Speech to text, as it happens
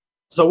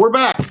So we're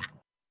back.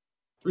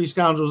 Three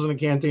Scoundrels in a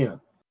Cantina.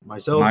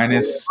 Myself,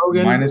 minus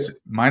Logan.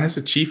 minus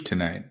a chief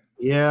tonight.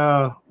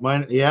 Yeah,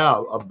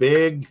 a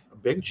big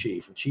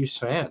chief, a Chiefs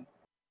fan.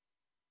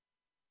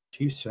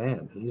 Chiefs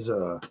fan. He's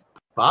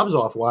Bob's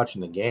off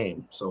watching the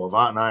game, so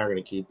Avant and I are going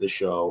to keep the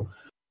show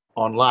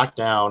on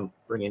lockdown,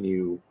 bringing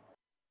you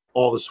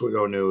all the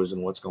swgoh news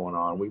and what's going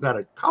on. We've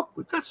got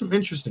some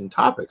interesting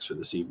topics for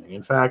this evening.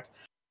 In fact,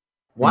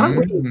 why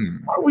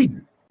don't we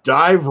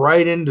dive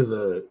right into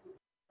the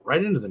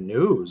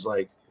news?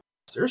 Like,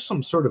 is there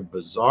some sort of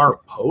bizarre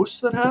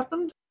post that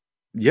happened?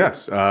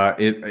 Yes,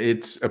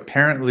 it's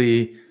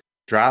apparently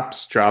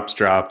drops.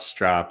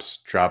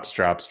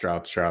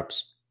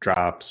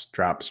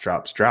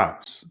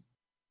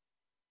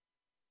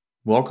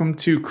 Welcome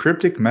to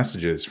Cryptic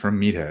Messages from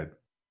Meathead.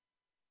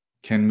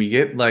 Can we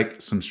get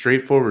like some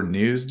straightforward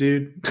news,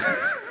 dude?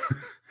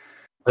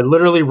 I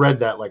literally read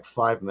that like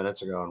 5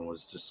 minutes ago and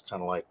was just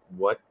kind of like,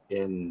 what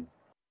in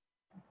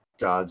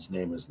God's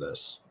name is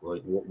this?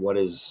 Like, what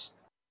is...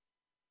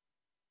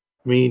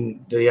 I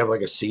mean, did he have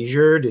like a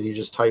seizure? Did he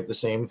just type the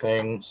same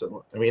thing?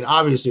 So, I mean,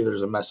 obviously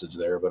there's a message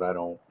there, but I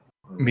don't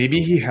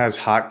Maybe he has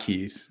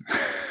hotkeys.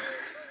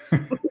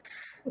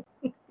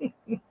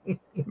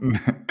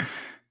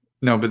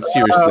 No, but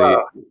seriously,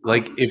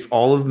 like if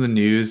all of the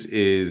news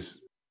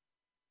is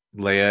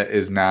Leia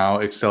is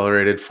now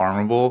accelerated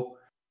farmable,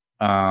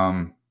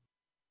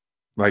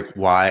 like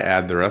why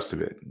add the rest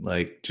of it?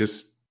 Like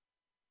just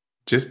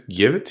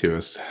give it to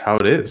us how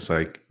it is.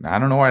 Like I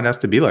don't know why it has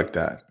to be like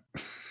that.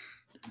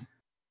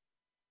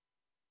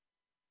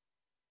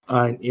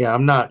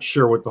 I'm not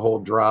sure what the whole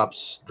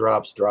drops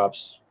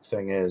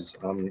thing is.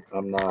 I'm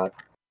not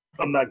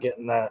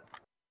getting that.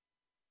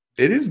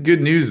 It is good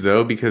news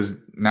though,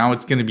 because now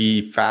it's going to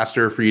be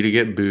faster for you to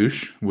get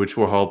Boosh, which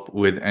will help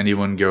with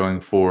anyone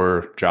going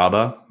for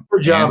Jabba. For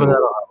Jabba,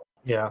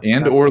 yeah,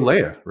 or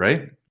Leia,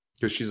 right?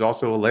 Because she's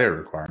also a Leia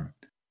requirement.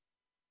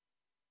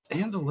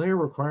 And the Leia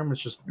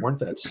requirements just weren't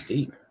that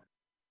steep.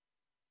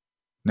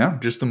 No,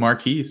 just the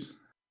marquees.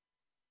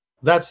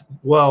 That's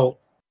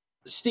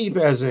steep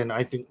as in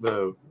I think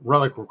the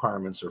relic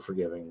requirements are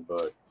forgiving,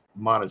 but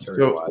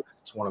monetary wise,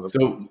 it's one of the.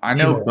 So I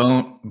know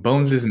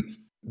Bones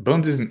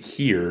isn't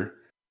here,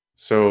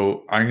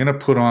 so I'm gonna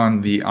put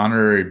on the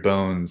honorary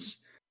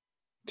Bones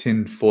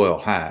tinfoil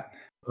hat.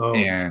 Oh.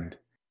 And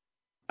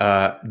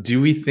do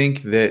we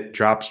think that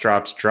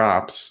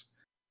drops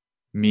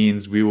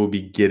means we will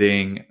be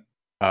getting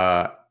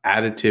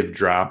additive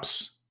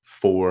drops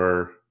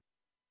for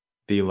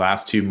the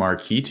last two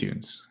marquee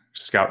tunes,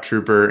 Scout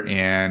Trooper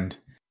and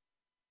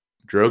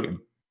Drogon?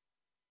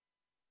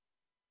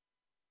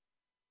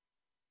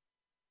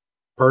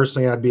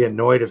 Personally, I'd be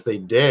annoyed if they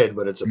did,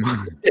 but it's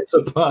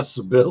a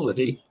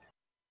possibility.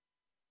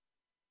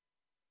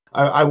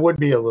 I would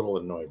be a little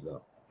annoyed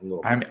though.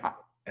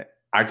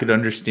 I could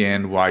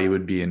understand why you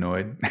would be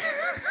annoyed.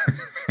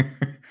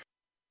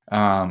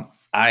 I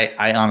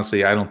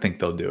honestly, I don't think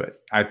they'll do it.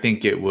 I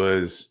think it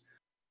was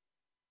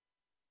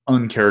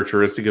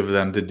uncharacteristic of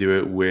them to do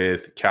it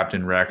with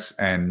Captain Rex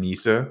and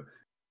Nisa,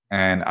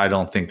 and I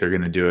don't think they're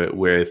going to do it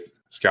with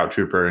Scout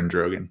Trooper and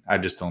Drogon. I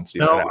just don't see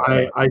that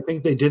happening. I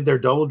think they did their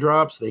double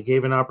drops. They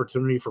gave an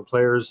opportunity for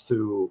players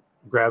to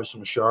grab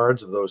some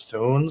shards of those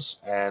tunes,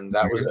 and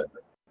that was it.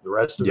 The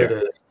rest of it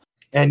is...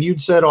 And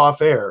you'd said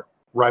off air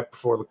right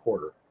before the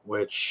quarter,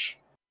 which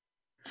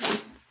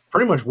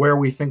pretty much where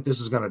we think this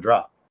is going to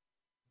drop.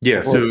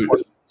 Yeah, so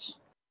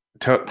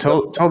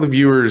tell the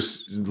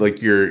viewers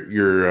like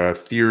your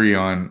theory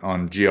on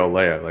GL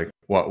Leia. Like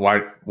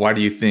why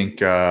do you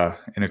think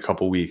in a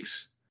couple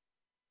weeks?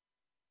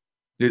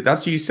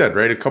 That's what you said,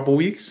 right? A couple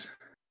weeks?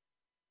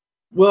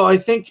 Well, I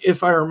think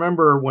if I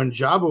remember when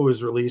Jabba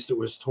was released, it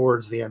was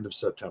towards the end of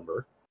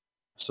September.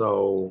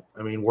 So,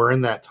 I mean, we're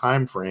in that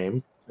time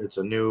frame. It's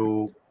a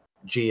new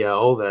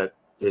GL that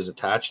is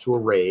attached to a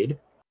raid.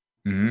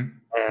 Mm-hmm.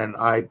 And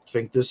I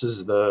think this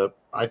is a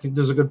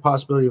good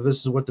possibility of this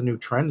is what the new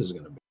trend is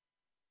going to be.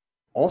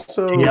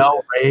 Also,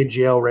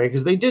 GL raid,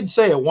 because they did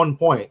say at one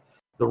point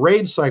the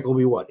raid cycle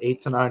will be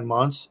 8 to 9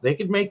 months. They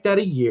could make that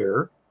a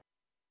year,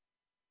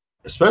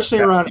 especially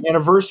around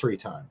anniversary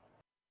time.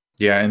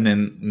 Yeah, and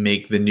then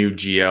make the new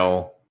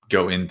GL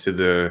go into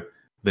the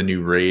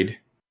new raid.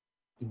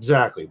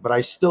 Exactly, but I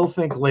still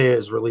think Leia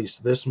is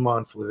released this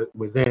month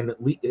within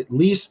at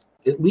least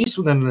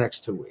within the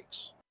next 2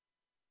 weeks.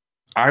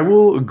 I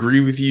will agree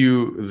with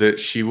you that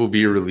she will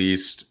be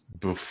released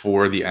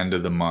before the end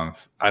of the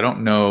month. I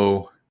don't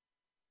know.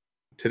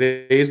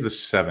 Today is the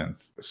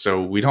 7th,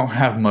 so we don't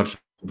have much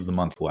of the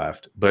month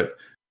left, but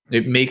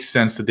it makes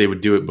sense that they would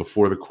do it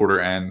before the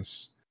quarter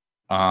ends.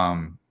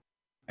 And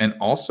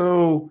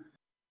also,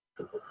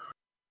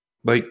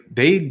 like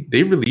they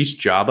released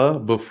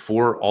Jabba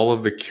before all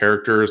of the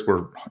characters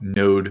were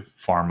node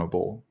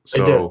farmable.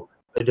 So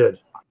they did.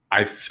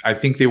 I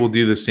think they will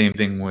do the same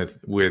thing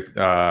with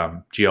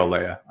GL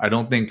Leia. I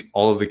don't think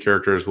all of the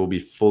characters will be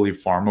fully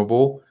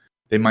farmable.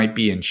 They might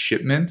be in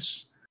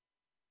shipments.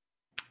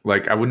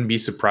 Like I wouldn't be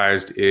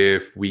surprised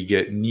if we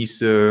get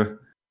Nisa.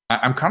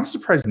 I'm kind of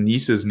surprised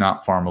Nisa's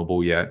not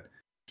farmable yet.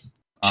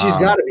 She's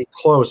got to be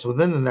close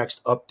within the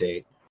next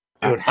update.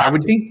 I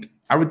would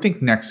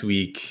think next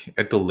week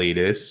at the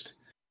latest.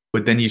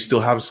 But then you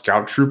still have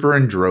Scout Trooper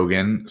and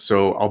Drogon.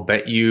 So I'll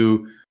bet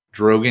you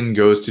Drogon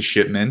goes to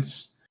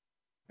shipments,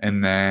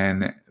 and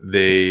then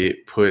they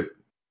put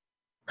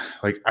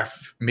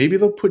maybe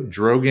they'll put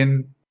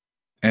Drogon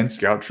and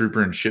Scout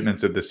Trooper in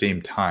shipments at the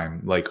same time,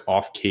 like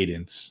off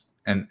cadence,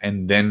 and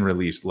then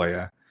release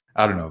Leia.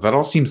 I don't know. That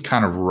all seems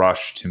kind of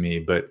rushed to me,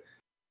 but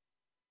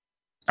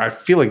I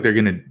feel like they're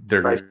gonna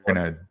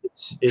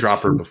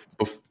drop her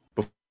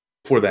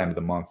before the end of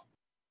the month.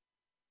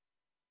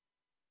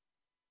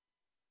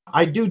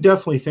 I do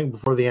definitely think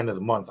before the end of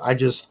the month. I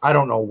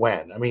don't know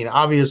when. I mean,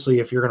 obviously,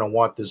 if you're going to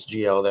want this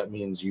GL, that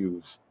means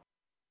you've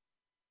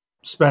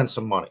spent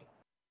some money,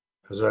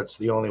 because that's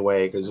the only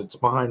way. Because it's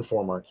behind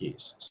 4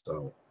 marquees.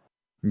 So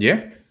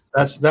yeah,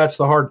 that's the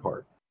hard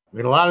part. I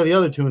mean, a lot of the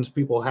other tunes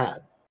people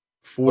had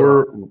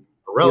 4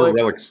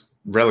 Relic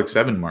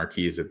 7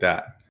 marquees at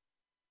that.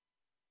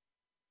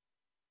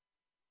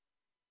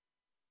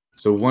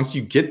 So once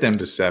you get them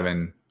to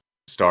 7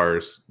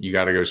 stars, you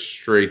got to go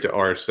straight to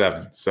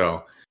R7.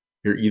 So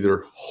you're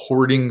either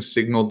hoarding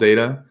signal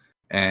data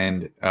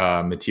and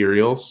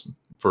materials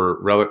for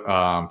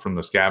from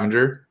the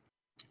scavenger,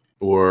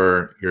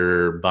 or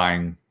you're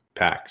buying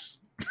packs.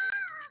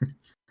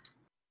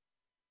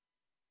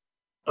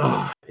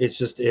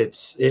 It's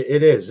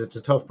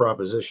a tough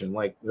proposition.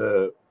 Like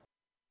the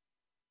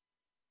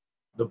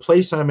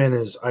place I'm in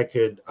is I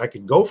could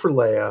go for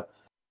Leia.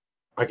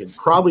 I could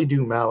probably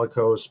do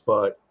Malicos,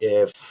 but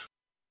if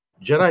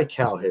Jedi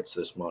Cal hits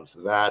this month,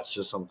 that's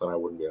just something I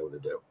wouldn't be able to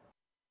do.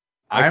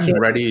 I'm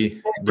ready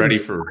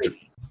for.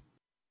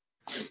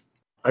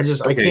 I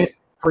can't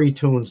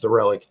pre-tunes the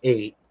Relic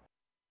 8.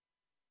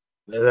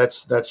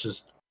 That's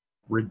just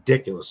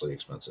ridiculously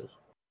expensive.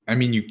 I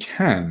mean, you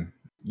can.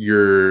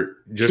 You're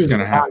just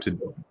going to have to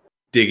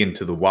dig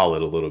into the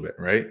wallet a little bit,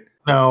 right?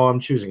 No, I'm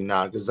choosing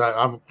not, because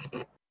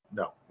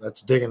no,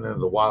 that's digging into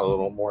the wallet a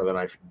little more than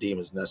I deem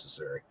is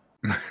necessary.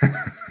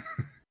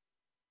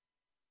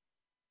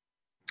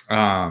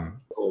 A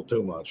little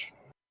too much.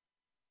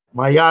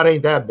 My yacht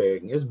ain't that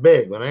big. It's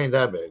big, but it ain't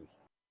that big.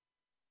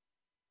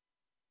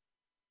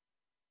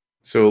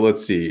 So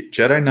let's see.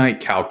 Jedi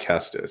Knight Cal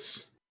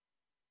Kestis.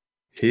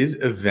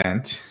 His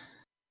event.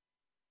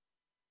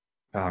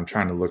 I'm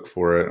trying to look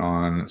for it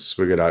on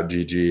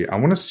swgoh.gg. I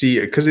want to see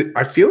it because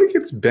I feel like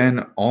it's been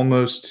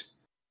almost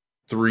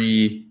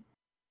 3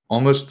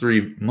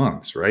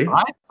 months, right?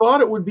 I thought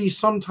it would be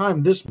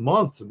sometime this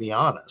month, to be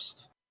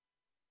honest.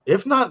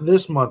 If not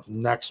this month,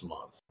 next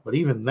month. But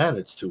even then,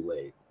 it's too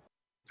late.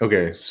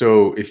 Okay,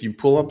 so if you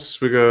pull up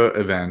swgoh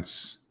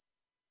events,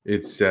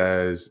 it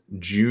says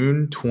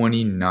June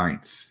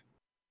 29th.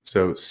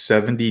 So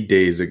 70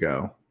 days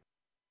ago.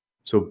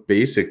 So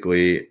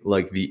basically,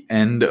 like the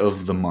end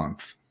of the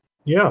month.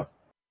 Yeah.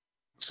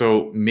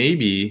 So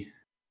maybe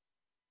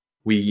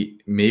we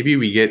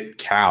get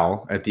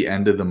Cal at the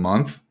end of the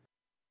month,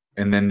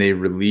 and then they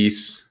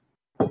release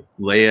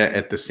Leia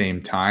at the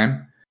same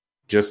time,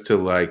 just to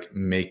like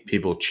make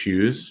people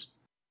choose,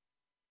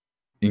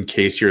 in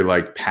case you're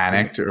like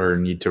panicked or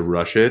need to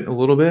rush it a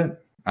little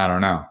bit. I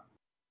don't know.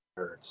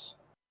 Hurts.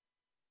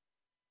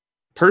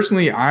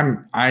 Personally,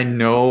 I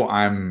know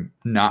I'm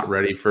not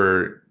ready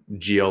for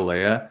GL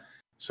Leia,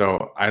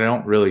 so I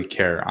don't really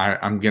care.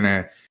 I'm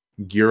gonna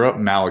gear up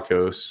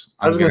Malicos.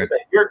 I was gonna say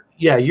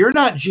you're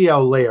not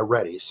GL Leia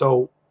ready.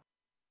 So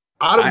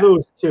out of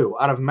those two,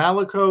 out of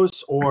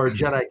Malicos or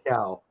Jedi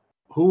Cal,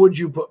 who would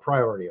you put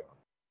priority on?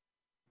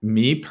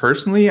 Me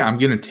personally, I'm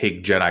gonna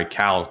take Jedi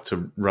Cal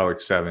to Relic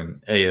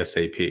 7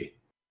 ASAP,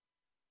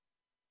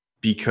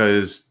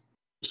 because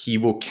he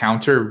will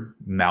counter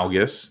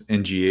Malgus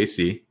in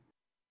GAC.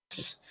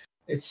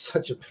 It's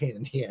such a pain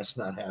in the ass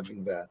not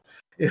having that.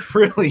 It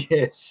really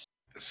is.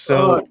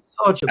 So it's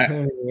such a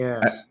pain in the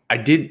ass. I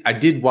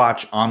did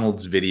watch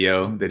Arnold's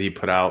video that he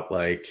put out,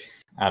 like,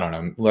 I don't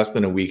know, less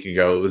than a week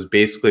ago. It was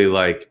basically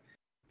like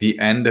the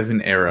end of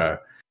an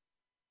era.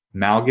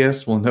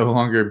 Malgus will no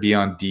longer be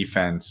on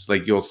defense.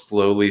 Like, you'll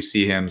slowly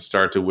see him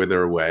start to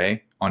wither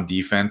away on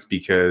defense,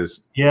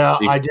 because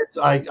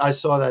I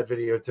saw that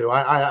video too.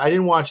 I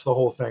didn't watch the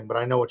whole thing, but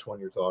I know which one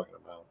you're talking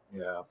about.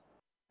 Yeah.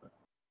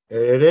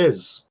 It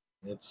is.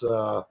 It's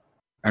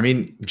I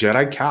mean,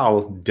 Jedi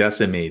Cal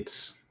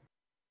decimates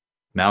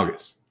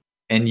Malgus,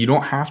 and you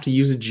don't have to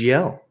use a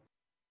GL.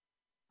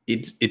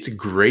 It's a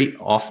great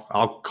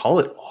I'll call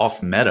it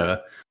off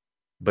meta,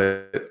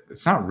 but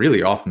it's not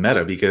really off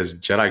meta because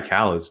Jedi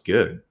Cal is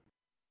good.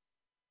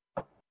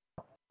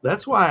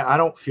 That's why I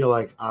don't feel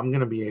like I'm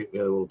going to be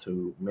able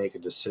to make a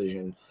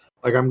decision.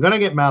 Like, I'm going to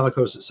get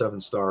Malicos at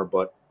 7-star,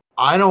 but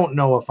I don't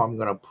know if I'm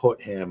going to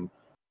put him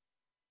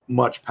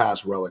much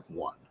past Relic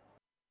 1.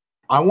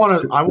 I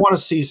want to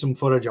see some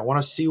footage. I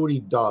want to see what he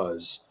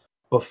does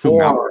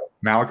before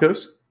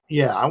Malicos.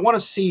 Yeah, I want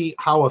to see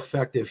how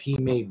effective he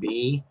may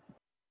be,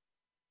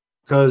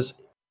 because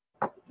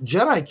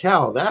Jedi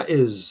Cal,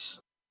 that's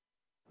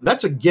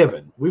a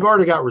given. We've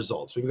already got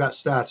results. We've got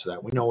stats for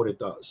that. We know what it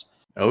does.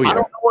 Oh yeah. I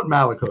don't know what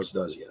Malicos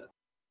does yet.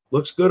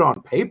 looks good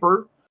on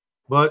paper,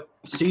 but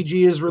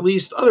CG has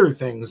released other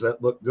things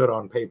that look good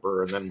on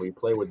paper, and then we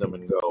play with them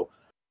and go,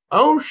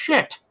 oh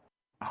shit.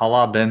 A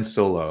la Ben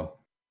Solo.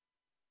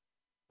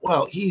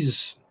 Well,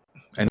 he's...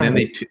 And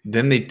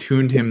then they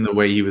tuned him the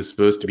way he was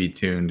supposed to be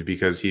tuned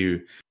because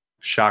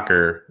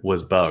shocker,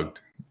 was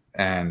bugged.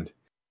 And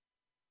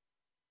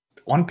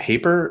on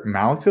paper,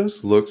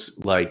 Malicos looks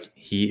like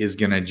he is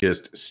going to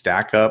just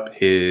stack up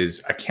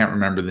his, I can't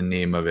remember the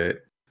name of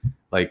it,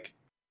 like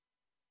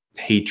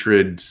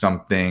hatred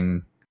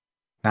something.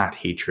 Not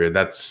hatred,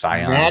 that's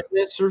Scion.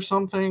 Madness or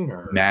something?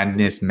 Or?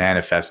 Madness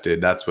manifested,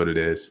 that's what it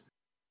is.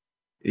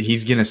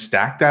 He's going to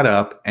stack that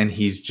up and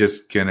he's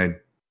just going to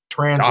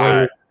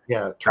translate.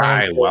 Yeah,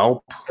 die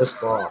well.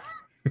 Pissed off.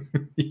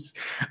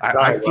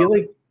 I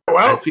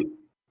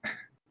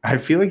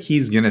feel like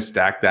he's gonna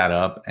stack that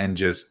up and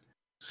just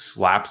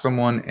slap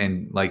someone,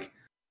 and like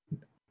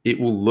it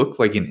will look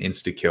like an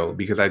insta kill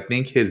because I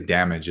think his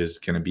damage is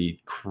gonna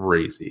be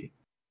crazy.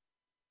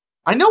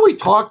 I know we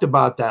talked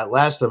about that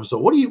last episode.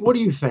 What do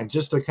you think?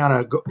 Just to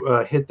kind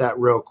of hit that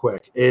real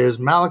quick, is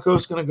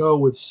Malicos gonna go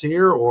with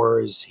Seer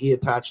or is he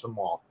attached them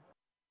all?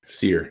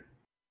 Seer.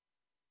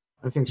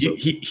 I think so.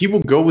 He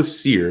will go with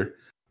Seer,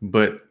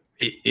 but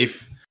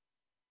if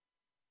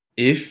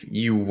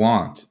you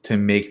want to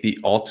make the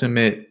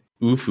ultimate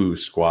Ufu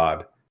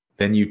squad,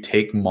 then you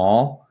take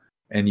Maul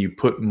and you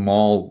put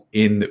Maul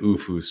in the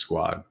Ufu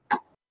squad.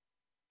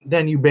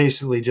 Then you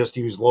basically just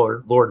use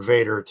Lord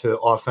Vader to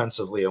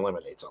offensively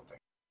eliminate something.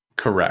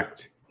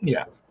 Correct.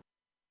 Yeah.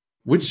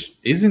 Which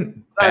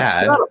isn't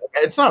bad.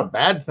 It's not a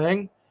bad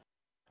thing.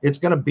 It's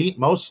going to beat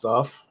most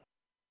stuff.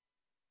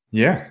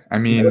 Yeah, I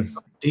mean...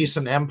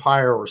 decent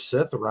Empire or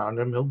Sith around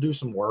him, he'll do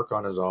some work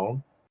on his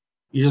own.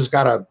 You just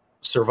gotta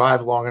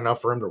survive long enough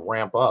for him to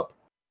ramp up.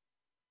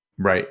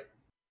 Right.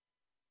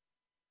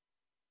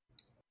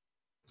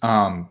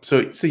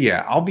 So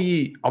yeah, I'll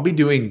be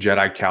doing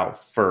Jedi Cal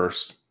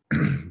first,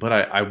 but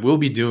I will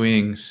be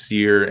doing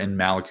Seer and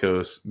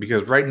Malicos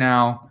because right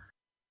now,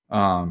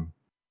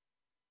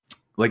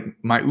 like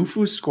my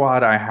Ufu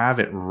squad I have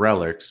at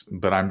relics,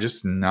 but I'm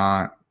just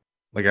not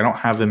like I don't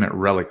have them at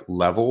relic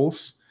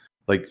levels.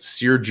 Like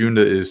Seer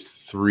Junda is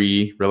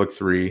 3, relic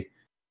 3.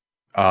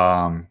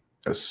 Ahsoka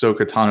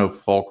Tano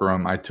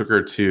Fulcrum, I took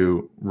her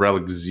to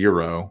relic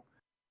 0.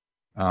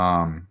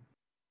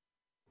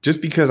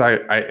 Just because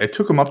I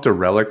took them up to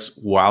relics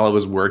while I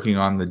was working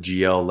on the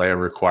GL Leia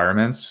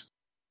requirements.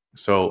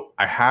 So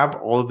I have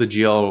all of the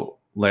GL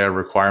Leia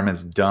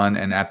requirements done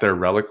and at their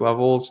relic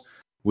levels,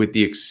 with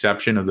the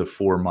exception of the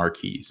 4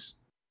 marquees.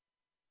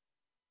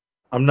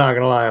 I'm not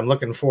going to lie. I'm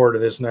looking forward to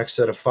this next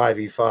set of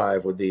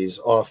 5v5 with these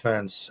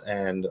offense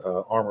and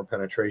armor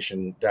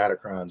penetration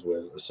datacrons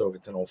with Ahsoka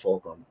Tano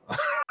Fulcrum.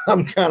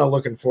 I'm kind of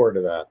looking forward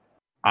to that.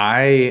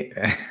 I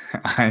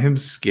am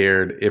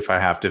scared if I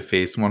have to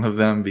face one of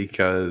them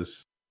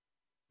because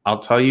I'll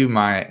tell you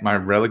my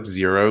Relic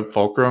 0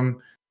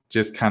 Fulcrum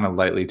just kind of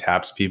lightly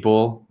taps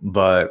people,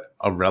 but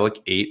a Relic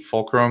 8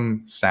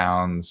 Fulcrum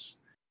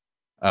sounds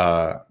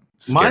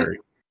scary.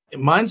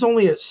 Mine's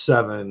only at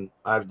 7.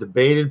 I've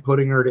debated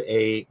putting her to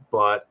 8,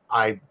 but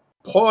I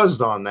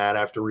paused on that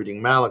after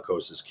reading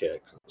Malicos's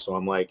kick. So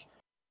I'm like,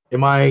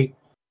 am I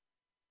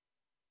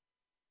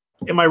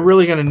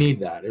really going to need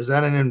that? Is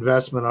that an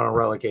investment on a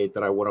Relic 8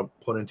 that I would have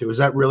put into? Is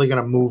that really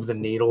going to move the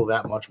needle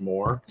that much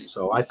more?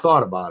 So I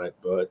thought about it,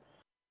 but...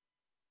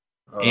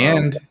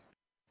 and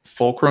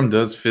Fulcrum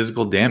does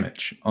physical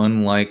damage,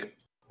 unlike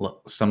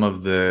some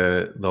of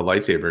the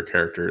lightsaber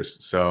characters.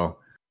 So...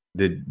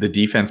 The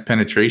defense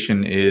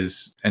penetration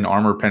is an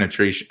armor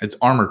penetration. It's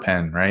armor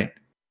pen, right?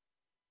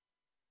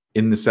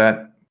 In the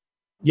set?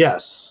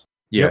 Yes.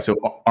 Yeah, yep.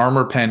 So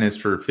armor pen is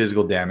for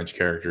physical damage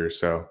characters.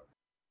 So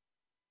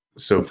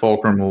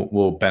Fulcrum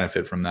will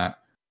benefit from that.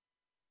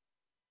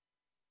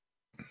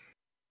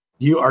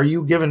 Are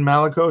you giving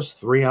Malicos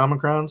 3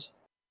 Omicrons?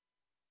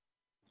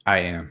 I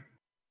am.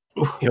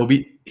 He'll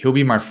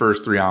be my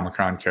first 3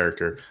 Omicron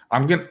character.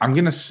 I'm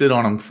gonna sit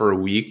on him for a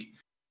week.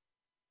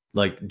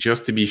 Like,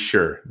 just to be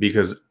sure,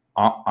 because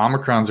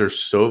Omicrons are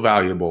so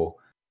valuable.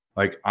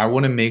 Like, I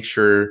want to make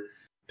sure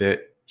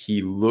that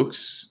he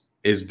looks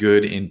as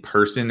good in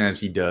person as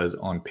he does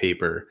on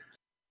paper.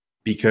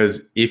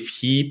 Because if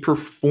he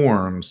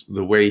performs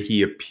the way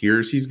he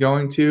appears he's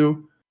going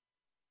to,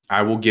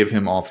 I will give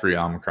him all 3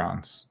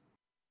 Omicrons.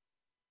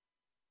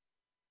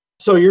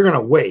 So you're going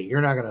to wait. You're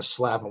not going to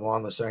slap him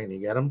on the second you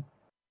get him?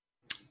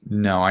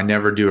 No, I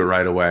never do it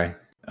right away.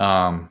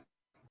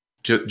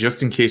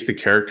 Just in case the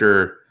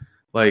character...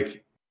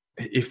 Like,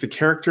 if the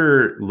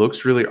character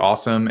looks really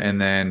awesome and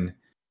then,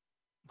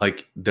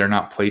 like, they're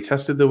not play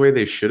tested the way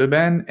they should have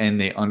been and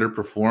they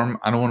underperform,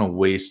 I don't want to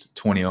waste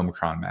 20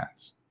 Omicron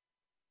mats.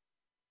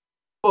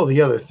 Well,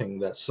 the other thing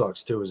that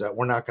sucks, too, is that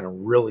we're not going to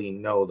really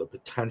know the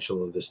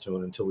potential of this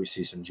tune until we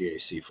see some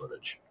GAC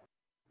footage.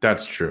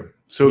 That's true.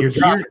 So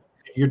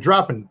you're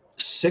dropping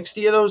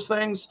 60 of those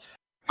things.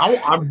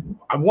 I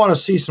want to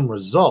see some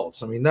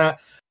results. I mean,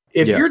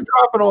 you're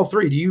dropping all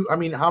 3,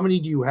 how many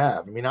do you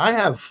have? I mean, I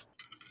have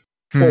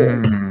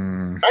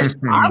 4.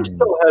 I'm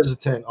still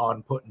hesitant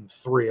on putting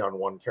 3 on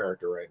one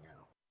character right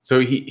now.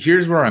 So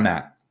here's where I'm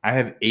at. I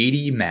have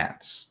 80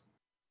 mats,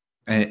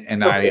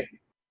 and Okay.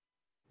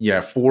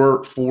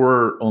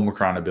 four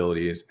Omicron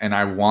abilities, and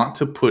I want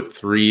to put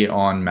 3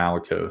 on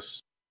Malicos.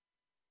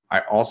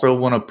 I also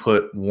want to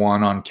put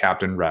 1 on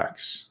Captain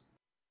Rex.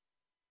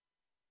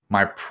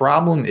 My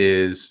problem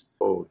is,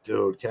 oh,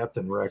 dude,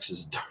 Captain Rex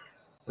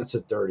that's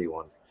a dirty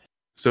one.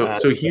 so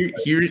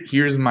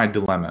here's my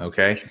dilemma.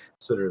 Okay,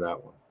 consider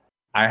that one.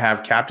 I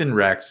have Captain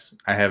Rex,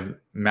 I have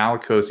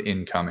Malicos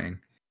incoming,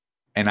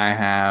 and I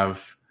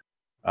have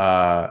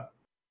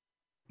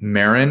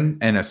Marin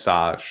and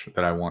Asajj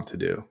that I want to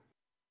do.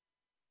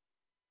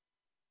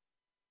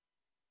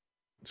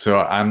 So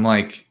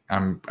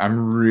I'm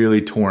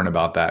really torn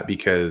about that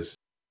because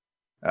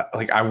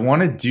I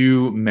want to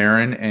do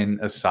Marin and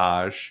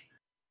Asajj,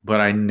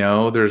 but I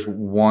know there's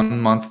 1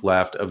 month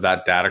left of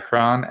that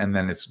Datacron and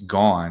then it's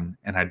gone,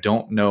 and I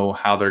don't know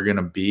how they're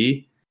gonna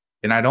be,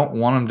 and I don't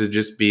want them to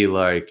just be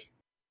like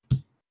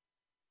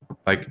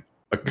a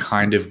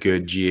kind of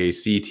good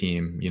GAC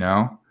team, you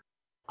know?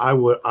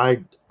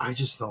 I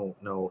just don't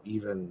know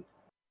even.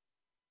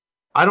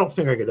 I don't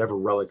think I could ever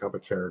relic up a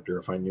character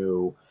if I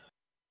knew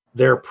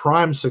their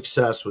prime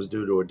success was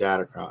due to a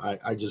Datacron.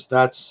 I just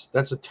that's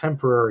a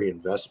temporary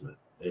investment.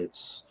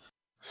 It's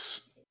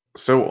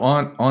so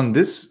on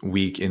this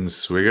week in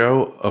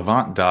swgoh,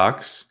 Avant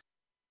Docs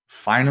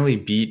finally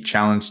beat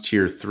Challenge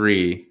Tier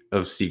 3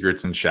 of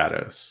Secrets and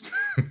Shadows.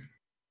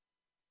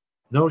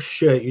 no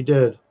shit, you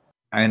did.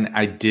 And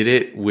I did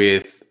it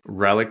with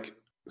Relic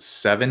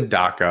 7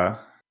 Daka,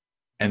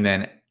 and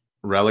then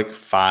Relic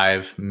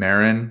 5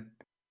 Marin,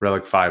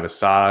 Relic 5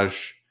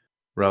 Asajj,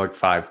 Relic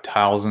 5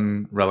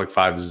 Talzin, Relic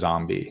 5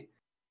 Zombie.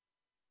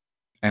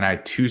 And I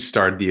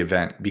 2-starred the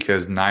event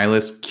because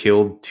Nihilus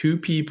killed 2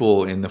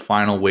 people in the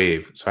final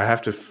wave. So I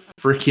have to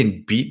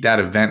freaking beat that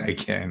event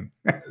again.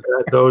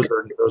 those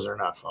are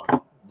not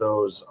fun.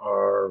 Those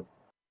are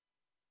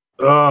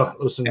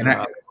those things are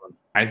not fun.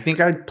 I think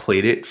I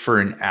played it for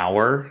an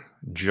hour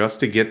just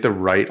to get the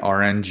right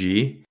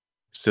RNG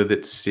so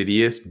that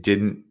Sidious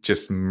didn't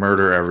just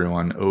murder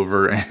everyone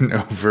over and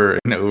over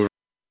and over.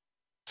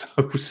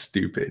 So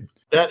stupid.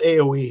 That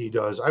AoE he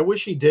does. I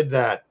wish he did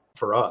that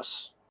for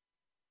us.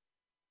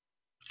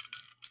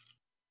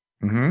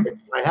 Mm-hmm.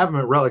 I have him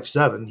at Relic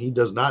 7. He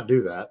does not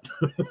do that.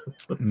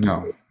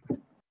 No.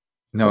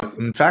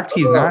 In fact,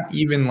 he's not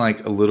even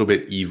like a little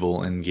bit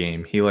evil in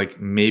game. He like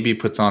maybe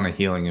puts on a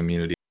healing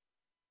immunity.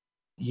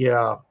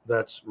 Yeah,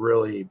 that's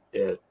really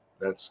it.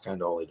 That's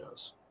kind of all he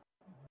does.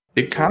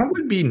 It kind of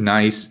would be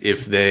nice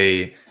if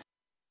they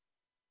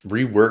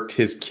reworked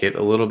his kit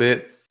a little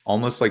bit,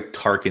 almost like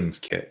Tarkin's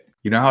kit.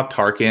 You know how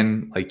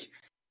Tarkin, like,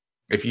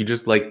 if you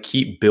just like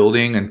keep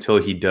building until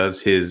he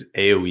does his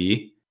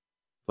AoE,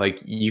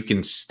 like you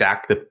can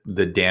stack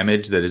the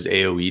damage that his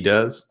AoE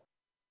does.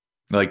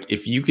 Like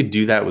if you could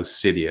do that with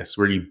Sidious,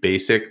 where you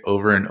basic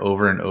over and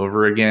over and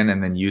over again,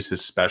 and then use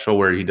his special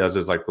where he does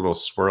his like little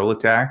swirl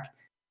attack.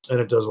 And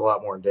it does a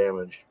lot more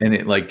damage. And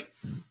it like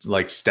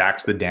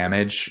stacks the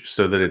damage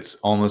so that it's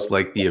almost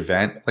like the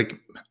event. Like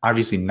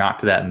obviously not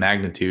to that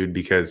magnitude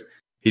because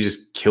he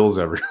just kills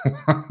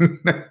everyone.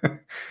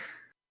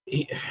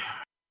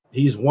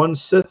 He's one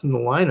Sith in the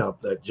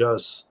lineup that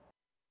just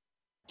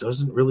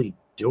doesn't really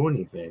do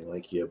anything.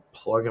 Like you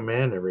plug him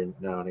in every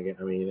now and again.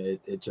 I mean,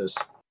 it just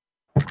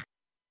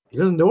he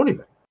doesn't do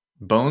anything.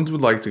 Bones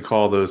would like to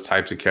call those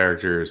types of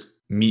characters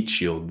meat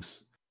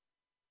shields.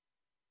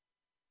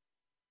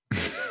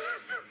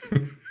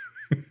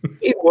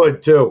 He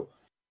would too.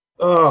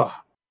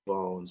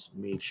 Bones,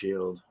 meat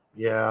shield.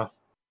 Yeah.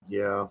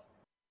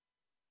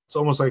 It's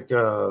almost like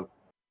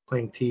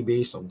playing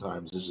TB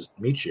sometimes. It's just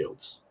meat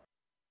shields.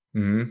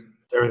 Mm-hmm.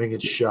 Everything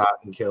gets shot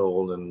and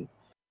killed, and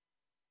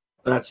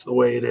that's the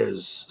way it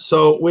is.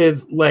 So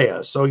with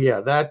Leia, so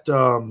yeah, that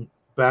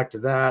back to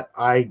that.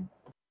 I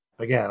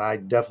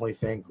definitely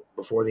think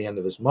before the end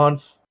of this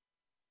month,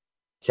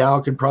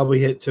 Cal could probably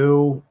hit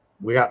 2.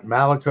 We got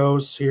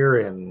Malicos here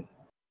in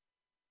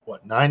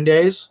 9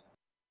 days?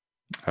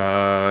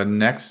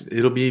 Next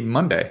it'll be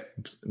Monday.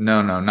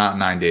 No, not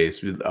 9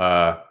 days.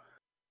 A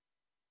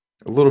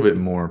little bit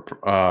more.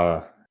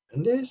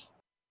 10 days?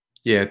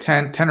 Yeah,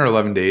 10 or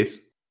 11 days.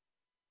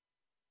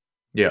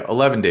 Yeah,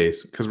 11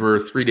 days because we're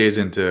 3 days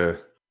into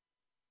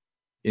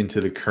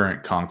the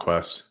current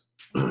conquest.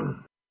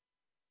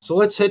 So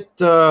let's hit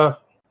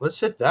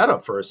that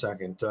up for a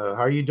second. How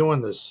are you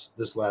doing this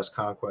last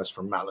conquest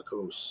from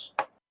Malicos?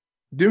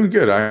 Doing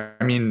good.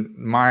 I mean,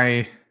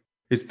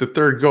 it's the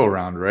third go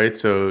around, right?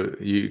 So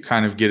you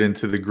kind of get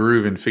into the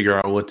groove and figure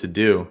out what to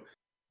do.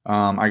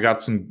 I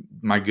got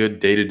my good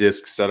data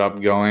disk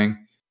setup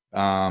going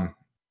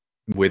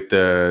with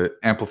the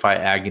Amplify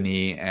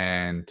Agony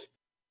and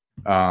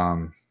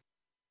what's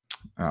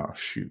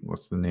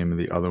the name of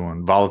the other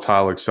one?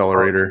 Volatile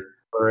Accelerator.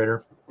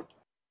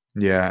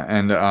 Yeah,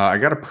 and I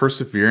got a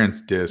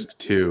Perseverance disc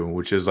too,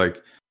 which is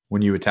like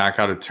when you attack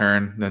out of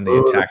turn, then they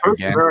attack the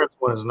again. Perseverance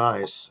one is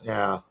nice.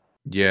 Yeah.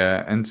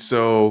 Yeah, and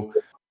so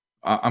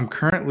I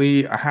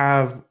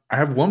I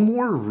have one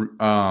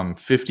more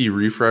 50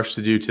 refresh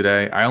to do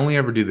today. I only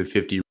ever do the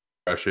 50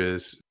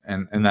 refreshes,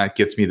 and that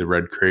gets me the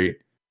red crate.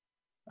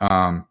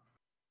 I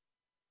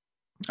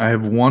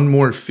have one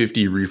more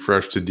 50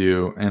 refresh to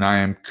do, and I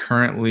am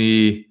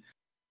currently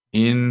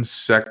in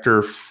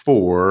sector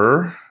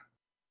 4,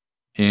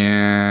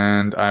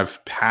 and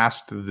I've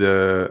passed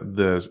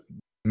the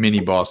mini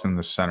boss in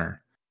the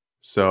center.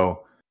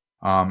 So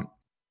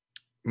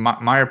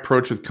my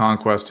approach with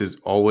conquest is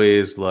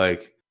always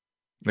like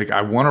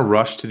I want to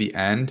rush to the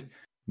end,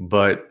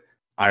 but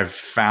I've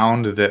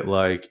found that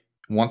like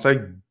once I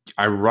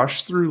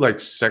rush through like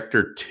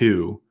sector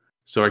 2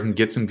 so I can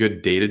get some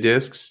good data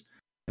discs,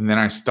 and then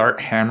I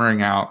start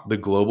hammering out the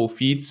global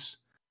feats,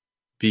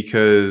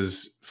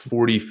 because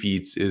 40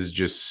 feats is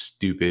just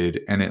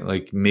stupid, and it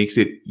like makes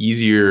it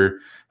easier.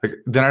 Like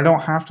then I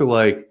don't have to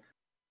like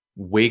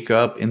wake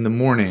up in the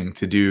morning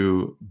to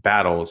do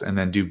battles and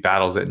then do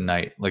battles at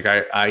night. Like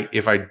I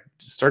if I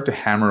start to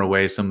hammer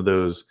away some of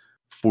those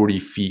 40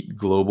 feet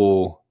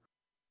global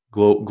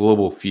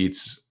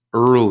feats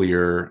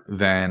earlier,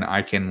 then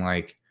I can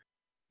like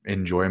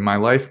enjoy my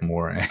life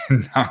more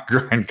and not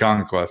grind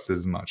conquest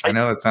as much. I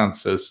know that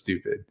sounds so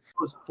stupid.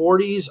 Those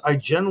 40s, I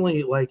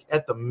generally like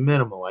at the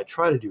minimal, I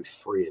try to do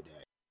 3 a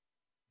day.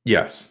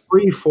 Yes.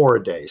 3-4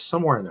 a day,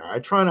 somewhere in there. I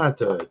try not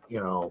to,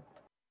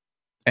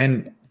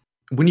 And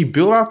when you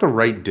build out the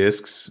right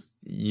discs,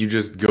 you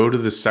just go to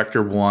the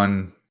sector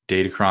 1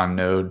 Datacron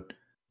node,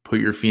 put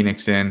your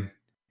Phoenix in,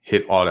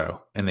 hit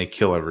auto, and they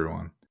kill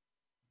everyone.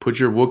 Put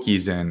your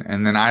Wookiees in,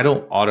 and then I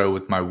don't auto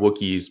with my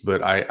Wookiees,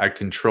 but I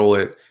control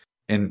it,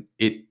 and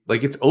it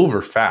like it's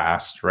over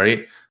fast,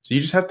 right? So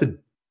you just have to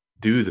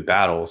do the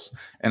battles,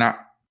 and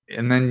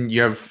then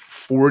you have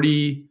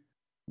 40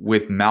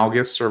 with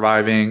Malgus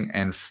surviving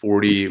and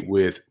 40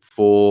 with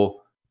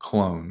full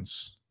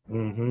clones.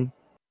 Mm-hmm.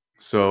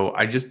 So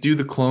I just do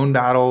the clone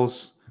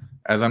battles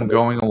as I'm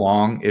going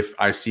along if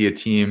I see a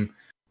team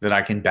that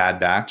I can bad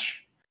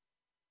batch,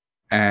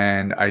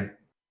 and I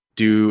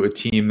do a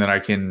team that I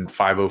can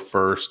 5-0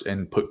 first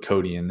and put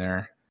Cody in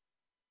there.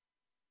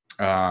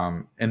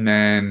 And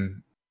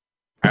then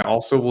I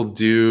also will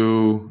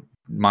do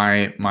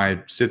my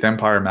Sith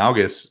Empire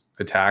Malgus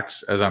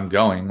attacks as I'm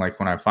going, like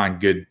when I find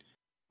good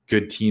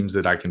teams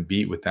that I can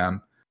beat with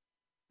them.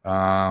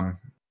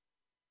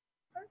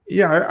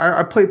 Yeah,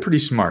 I play pretty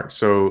smart.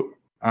 So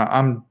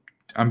I'm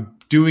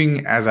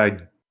doing as I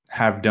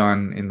have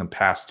done in the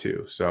past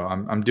too. So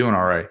I'm doing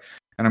all right,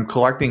 and I'm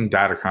collecting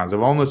datacrons.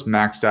 I've almost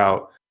maxed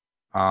out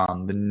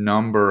the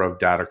number of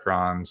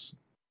datacrons.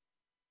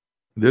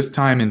 This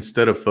time,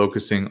 instead of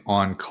focusing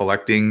on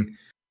collecting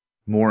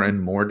more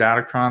and more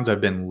datacrons, I've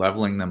been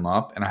leveling them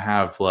up, and I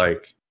have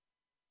like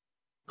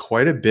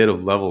quite a bit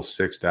of level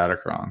 6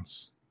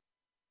 datacrons.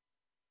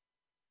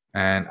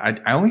 And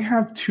I only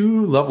have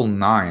 2 level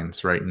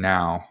 9s right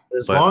now.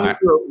 As long as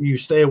you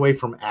stay away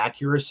from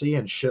accuracy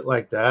and shit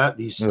like that,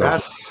 these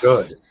stats are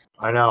good.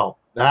 I know.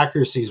 The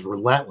accuracy is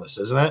relentless,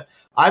 isn't it?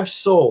 I've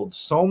sold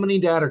so many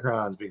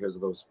datacrons because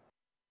of those.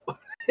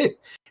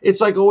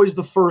 It's like always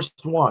the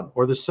first one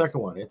or the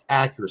second one. It's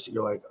accuracy.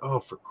 You're like,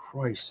 oh, for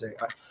Christ's sake.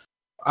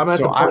 I'm at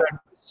the point to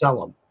sell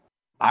them.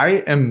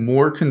 I am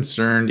more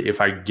concerned if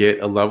I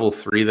get a level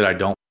 3 that I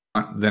don't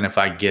want than if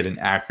I get an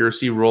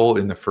accuracy roll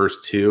in the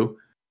first 2.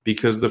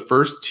 Because the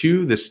first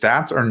 2, the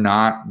stats are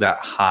not that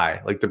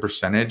high. Like the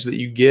percentage that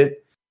you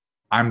get,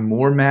 I'm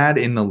more mad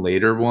in the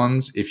later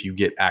ones if you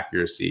get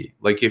accuracy.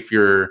 Like if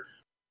your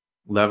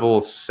level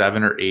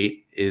 7 or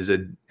 8 is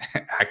an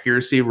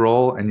accuracy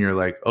roll and you're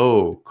like,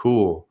 oh,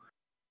 cool.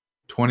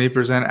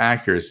 20%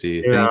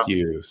 accuracy. Yeah. Thank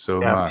you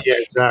so much. Yeah,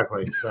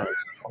 exactly. Thanks.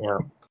 Yeah.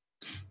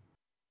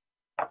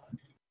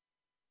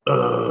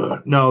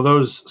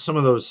 No, some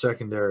of those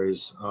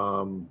secondaries,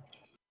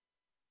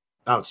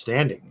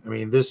 outstanding. I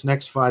mean, this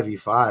next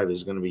 5v5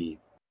 is going to be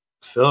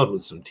filled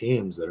with some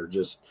teams that are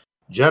just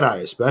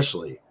Jedi,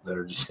 especially, that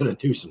are just going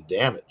to do some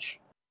damage.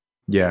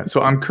 Yeah,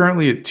 so I'm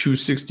currently at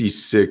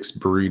 266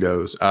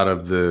 burritos out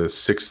of the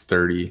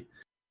 630.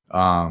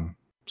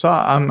 So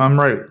I'm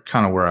right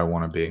kind of where I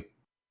want to be.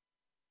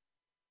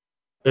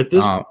 At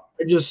this point,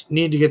 I just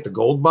need to get the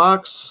gold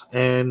box,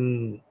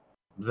 and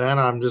then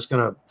I'm just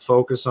going to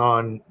focus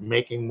on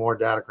making more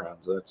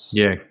datacrons.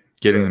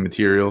 Getting the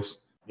materials.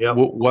 Yeah.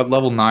 What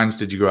level 9s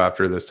did you go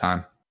after this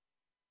time?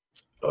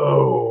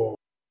 Oh.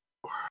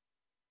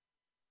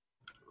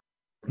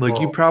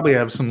 You probably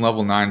have some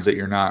level 9s that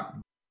you're not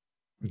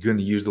going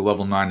to use the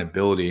level 9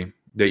 ability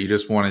that you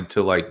just wanted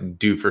to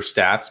do for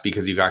stats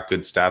because you got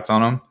good stats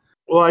on them.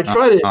 Well, I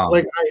try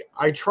to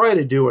I try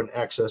to do an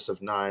excess of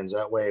 9s.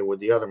 That way, with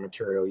the other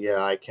material,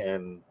 I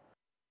can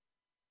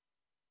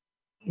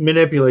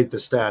manipulate the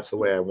stats the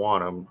way I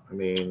want them. I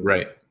mean,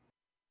 right.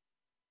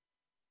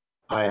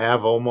 I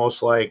have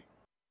almost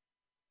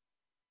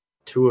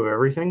 2 of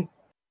everything.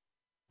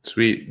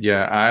 Sweet.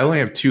 Yeah, I only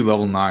have 2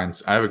 level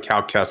 9s. I have a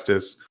Cal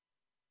Kestis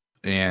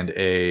and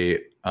a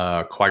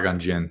Qui-Gon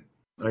Jinn.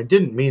 I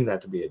didn't mean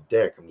that to be a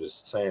dick. I'm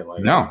just saying,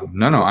 no.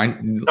 I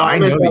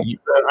know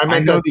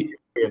that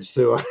experience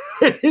too.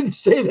 I didn't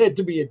say that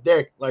to be a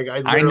dick. Like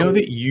I know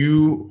that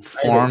you I did.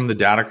 farm the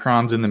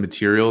datacrons and the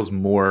materials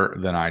more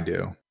than I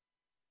do.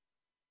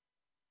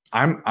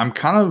 I'm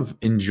kind of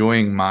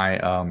enjoying my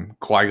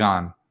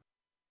Qui-Gon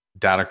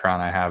datacron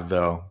I have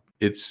though.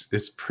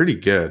 It's pretty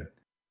good.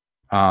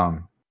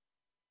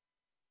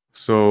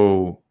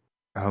 So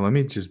let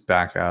me just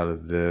back out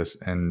of this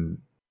and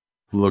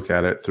look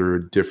at it through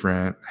a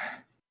different.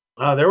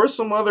 There were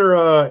some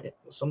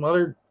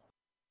other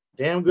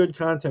damn good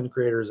content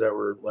creators that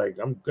were like,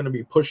 I'm going to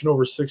be pushing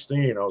over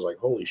 16. I was like,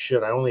 holy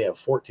shit, I only have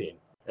 14.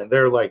 And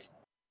they're like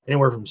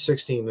anywhere from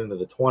 16 into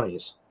the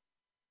 20s.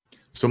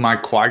 So my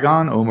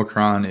Qui-Gon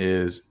Omicron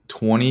is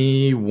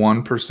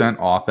 21%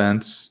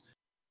 offense,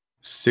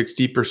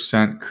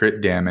 60% crit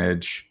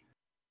damage,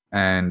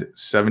 and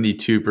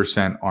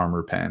 72%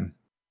 armor pen.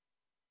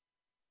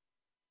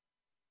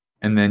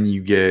 And then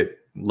you get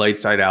light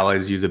side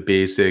allies use a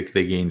basic,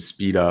 they gain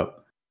speed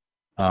up.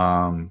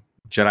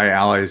 Jedi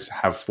allies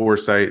have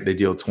foresight, they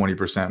deal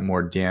 20%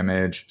 more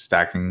damage,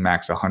 stacking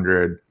max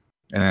 100.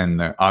 And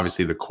then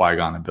obviously the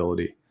Qui-Gon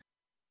ability.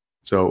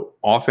 So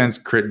offense,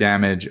 crit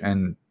damage,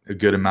 and a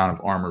good amount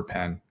of armor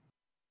pen.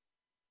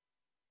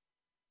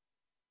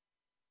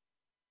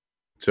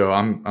 So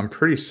I'm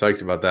pretty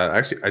psyched about that.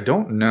 Actually, I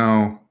don't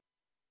know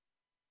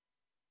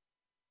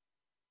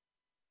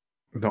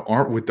with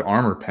the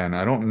armor pen.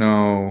 I don't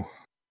know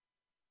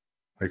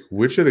like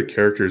which of the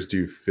characters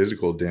do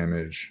physical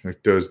damage.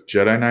 Like does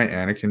Jedi Knight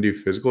Anakin do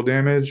physical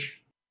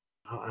damage?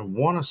 I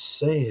want to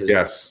say his.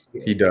 Yes,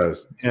 he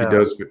does. Yeah.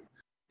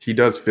 He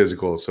does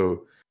physical.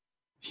 So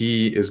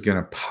he is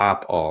gonna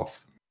pop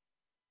off.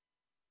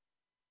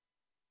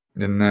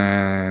 And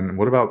then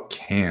what about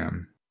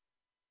Cam?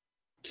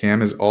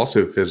 Cam is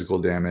also physical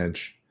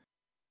damage.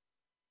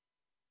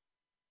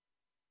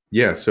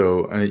 Yeah,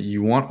 so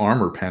you want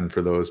armor pen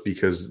for those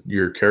because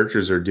your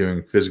characters are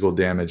doing physical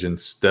damage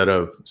instead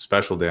of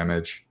special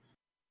damage.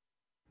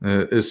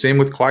 Same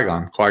with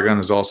Qui-Gon. Qui-Gon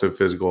is also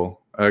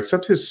physical,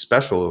 except his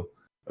special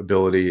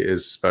ability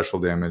is special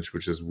damage,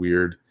 which is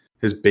weird.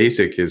 His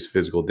basic is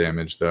physical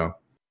damage, though.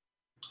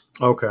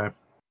 Okay.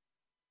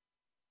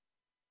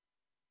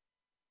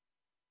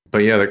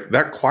 But yeah,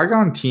 that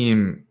Qui-Gon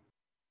team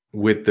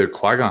with the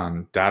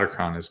Qui-Gon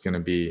datacron is going to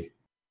be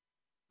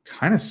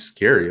kind of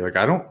scary. Like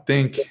I don't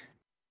think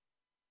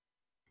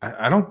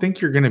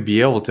you're going to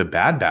be able to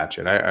bad batch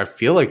it. I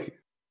feel like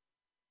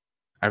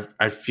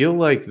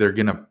they're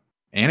going to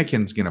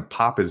Anakin's going to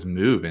pop his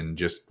move and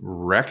just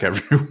wreck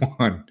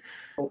everyone.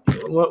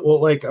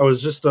 Well, like I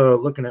was just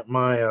looking at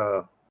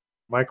my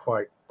my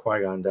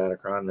Qui-Gon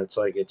datacron.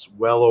 It's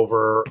well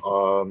over.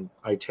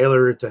 I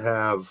tailored it to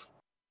have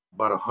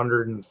about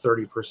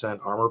 130%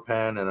 armor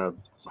pen and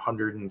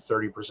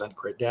 130%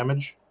 crit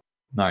damage.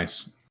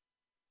 Nice.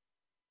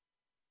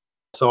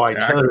 So I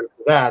tailored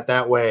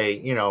that way,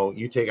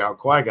 you take out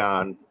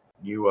Qui-Gon,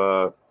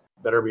 you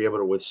better be able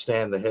to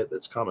withstand the hit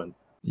that's coming.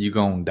 You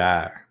gonna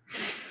die.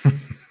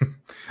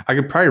 I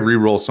could probably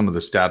re-roll some of the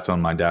stats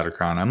on my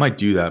datacron. I might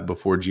do that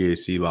before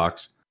GAC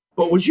locks.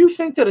 But would you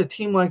think that a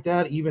team like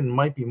that even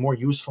might be more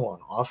useful on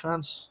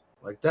offense?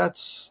 Like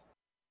that's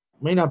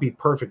may not be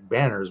perfect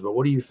banners, but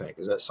what do you think?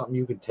 Is that something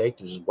you could take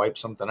to just wipe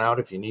something out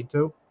if you need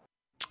to?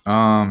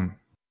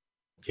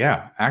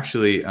 Yeah,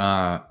 actually,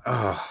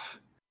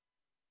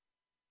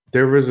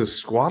 there was a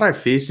squad I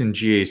faced in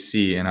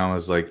GAC, and I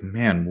was like,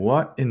 man,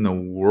 what in the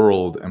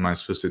world am I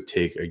supposed to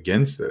take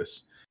against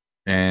this?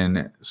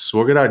 And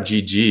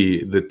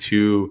swgoh.gg, the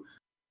two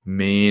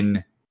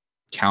main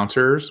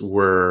counters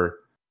were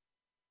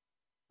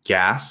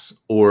Gas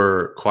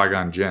or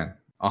Qui-Gon Jinn.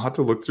 I'll have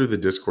to look through the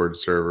Discord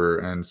server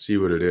and see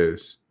what it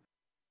is.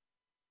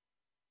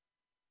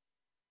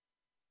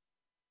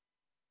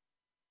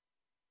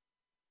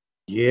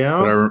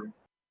 Yeah.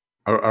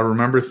 But I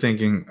remember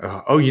thinking,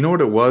 oh, you know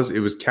what it was? It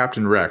was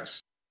Captain Rex.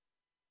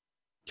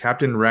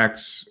 Captain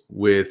Rex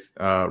with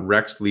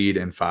Rex lead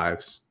and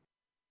 5s.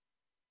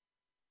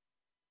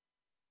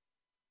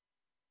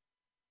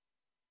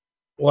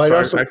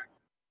 Well,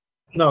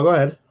 no, go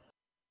ahead.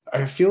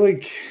 I feel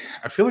like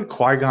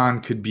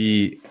Qui-Gon could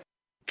be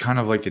kind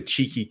of like a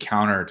cheeky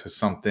counter to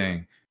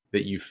something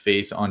that you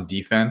face on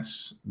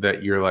defense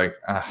that you're like,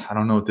 I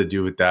don't know what to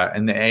do with that.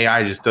 And the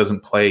AI just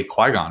doesn't play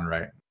Qui-Gon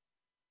right.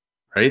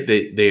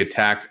 They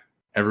attack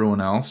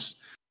everyone else.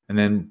 And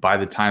then by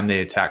the time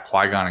they attack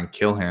Qui-Gon and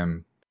kill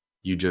him,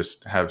 you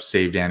just have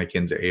saved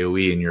Anakin's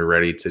AoE and you're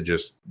ready to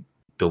just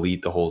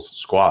delete the whole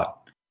squad.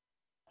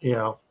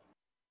 Yeah.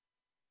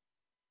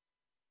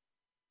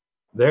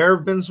 There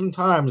have been some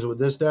times with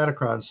this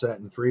datacron set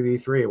in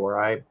 3v3 where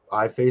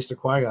I faced a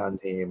Qui-Gon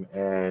team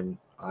and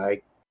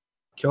I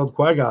killed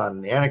Qui-Gon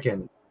and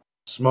Anakin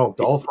smoked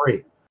all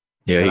three.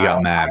 Yeah, and he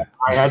got mad.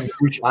 I had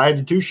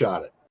to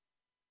two-shot it.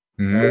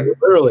 Mm-hmm.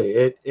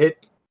 Literally,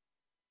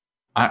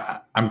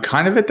 I'm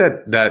kind of at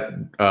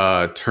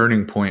that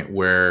turning point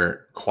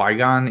where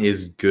Qui-Gon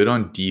is good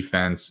on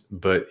defense,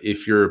 but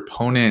if your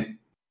opponent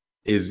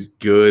is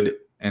good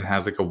and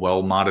has like a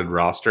well-modded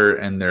roster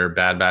and their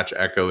Bad Batch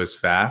Echo is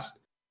fast,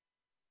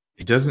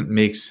 it doesn't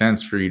make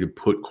sense for you to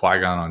put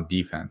Qui-Gon on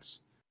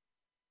defense.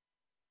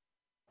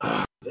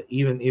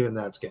 Even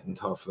that's getting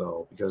tough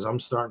though, because I'm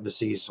starting to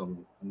see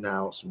some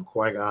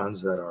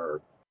Qui-Gons that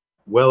are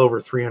well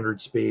over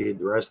 300 speed.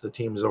 The rest of the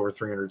team is over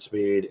 300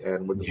 speed,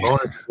 and with the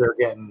bonus they're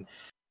getting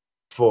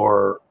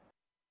for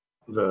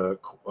the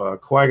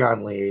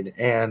Qui-Gon lead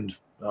and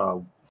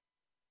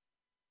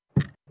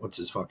what's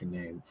his fucking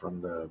name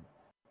from the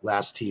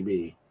last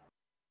TB?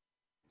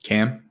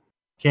 Cam.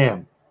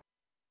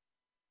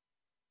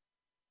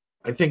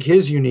 I think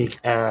his unique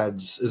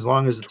adds, as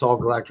long as it's all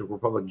Galactic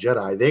Republic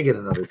Jedi, they get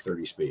another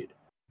 30 speed.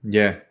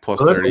 Yeah, plus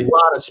so that's 30. a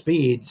lot of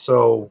speed,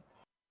 so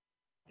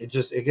it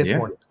gets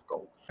more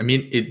difficult. I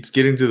mean, it's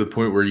getting to the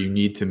point where you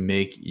need to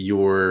make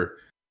your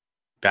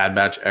Bad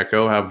Batch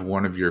Echo have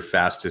one of your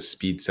fastest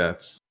speed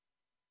sets,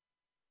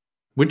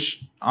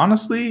 which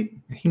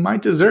honestly he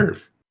might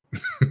deserve.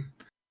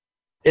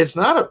 It's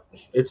not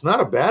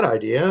a bad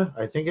idea.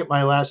 I think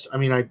I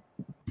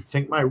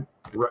think my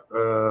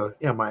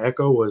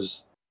Echo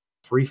was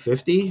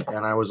 350,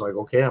 and I was like,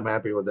 okay, I'm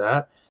happy with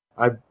that.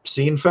 I've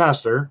seen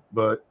faster,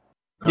 but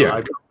I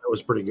thought that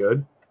was pretty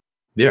good.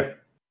 Yeah.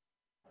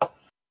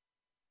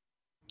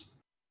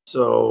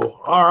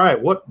 So, all right,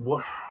 what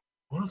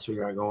else we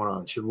got going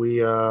on? Should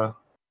we? Oh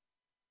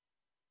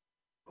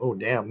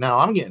damn! Now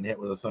I'm getting hit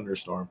with a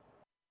thunderstorm.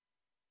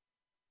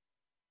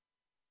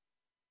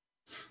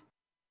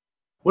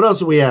 What else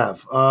do we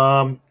have?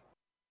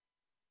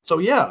 So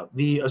yeah,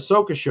 the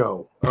Ahsoka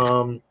show.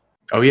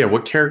 Oh yeah,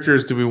 what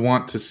characters do we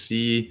want to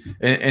see?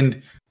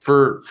 And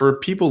for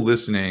people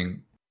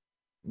listening,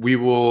 we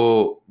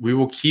will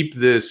keep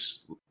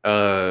this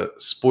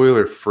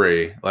spoiler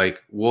free.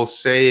 Like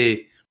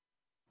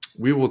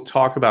we will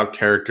talk about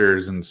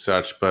characters and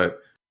such, but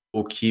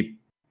we'll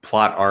keep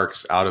plot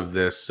arcs out of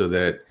this so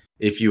that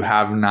if you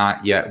have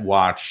not yet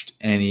watched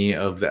any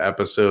of the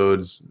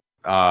episodes,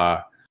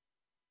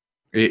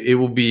 it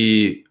will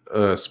be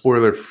a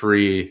spoiler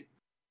free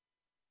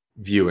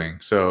viewing.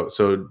 So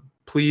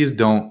please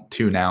don't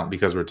tune out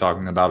because we're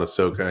talking about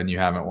Ahsoka and you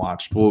haven't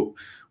watched.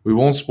 We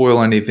won't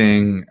spoil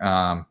anything.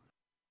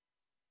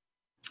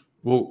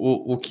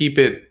 We'll keep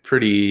it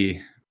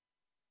pretty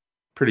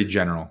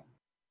general.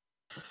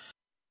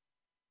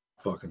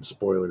 Fucking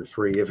spoiler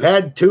 3. You've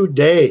had 2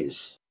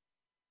 days.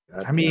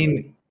 I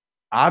mean,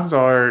 odds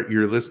are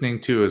you're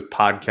listening to a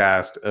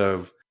podcast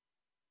of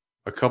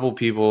a couple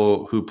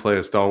people who play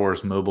a Star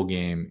Wars mobile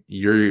game.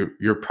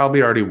 You're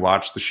probably already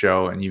watched the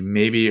show, and you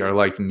maybe are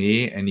like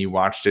me and you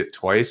watched it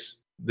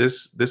twice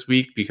this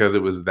week because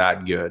it was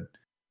that good.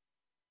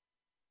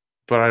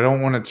 But I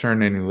don't want to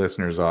turn any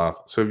listeners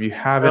off. So if you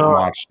haven't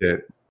watched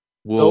it,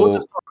 we'll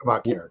just talk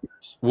about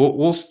characters.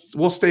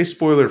 We'll stay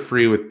spoiler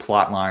free with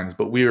plot lines,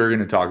 but we are going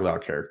to talk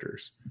about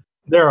characters.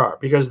 There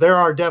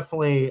are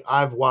definitely.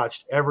 I've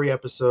watched every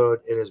episode.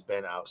 It has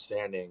been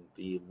outstanding.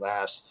 The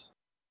last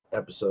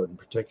episode in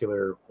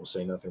particular, we'll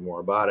say nothing more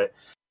about it.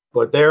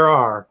 But there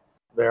are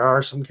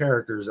some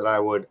characters that I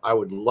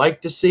would like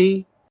to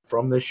see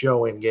from this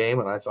show in game,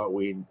 and I thought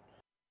we'd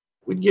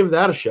give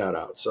that a shout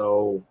out.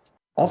 So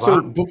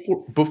also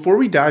before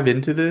we dive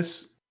into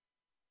this,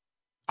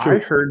 sure. I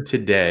heard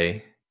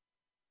today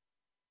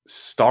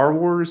Star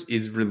Wars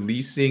is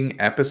releasing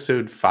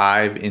episode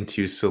 5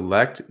 into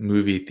select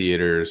movie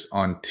theaters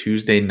on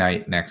Tuesday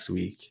night next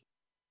week.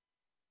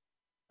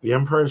 The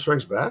Empire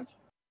Strikes Back?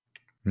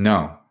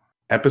 No.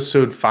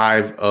 Episode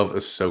 5 of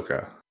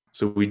Ahsoka.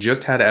 So we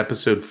just had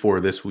episode 4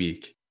 this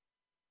week.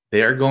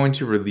 They are going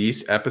to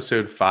release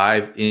episode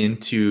 5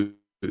 into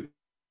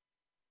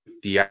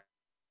theatrical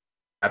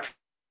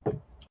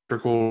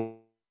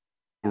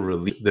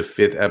release, the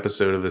 5th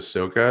episode of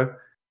Ahsoka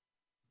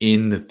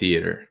in the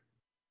theater.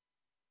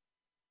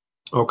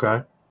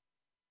 Okay.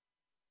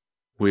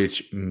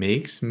 Which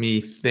makes me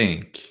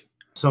think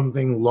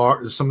something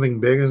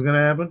big is going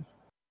to happen?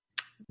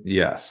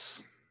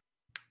 Yes.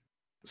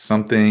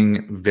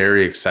 Something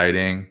very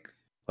exciting.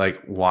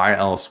 Like, why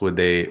else would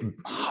they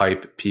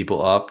hype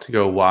people up to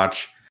go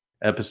watch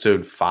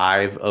episode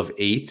 5 of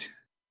 8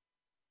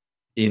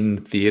 in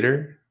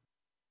theater?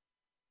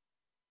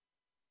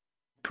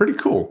 Pretty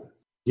cool.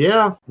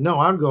 Yeah. No,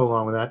 I'd go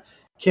along with that.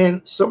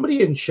 Can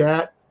somebody in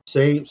chat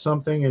say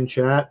something in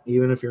chat,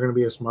 even if you're going to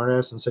be a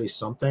smartass and say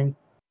something?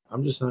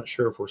 I'm just not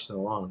sure if we're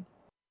still on.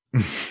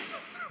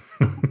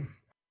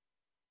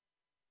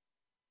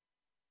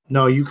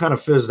 No, you kind of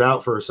fizzed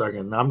out for a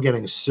second. I'm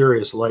getting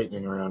serious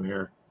lightning around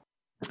here.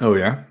 Oh,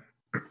 yeah?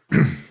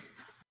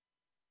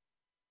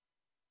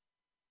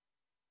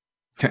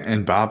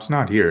 And Bob's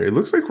not here. It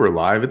looks like we're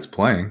live. It's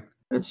playing.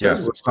 It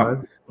says we're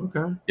live.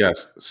 Okay.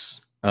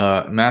 Yes.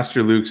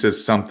 Master Luke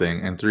says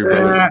something, and Three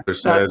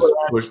Brothers says,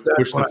 push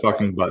the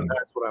fucking button.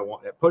 That's what I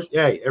want. Push.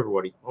 Hey,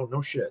 everybody. Oh,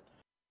 no shit.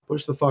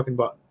 Push the fucking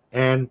button.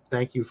 And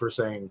thank you for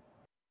saying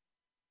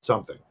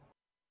something.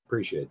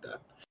 Appreciate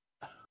that.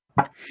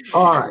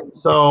 All right.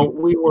 So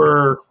we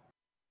were...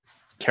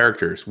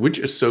 Characters. Which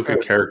Ahsoka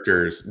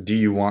characters do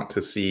you want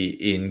to see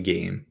in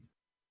game?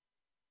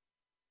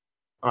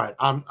 All right.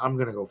 I'm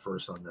going to go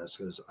first on this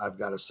because I've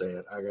got to say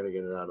it. I got to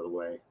get it out of the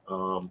way.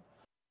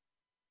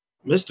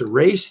 Mr.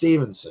 Ray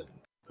Stevenson,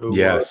 who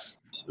Yes.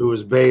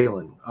 was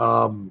Balin.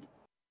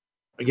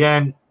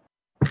 Again,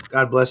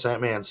 God bless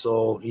that man's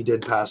soul. He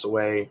did pass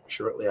away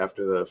shortly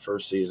after the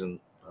first season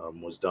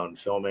was done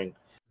filming.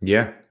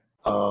 Yeah.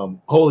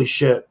 Holy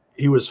shit.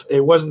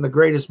 It wasn't the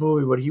greatest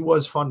movie, but he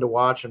was fun to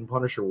watch in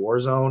Punisher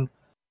Warzone.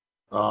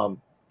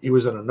 He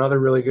was in another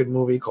really good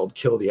movie called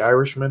Kill the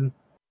Irishman.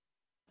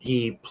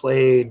 He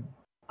played,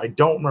 I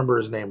don't remember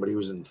his name, but he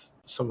was in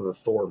some of the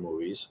Thor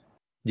movies.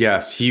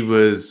 Yes, he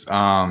was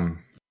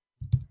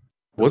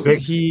wasn't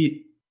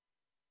he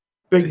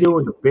big dude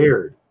with a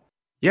beard?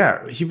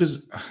 Yeah, he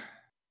was.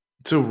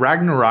 So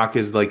Ragnarok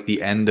is like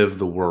the end of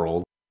the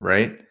world,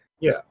 right?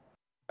 Yeah.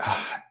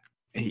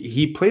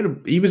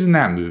 He was in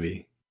that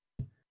movie.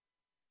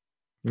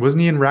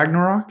 Wasn't he in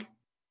Ragnarok?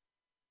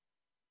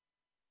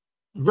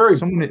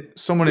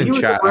 Someone in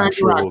chat, I'm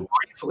sure will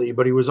briefly,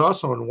 but he was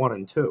also in 1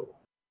 and 2.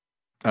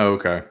 Oh,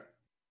 okay.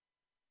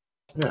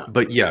 Yeah.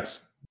 But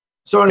yes.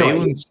 So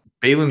anyway,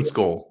 Balin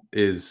Skull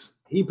is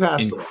he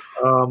passed away.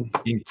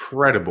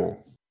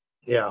 Incredible.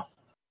 Yeah.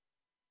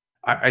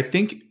 I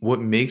think what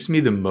makes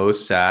me the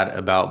most sad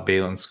about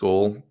Balin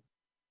Skull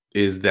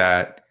is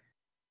that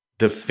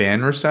the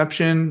fan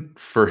reception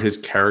for his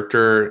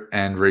character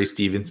and Ray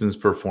Stevenson's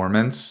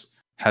performance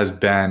has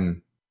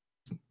been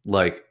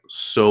like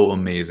so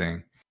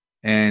amazing.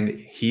 And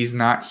he's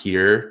not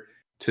here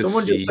to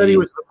Someone see. just said he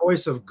was the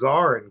voice of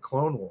Gar in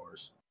Clone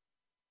Wars.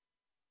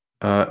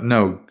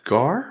 No,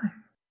 Gar?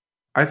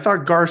 I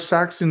thought Gar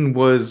Saxon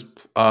was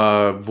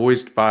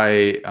voiced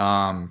by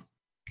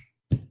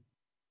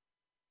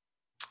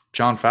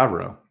Jon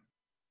Favreau.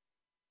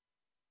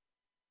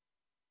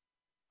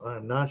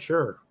 I'm not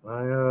sure.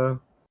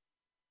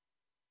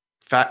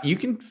 You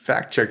can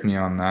fact check me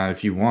on that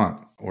if you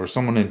want, or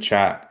someone in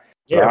chat.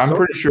 Yeah, I'm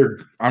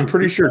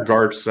pretty sure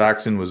Gar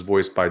Saxon was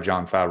voiced by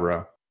Jon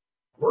Favreau.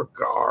 We're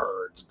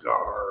guards.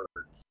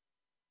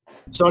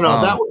 So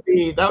no, that would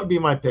be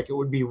my pick. It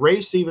would be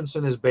Ray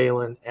Stevenson as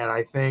Balin, and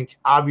I think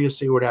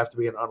obviously it would have to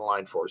be an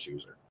unaligned Force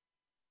user.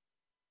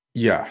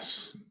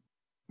 Yes,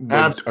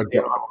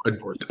 absolutely.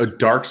 A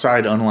dark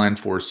side unaligned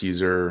Force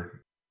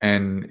user,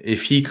 and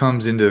if he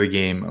comes into the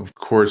game, of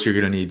course you're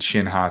going to need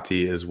Shin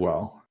Hati as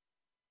well.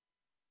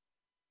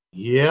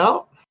 Yeah.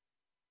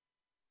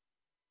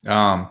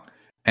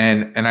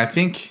 And I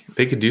think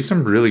they could do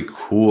some really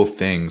cool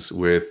things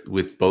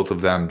with both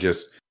of them,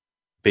 just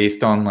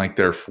based on like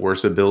their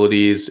Force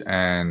abilities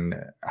and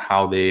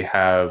how they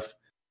have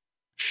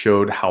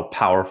showed how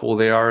powerful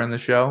they are in the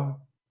show.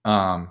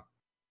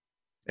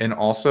 And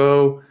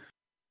also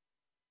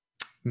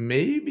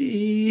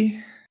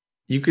maybe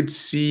you could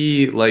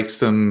see like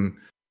some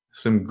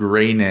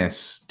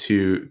grayness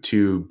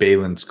to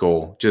Balin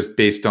Skull just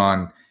based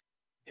on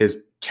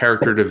his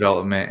character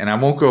development, and I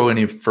won't go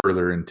any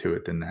further into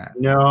it than that.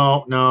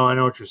 No, I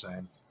know what you're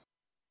saying.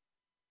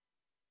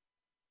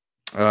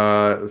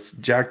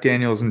 Jack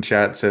Daniels in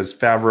chat says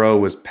Favreau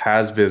was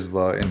Paz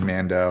Vizsla in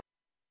Mando.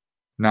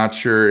 Not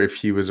sure if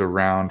he was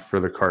around for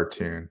the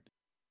cartoon.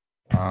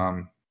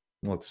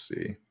 Let's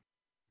see.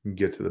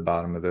 Get to the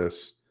bottom of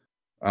this.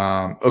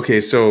 Okay,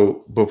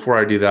 so before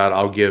I do that,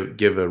 I'll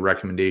give a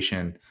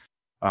recommendation.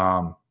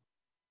 I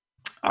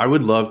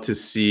would love to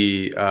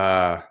see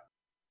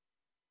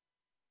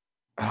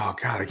oh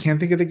god, I can't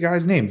think of the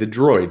guy's name. The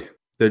droid,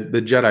 the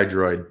Jedi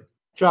droid.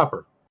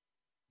 Chopper.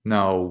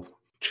 No,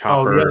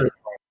 Chopper.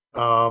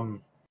 Oh,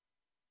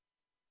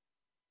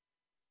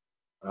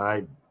 the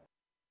other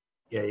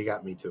yeah, you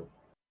got me too.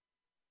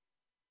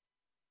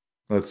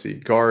 Let's see.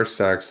 Gar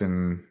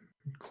Saxon,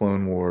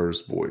 Clone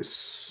Wars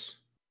voice.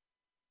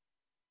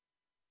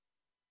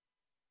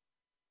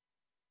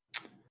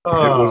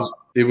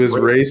 It was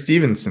Ray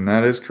Stevenson.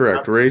 That is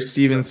correct. Ray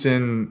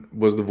Stevenson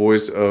was the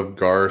voice of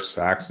Gar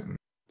Saxon.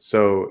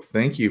 So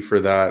thank you for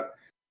that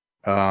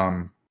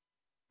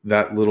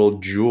that little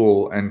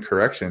jewel and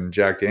correction,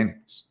 Jack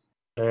Daniels.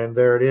 And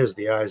there it is.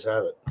 The eyes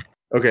have it.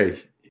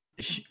 Okay.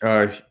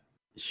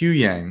 Hugh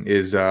Yang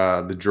is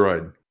the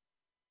droid.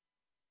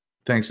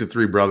 Thanks to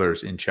Three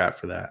Brothers in chat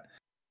for that.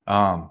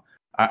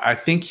 I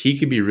think he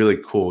could be really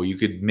cool. You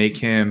could make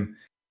him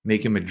a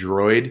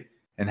droid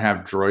and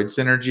have droid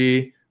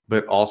synergy,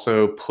 but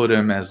also put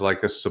him as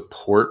like a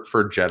support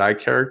for Jedi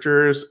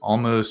characters,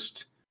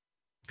 almost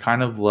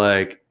kind of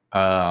like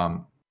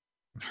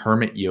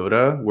Hermit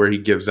Yoda, where he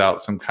gives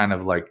out some kind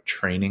of like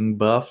training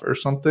buff or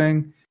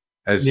something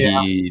as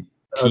he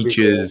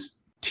teaches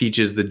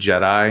the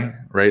Jedi,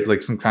 right?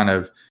 Like some kind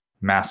of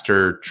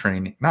master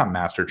training, not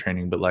master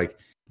training, but like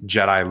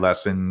Jedi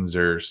lessons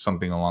or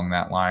something along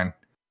that line.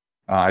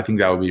 I think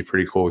that would be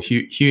pretty cool.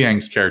 Hugh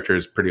Yang's character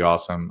is pretty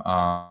awesome.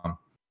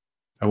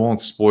 I won't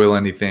spoil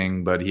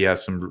anything, but he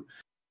has some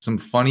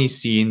funny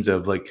scenes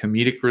of like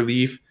comedic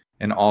relief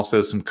and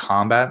also some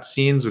combat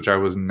scenes, which I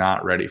was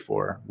not ready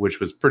for, which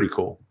was pretty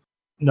cool.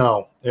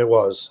 No, it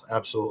was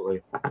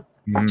absolutely.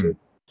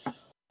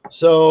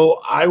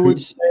 So I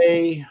would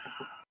say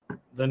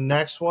the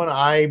next one,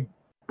 the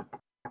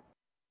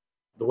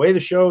way the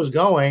show is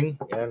going,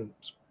 and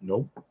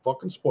no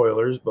fucking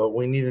spoilers, but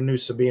we need a new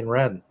Sabine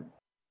Wren.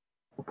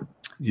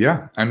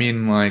 Yeah, I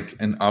mean, like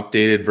an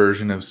updated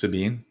version of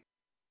Sabine.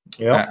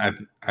 Yep.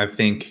 I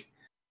think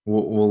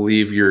we'll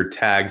leave your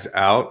tags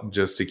out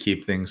just to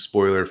keep things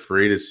spoiler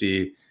free to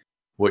see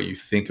what you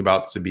think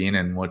about Sabine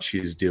and what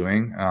she's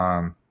doing.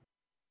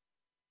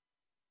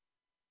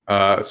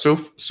 So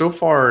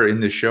far in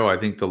the show, I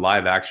think the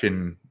live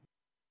action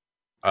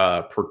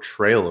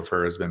portrayal of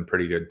her has been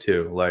pretty good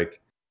too.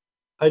 Like,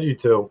 I do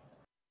too.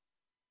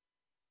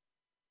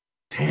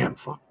 Damn,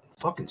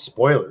 fucking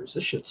spoilers.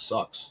 This shit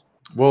sucks.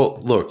 well,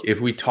 look, if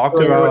we talked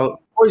I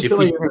about always if feel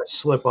like we you're gonna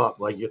slip up.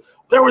 Like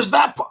there was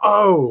that.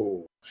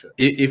 Oh shit.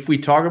 if we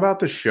talk about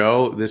the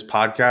show, this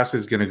podcast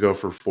is going to go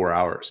for 4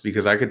 hours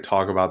because I could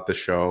talk about the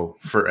show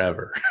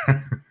forever.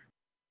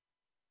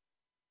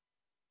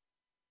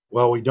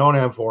 Well, we don't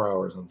have 4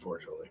 hours,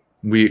 unfortunately.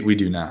 We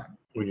do not.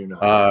 We do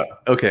not.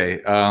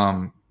 Okay.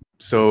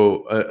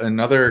 So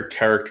another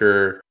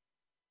character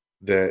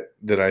that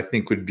I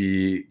think would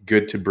be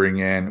good to bring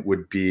in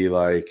would be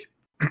like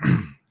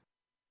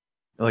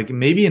like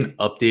maybe an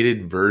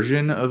updated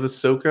version of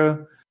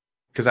Ahsoka,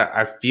 because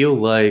I feel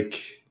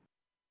like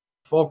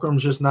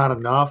Fulcrum's just not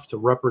enough to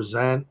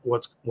represent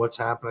what's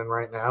happening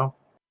right now.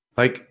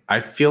 like I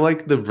feel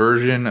like the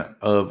version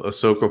of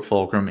Ahsoka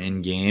Fulcrum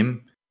in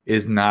game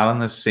is not on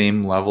the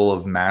same level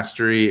of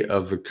mastery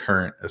of the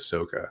current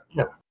Ahsoka.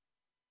 Yeah.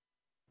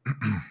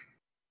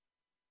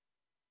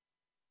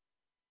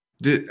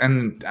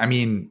 And I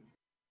mean,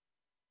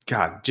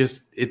 God,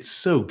 just it's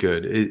so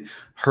good.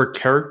 Her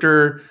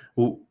character,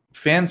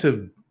 fans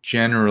have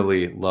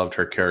generally loved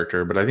her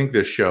character, but I think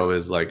this show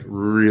is like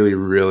really,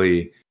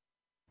 really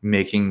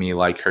making me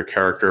like her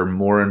character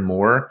more and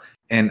more.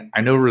 And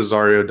I know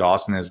Rosario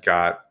Dawson has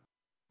got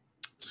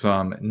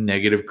some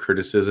negative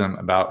criticism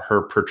about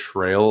her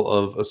portrayal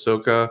of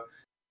Ahsoka.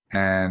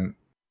 And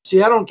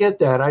See, I don't get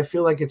that. I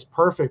feel like it's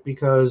perfect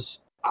because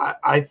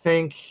I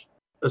think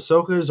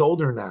Ahsoka is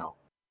older now.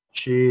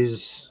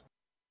 She's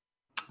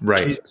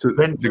right, so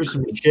been through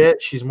some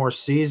shit. She's more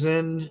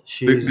seasoned.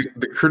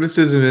 the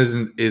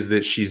criticism is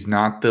that she's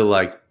not the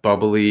like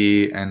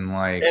bubbly and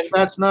like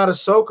that's not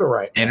Ahsoka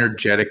right now.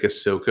 Energetic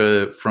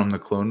Ahsoka from the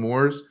Clone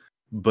Wars.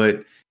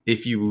 But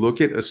if you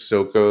look at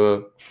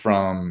Ahsoka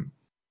from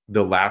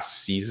the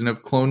last season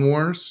of Clone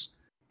Wars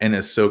and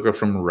Ahsoka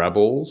from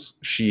Rebels,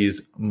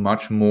 she's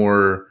much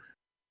more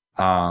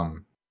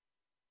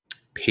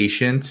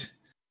patient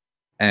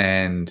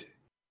and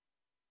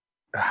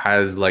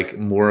has like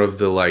more of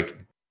the like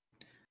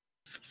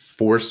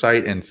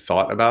foresight and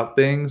thought about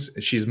things.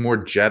 She's more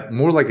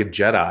like a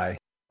Jedi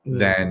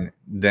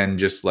than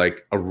just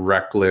like a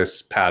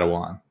reckless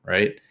Padawan,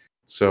 right?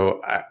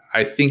 So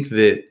I think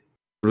that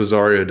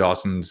Rosario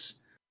Dawson's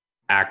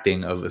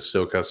acting of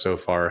Ahsoka so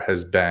far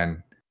has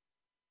been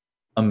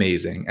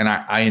amazing, and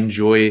I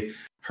enjoy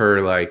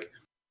her like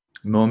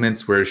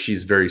moments where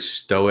she's very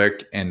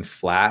stoic and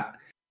flat,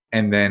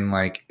 and then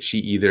like she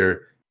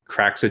either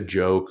cracks a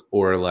joke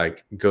or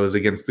like goes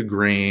against the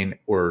grain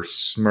or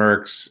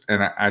smirks,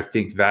 and I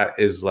think that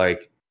is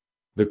like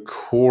the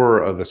core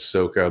of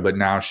Ahsoka, but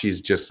now she's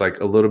just like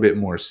a little bit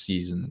more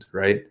seasoned,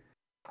 right?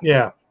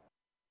 Yeah.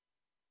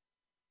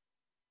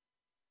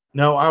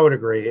 No, I would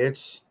agree.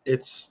 It's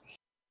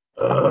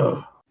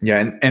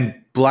yeah,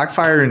 and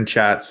Blackfire in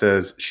chat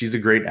says she's a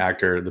great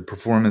actor. The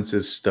performance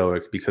is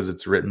stoic because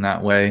it's written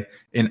that way.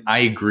 And I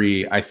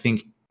agree. I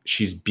think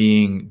she's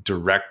being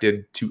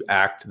directed to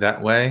act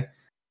that way.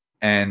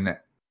 And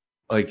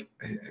like,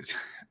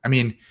 I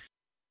mean,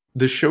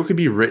 the show could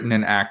be written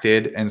and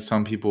acted, and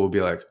some people will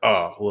be like,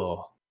 oh,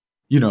 well,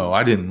 you know,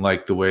 I didn't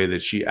like the way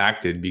that she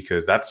acted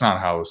because that's not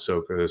how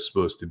Ahsoka is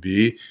supposed to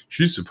be.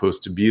 She's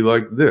supposed to be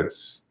like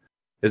this.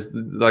 It's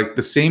like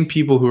the same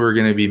people who are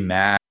going to be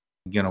mad,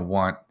 going to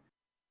want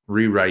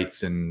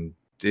rewrites, and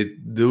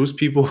those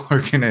people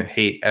are going to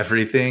hate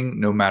everything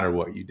no matter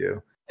what you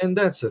do. And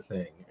that's the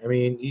thing. I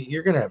mean,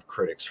 you're going to have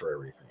critics for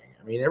everything.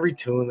 I mean, every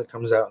tune that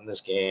comes out in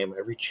this game,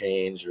 every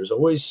change, there's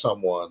always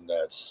someone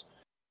that's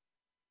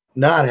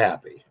not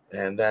happy.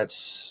 And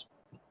it's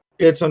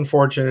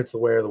unfortunate. It's the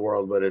way of the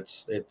world, but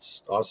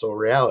it's also a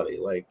reality.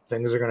 Like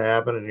things are going to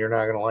happen and you're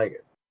not going to like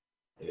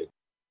it.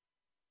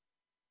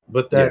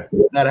 But that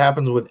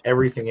happens with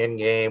everything in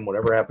game,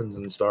 whatever happens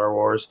in Star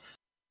Wars.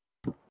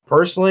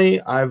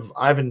 Personally,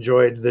 I've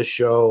enjoyed this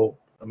show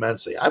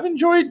immensely. I've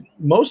enjoyed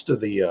most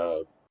of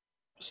the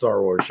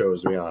Star Wars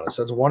shows, to be honest.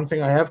 That's one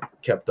thing I have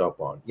kept up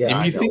on. Yeah,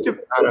 I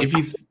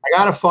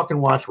gotta fucking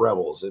watch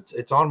Rebels.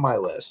 It's on my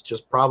list.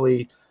 Just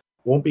probably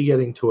won't be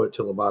getting to it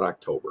till about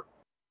October.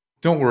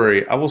 Don't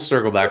worry, I will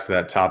circle back to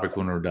that topic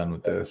when we're done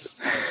with this.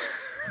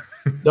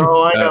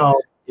 No, I know.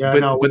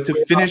 Yeah, but to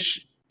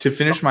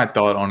finish my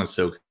thought on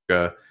Ahsoka,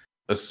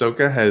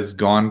 Ahsoka has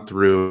gone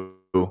through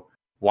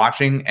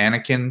watching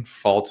Anakin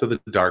fall to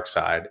the dark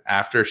side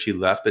after she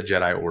left the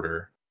Jedi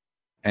Order,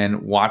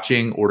 and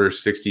watching Order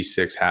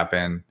 66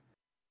 happen,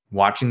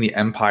 watching the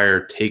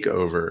Empire take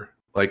over.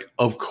 Like,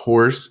 of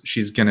course,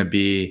 she's going to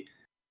be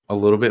a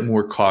little bit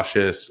more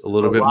cautious, a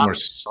little bit more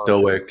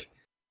stoic,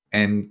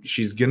 and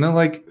she's going to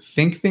like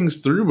think things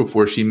through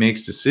before she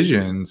makes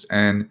decisions.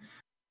 And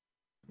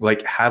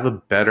like have a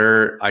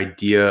better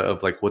idea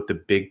of like what the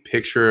big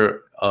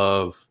picture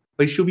of,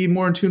 like, she'll be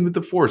more in tune with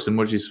the Force and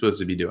what she's supposed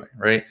to be doing,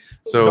 right?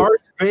 So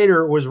Darth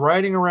Vader was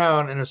riding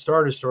around in a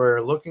Star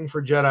Destroyer looking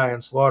for Jedi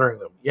and slaughtering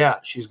them. Yeah,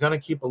 she's gonna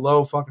keep a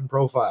low fucking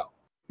profile.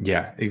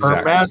 yeah, Her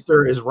exactly.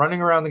 master is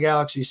running around the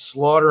galaxy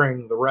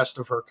slaughtering the rest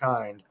of her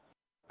kind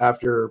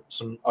after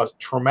a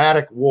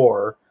traumatic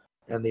war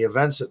and the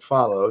events that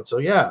followed. So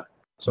yeah.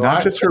 So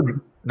Not just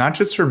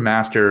her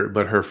master,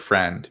 but her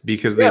friend,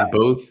 because they yeah.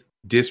 both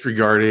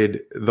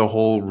disregarded the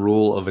whole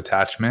rule of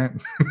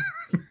attachment.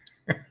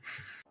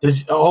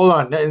 Hold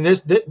on. And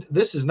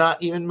this is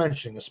not even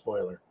mentioning a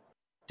spoiler.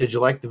 Did you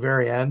like the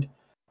very end?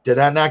 Did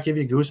that not give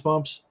you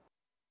goosebumps?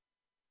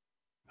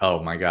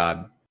 Oh my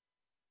god.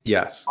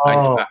 Yes.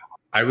 Oh,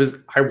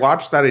 I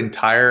watched that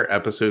entire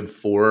episode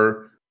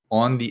 4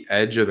 on the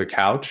edge of the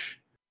couch.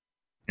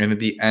 And at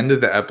the end of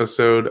the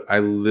episode, I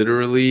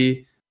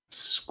literally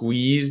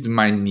squeezed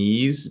my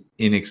knees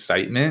in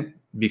excitement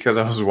because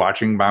I was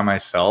watching by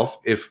myself.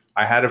 If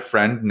I had a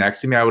friend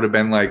next to me, I would have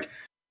been like,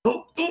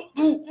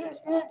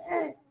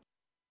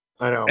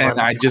 I know. and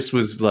I just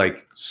was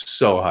like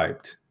so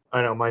hyped.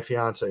 I know. My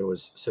fiance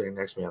was sitting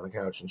next to me on the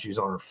couch, and she's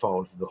on her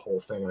phone through the whole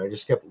thing, and I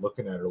just kept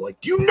looking at her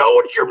like, "Do you know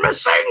what you're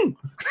missing?"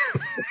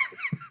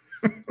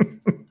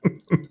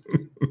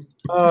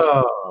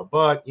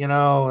 But you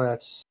know,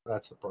 that's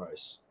the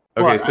price.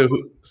 Okay, But so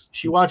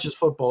she watches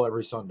football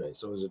every Sunday,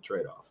 so it's a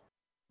trade-off.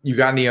 you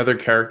got any other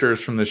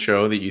characters from the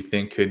show that you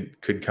think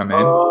could come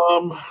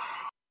in?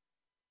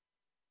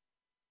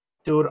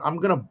 Dude, I'm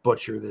gonna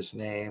butcher this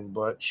name,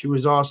 but she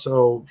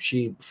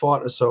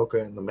fought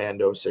Ahsoka in the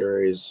Mando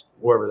series,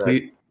 whoever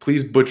that.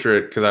 Please butcher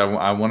it, because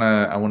I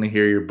wanna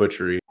hear your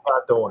butchery. I'm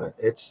not doing it.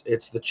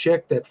 It's the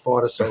chick that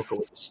fought Ahsoka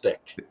with a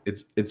stick.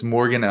 It's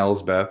Morgan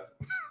Elsbeth.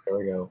 There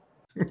we go.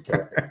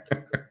 Okay.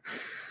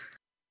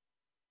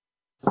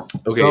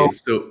 Okay,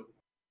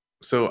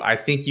 so I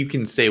think you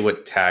can say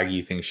what tag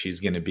you think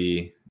she's gonna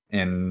be,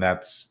 and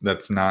that's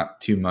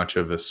not too much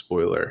of a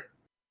spoiler.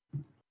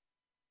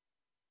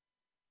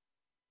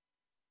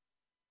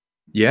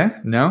 Yeah?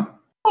 No? I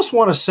almost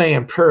want to say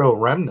Imperial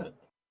Remnant.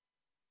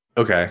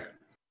 Okay.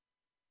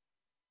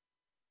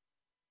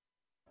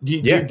 Do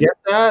you get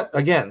that?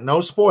 Again, no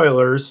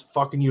spoilers.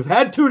 Fucking, you've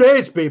had 2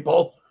 days,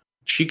 people.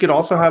 She could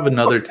also have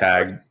another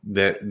tag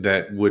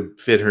that would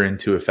fit her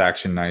into a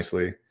faction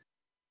nicely.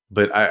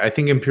 But I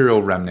think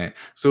Imperial Remnant.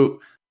 So,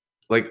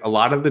 like, a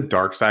lot of the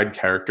dark side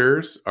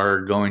characters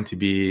are going to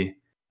be,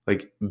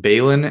 like,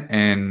 Balin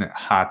and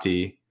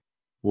Hati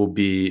will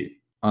be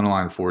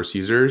unaligned Force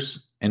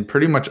users, and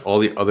pretty much all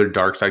the other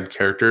dark side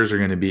characters are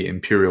going to be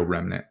Imperial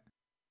Remnant.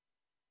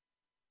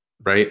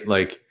 Right?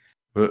 Like,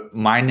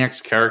 my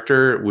next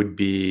character would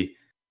be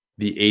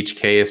the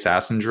HK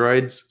assassin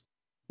droids,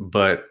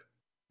 but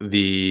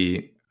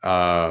the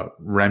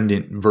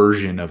Remnant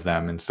version of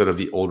them instead of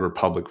the Old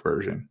Republic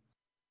version.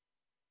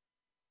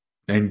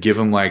 And give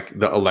them like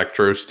the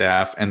electro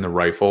staff and the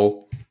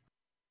rifle.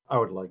 I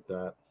would like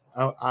that.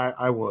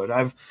 I would.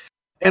 I've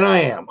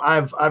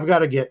got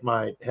to get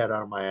my head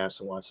out of my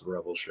ass and watch the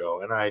Rebel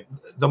show. And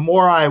the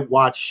more I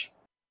watch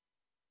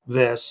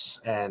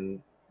this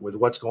and with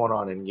what's going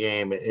on in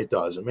game, it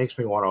makes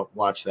me want to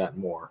watch that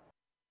more.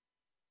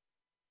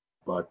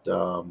 But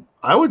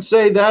I would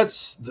say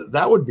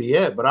that would be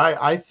it. But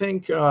I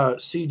think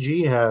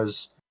CG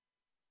has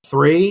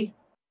 3,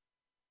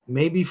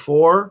 maybe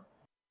 4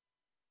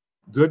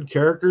 good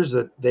characters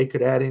that they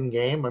could add in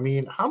game. I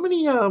mean, how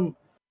many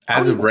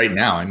as of right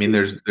now, I mean,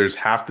 there's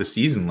half the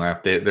season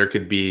left. There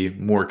could be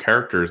more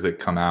characters that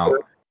come out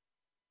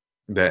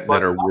that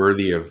are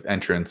worthy of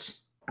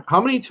entrance.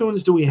 How many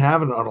tunes do we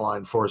have in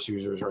unaligned Force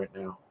users right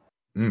now?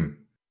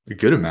 A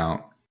good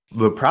amount.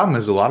 The problem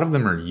is a lot of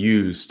them are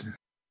used.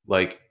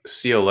 Like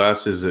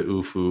CLS is a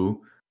UFU.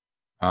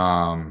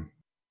 Kylo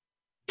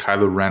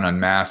Ren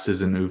Unmasked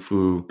is an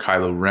UFU.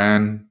 Kylo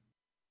Ren.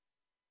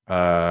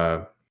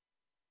 Are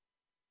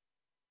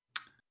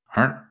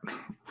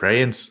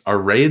Rey and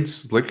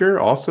Slicker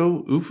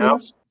also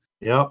UFOs?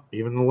 Yep,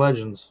 even the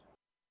legends.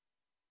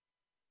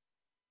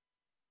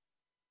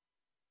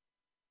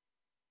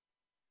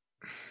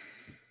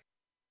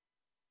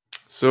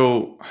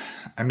 So,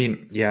 I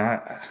mean,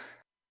 yeah,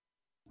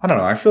 I don't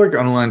know. I feel like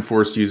unaligned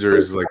Force user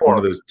is like one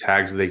of those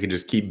tags that they could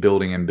just keep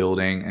building and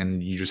building,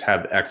 and you just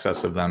have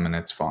excess of them, and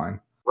it's fine.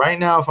 Right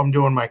now, if I'm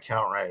doing my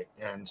count right,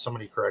 and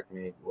somebody correct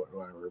me,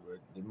 whatever, but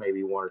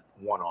maybe one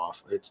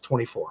off, it's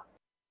 24.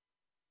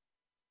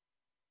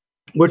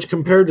 Which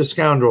compared to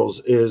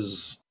Scoundrels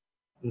is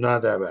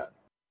not that bad.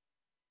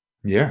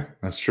 Yeah,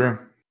 that's true.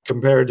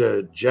 Compared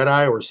to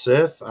Jedi or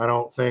Sith, I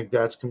don't think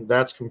that's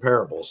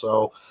comparable.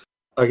 So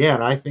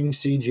again, I think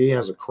CG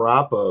has a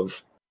crop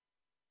of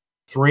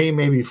 3,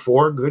 maybe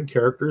 4 good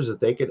characters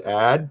that they could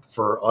add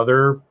for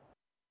other.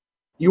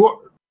 You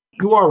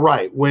are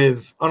right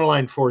with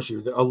unaligned Force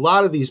users. A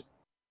lot of these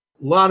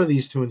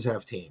tunes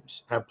have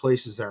teams, have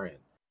places they're in.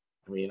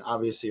 I mean,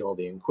 obviously all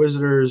the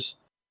Inquisitors,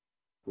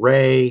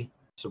 Rey,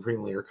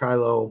 Supreme Leader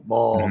Kylo,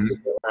 Maul,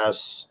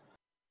 S.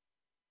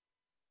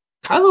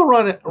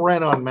 Kylo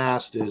Ren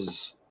Unmasked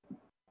is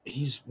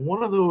he's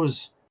one of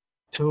those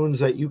tunes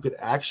that you could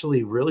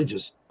actually really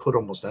just put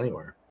almost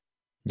anywhere.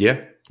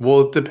 Yeah.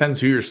 Well, it depends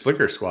who your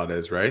slicker squad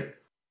is, right?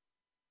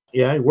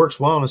 Yeah, he works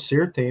well on a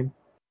sear team.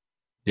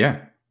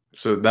 Yeah.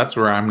 So that's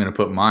where I'm going to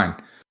put mine.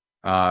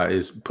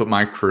 Is put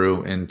my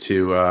crew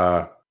into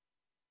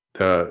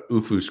the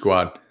UFU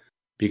squad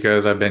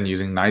because I've been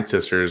using Night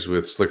Sisters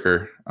with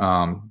Slicker.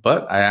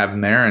 But I have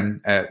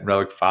Marin at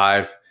Relic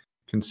 5,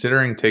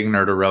 considering taking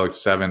her to Relic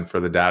 7 for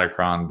the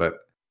Datacron, but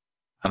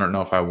I don't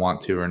know if I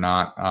want to or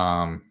not.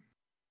 I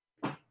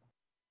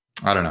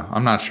don't know.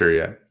 I'm not sure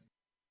yet.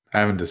 I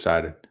haven't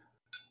decided.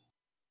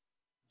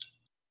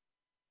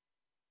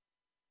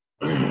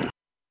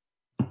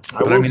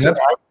 But I mean,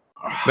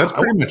 that's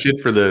pretty much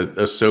it for the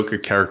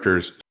Ahsoka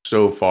characters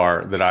so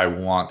far that I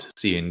want to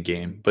see in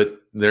game. But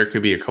there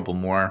could be a couple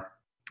more.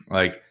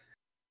 Like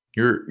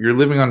you're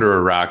living under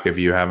a rock if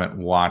you haven't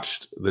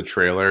watched the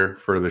trailer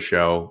for the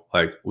show.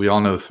 Like we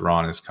all know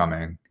Thrawn is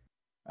coming,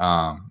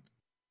 and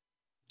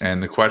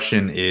the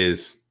question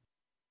is,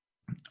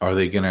 are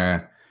they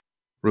gonna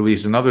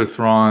release another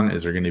Thrawn?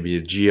 Is there going to be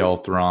a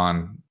GL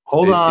Thrawn?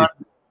 Hold on,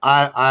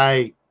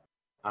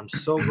 I'm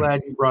so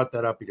glad you brought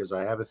that up because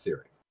I have a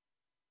theory.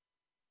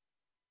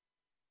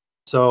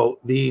 So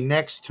the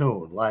next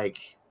tune,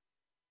 like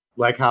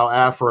how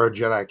Afra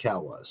Jedi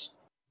Cal was,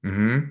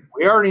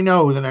 we already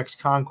know who the next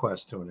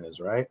conquest tune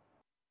is, right?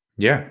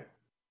 Yeah,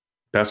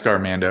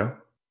 Beskar Mando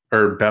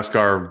or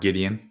Beskar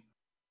Gideon.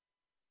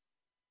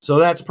 So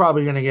that's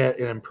probably going to get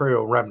an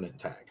Imperial Remnant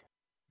tag.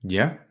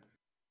 Yeah,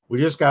 we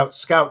just got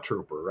Scout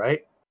Trooper,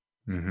 right?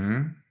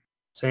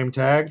 Same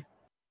tag.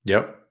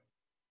 Yep.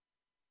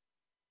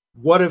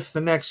 What if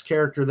the next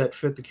character that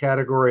fit the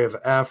category of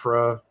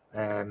Afra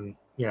and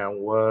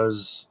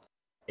was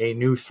a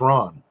new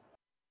Thrawn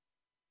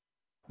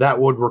that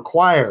would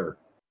require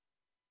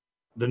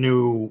the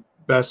new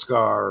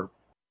Beskar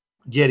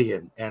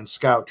Gideon and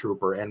Scout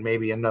Trooper and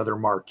maybe another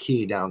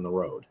Marquis down the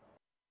road?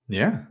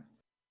 Yeah,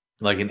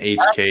 like an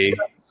HK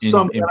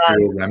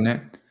Imperial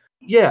Remnant.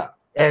 Yeah,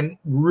 and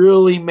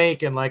really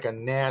making like a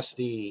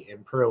nasty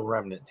Imperial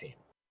Remnant team.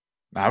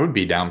 I would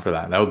be down for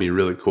that. That would be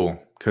really cool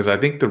because I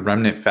think the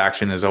Remnant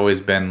faction has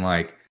always been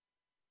like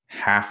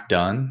half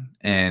done,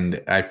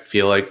 and I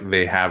feel like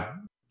they have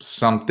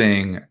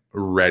something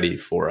ready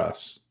for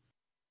us.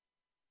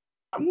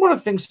 I want to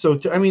think so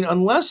too. I mean,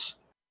 unless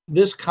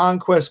this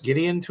Conquest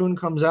Gideon tune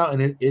comes out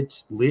and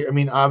it's I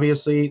mean,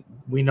 obviously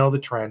we know the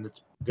trend.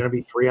 It's going to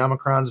be 3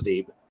 Omicrons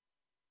deep.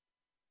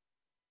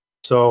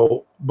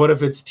 So, but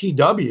if it's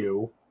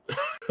TW,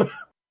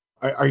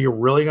 are you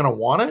really going to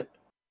want it?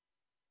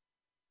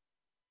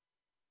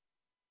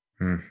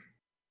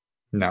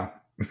 No.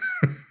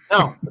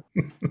 No.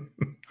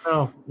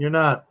 No, you're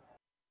not.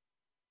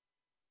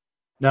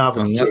 No,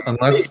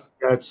 unless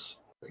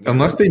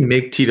they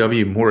make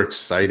TW more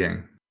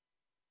exciting,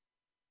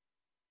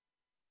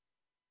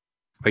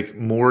 like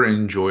more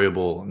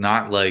enjoyable,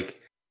 not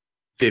like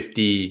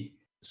 50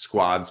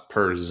 squads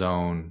per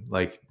zone.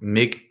 Like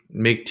make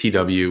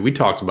TW. We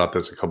talked about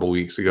this a couple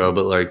weeks ago,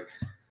 but like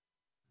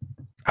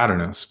I don't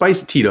know,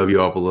 spice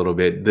TW up a little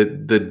bit.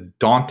 The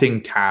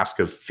daunting task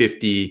of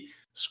 50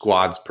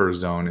 squads per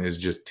zone is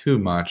just too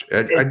much.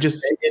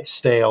 It's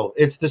stale.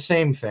 It's the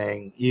same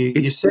thing.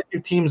 You set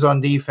your teams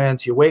on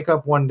defense. You wake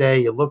up one day,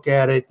 you look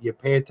at it, you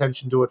pay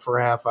attention to it for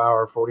a half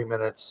hour, 40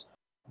 minutes,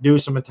 do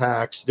some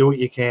attacks, do what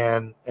you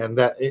can, and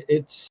that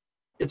it's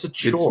a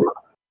chore.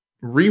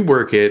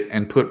 Rework it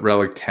and put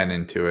Relic 10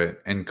 into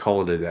it and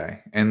call it a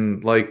day.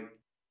 And like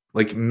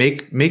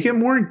make it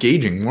more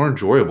engaging, more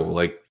enjoyable.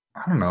 Like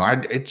I don't know,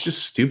 it's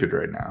just stupid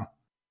right now.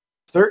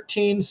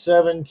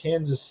 13-7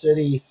 Kansas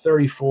City,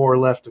 34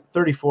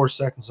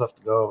 seconds left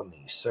to go in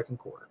the second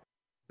quarter.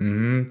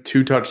 2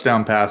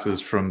 touchdown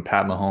passes from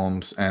Pat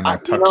Mahomes and a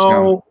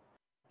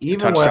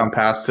touchdown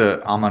pass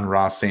to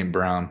Amon-Ra St.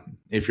 Brown,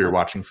 if you're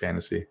watching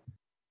fantasy.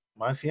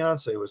 My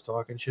fiance was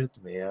talking shit to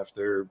me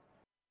after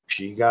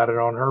she got it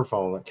on her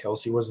phone that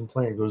Kelsey wasn't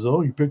playing. He goes,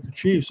 "Oh, you picked the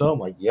Chiefs." So I'm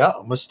like, yeah,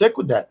 I'm going to stick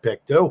with that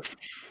pick too.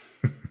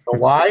 So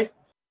why?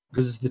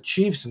 Because it's the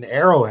Chiefs in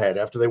Arrowhead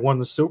after they won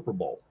the Super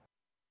Bowl.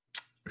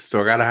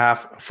 Still got a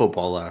half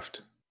football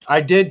left.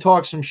 I did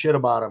talk some shit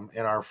about them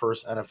in our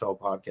first NFL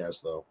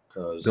podcast, though,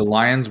 because the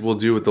Lions will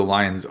do what the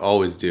Lions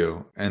always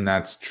do, and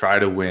that's try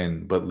to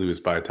win but lose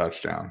by a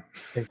touchdown. I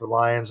think the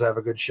Lions have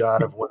a good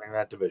shot of winning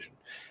that division.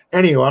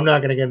 Anyway, I'm not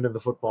going to get into the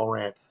football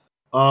rant.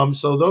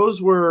 So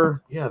those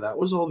were, that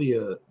was all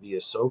the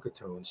Ahsoka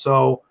tunes.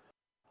 So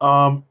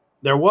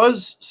there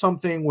was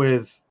something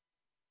with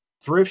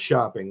thrift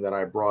shopping that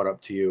I brought up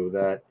to you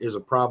that is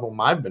a problem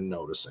I've been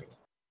noticing.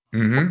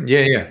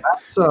 Yeah.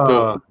 That's,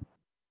 go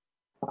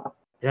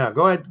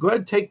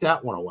ahead, take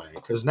that one away,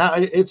 because now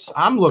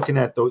I'm looking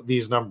at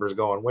these numbers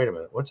going, wait a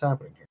minute, what's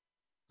happening here?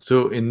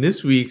 So in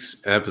this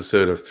week's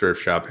episode of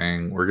Thrift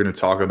Shopping, we're going to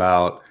talk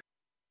about,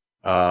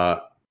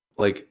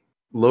 like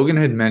Logan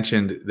had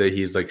mentioned that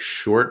he's like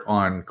short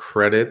on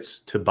credits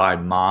to buy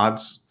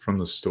mods from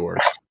the store.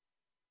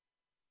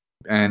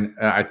 And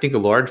I think a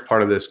large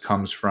part of this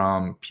comes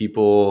from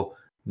people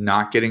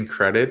not getting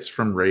credits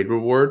from raid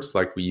rewards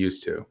like we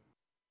used to.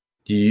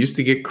 You used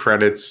to get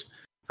credits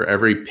for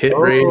every pit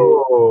raid,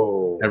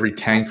 every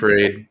tank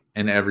raid,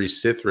 and every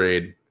Sith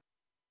raid.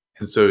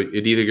 And so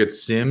it either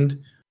gets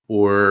simmed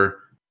or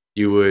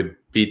you would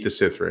beat the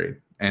Sith raid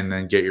and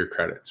then get your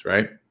credits,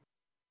 right?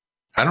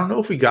 I don't know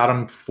if we got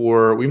them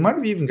for, we might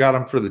have even got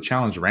them for the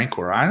challenge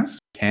Rancor. I honestly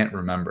can't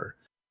remember.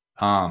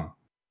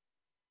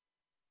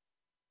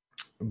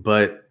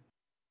 But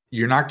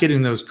you're not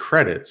getting those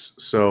credits.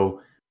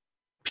 So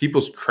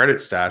people's credit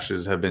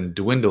stashes have been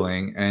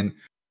dwindling, and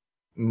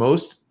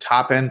most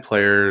top end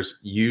players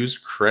use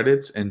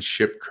credits and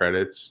ship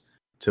credits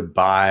to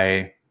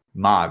buy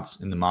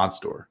mods in the mod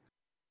store.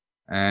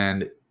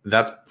 And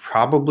that's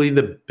probably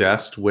the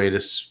best way to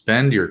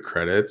spend your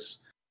credits.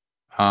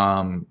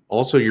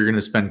 Also, you're going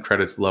to spend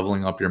credits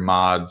leveling up your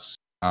mods.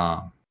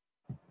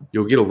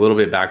 You'll get a little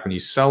bit back when you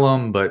sell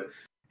them, but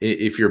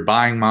if you're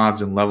buying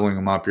mods and leveling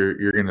them up,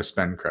 you're going to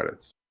spend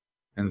credits.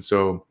 And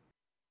so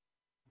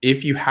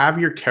if you have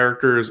your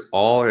characters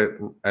all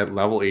at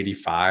level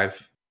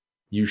 85,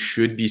 you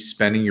should be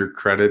spending your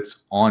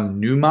credits on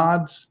new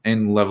mods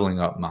and leveling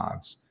up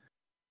mods.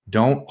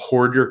 Don't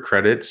hoard your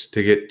credits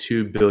to get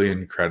 2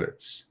 billion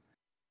credits.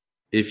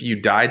 If you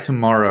die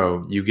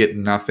tomorrow, you get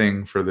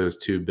nothing for those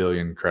 2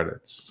 billion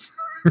credits.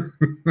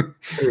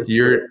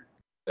 You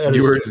are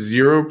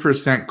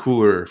 0%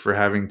 cooler for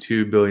having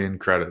 2 billion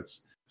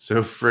credits.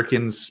 So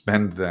frickin'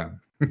 spend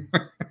them.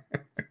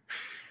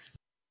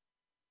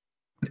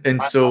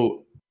 And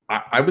so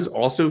I was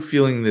also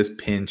feeling this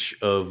pinch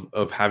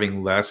of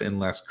having less and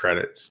less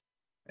credits.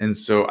 And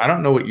so I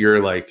don't know what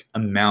your like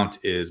amount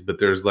is, but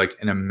there's like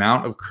an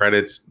amount of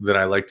credits that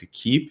I like to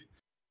keep,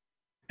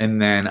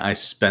 and then I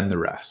spend the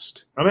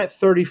rest. I'm at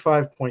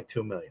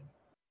 35.2 million.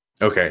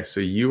 Okay, so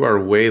you are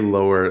way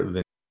lower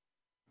than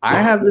I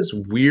have this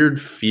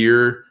weird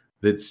fear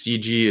that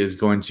CG is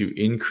going to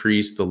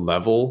increase the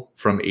level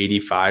from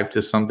 85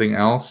 to something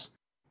else,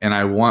 and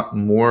I want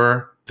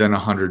more than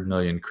 100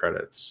 million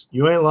credits.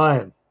 You ain't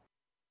lying.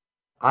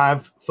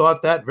 I've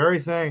thought that very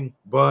thing,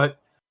 but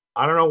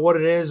I don't know what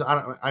it is.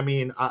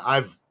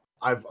 I've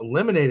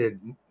eliminated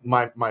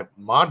my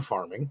mod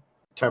farming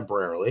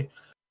temporarily,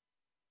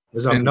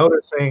 because I'm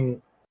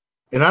noticing,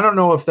 and I don't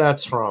know if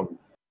that's from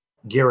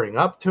gearing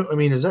up to. I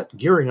mean, is that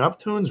gearing up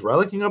tunes,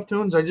 relicking up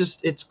tunes?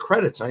 It's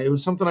credits. It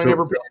was something I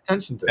never paid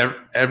attention to.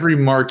 Every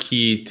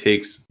marquee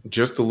takes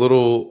just a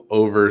little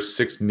over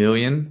 6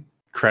 million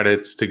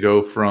credits to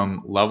go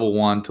from level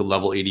 1 to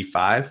level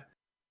 85.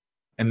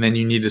 And then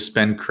you need to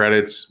spend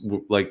credits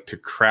like to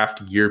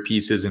craft gear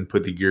pieces and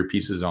put the gear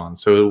pieces on.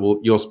 So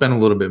you'll spend a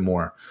little bit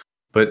more,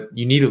 but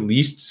you need at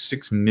least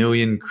 6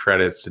 million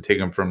credits to take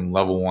them from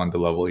level 1 to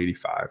level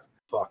 85.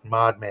 Fuck,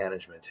 mod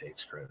management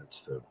takes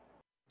credits too.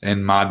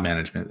 And mod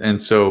management. And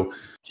so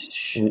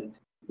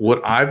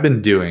what I've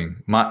been doing,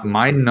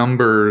 my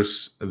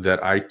numbers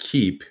that I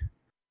keep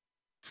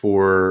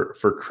for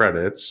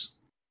credits,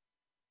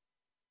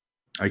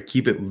 I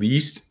keep at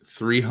least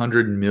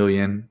 300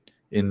 million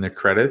in the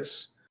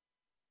credits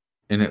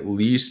and at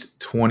least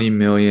 20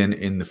 million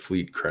in the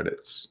fleet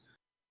credits.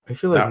 I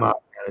feel like mod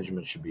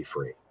management should be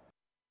free.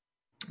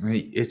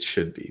 It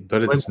should be,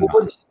 but it's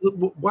not.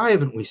 Why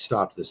haven't we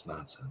stopped this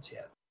nonsense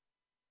yet?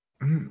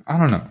 I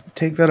don't know.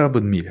 Take that up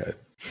with Meathead.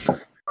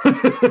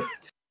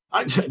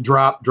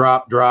 Drop.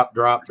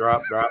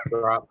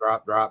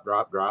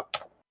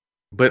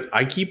 But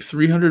I keep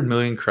 300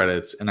 million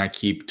credits and I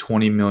keep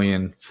 20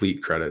 million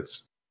fleet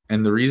credits.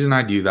 And the reason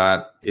I do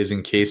that is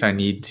in case I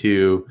need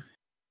to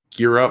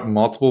gear up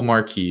multiple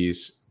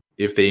marquees.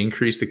 If they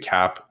increase the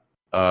cap,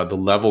 the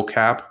level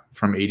cap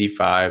from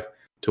 85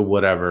 to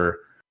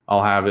whatever,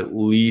 I'll have at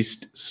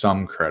least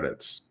some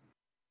credits.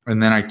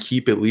 And then I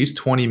keep at least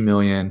 20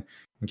 million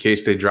in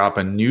case they drop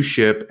a new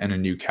ship and a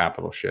new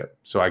capital ship.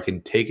 So I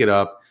can take it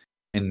up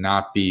and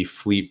not be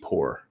fleet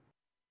poor.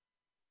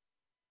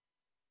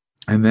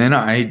 And then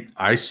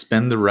I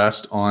spend the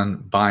rest on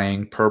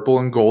buying purple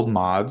and gold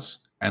mods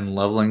and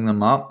leveling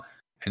them up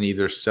and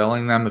either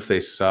selling them if they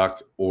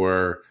suck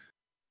or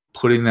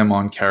putting them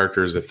on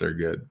characters if they're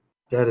good.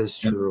 That is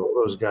true.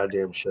 All those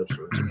goddamn ships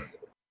are expensive.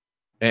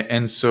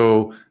 And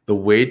so the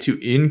way to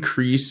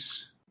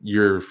increase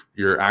your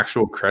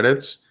actual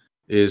credits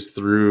is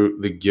through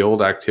the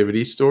guild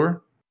activity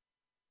store.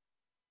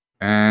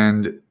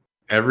 And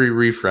every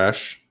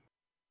refresh,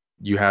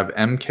 you have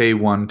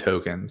MK1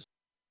 tokens.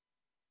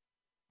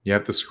 You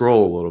have to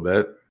scroll a little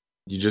bit.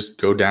 You just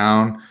go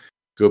down,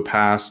 go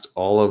past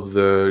all of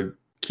the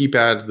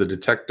keypads, the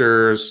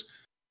detectors,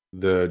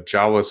 the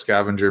Jawa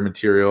scavenger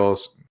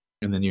materials,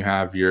 and then you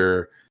have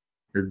your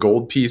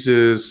gold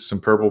pieces, some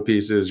purple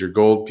pieces, your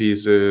gold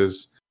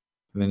pieces,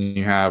 and then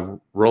you have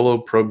Rolo,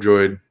 Probe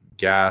Droid,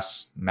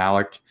 Gas,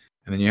 Malik,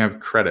 and then you have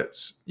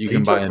credits. You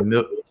can buy talking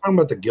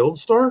about the guild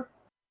store?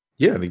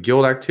 Yeah, the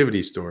guild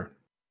activity store.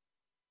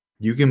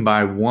 You can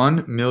buy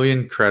 1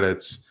 million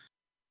credits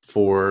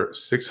for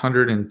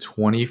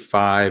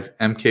 625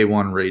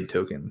 MK1 raid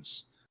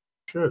tokens.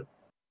 Sure.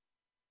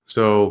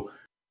 So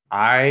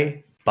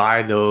I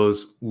buy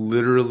those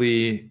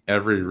literally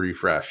every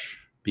refresh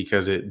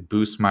because it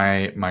boosts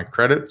my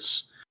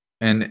credits.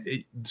 And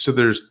so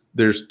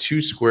there's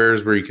 2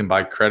 squares where you can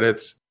buy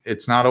credits.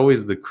 It's not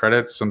always the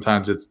credits.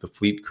 Sometimes it's the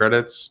fleet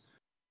credits.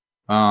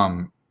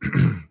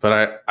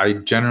 But I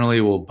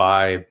generally will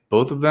buy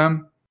both of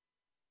them,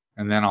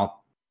 and then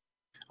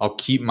I'll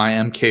keep my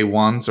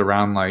MK1s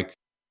around like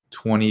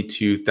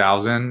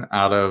 22,000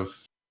 out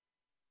of,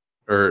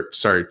 or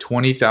sorry,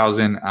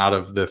 20,000 out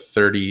of the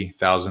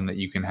 30,000 that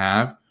you can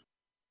have.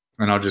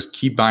 And I'll just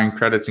keep buying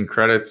credits and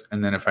credits.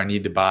 And then if I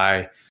need to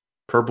buy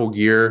purple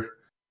gear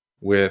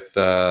with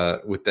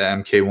the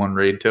MK1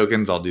 raid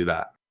tokens, I'll do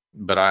that.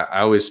 But I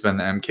always spend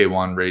the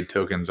MK1 raid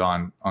tokens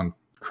on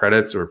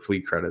credits or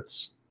fleet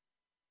credits.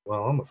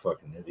 Well, I'm a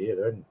fucking idiot.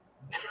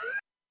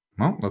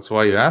 Well, that's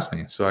why you asked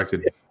me, so I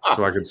could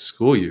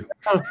school you.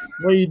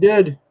 Well, you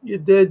did. You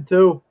did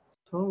too.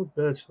 Oh,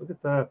 bitch! Look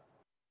at that.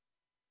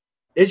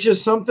 It's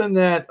just something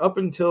that up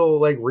until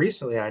like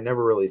recently, I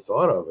never really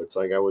thought of. It's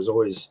like I was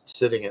always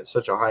sitting at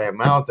such a high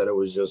amount that it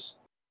was just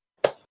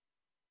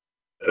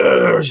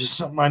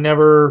something I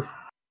never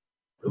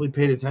really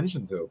paid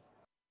attention to.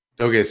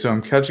 Okay, so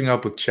I'm catching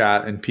up with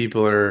chat, and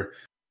people are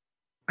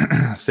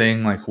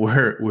saying like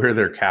where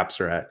their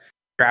caps are at.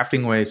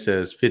 Crafting Way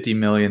says 50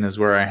 million is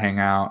where I hang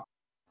out.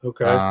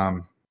 Okay.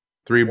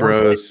 3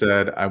 Bros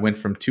said I went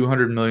from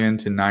 200 million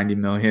to 90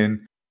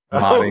 million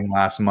modding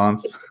last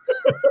month.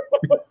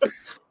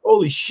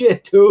 Holy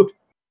shit, dude.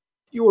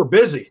 You were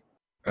busy.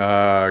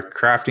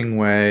 Crafting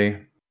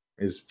Way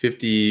is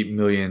 50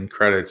 million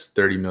credits,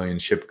 30 million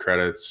ship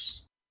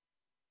credits.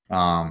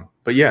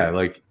 But yeah,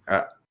 like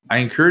I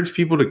encourage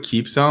people to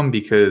keep some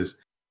because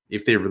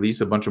if they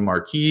release a bunch of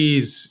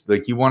marquees,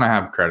 like you want to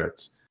have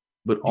credits.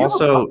 But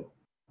also,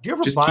 do you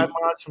ever buy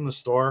mods from the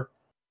store?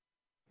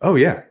 Oh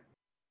yeah.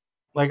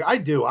 Like I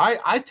do.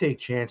 I take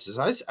chances.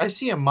 I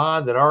see a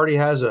mod that already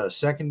has a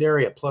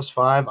secondary at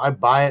 +5. I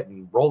buy it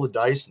and roll the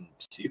dice and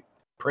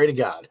pray to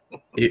God.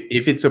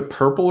 If it's a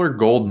purple or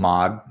gold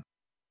mod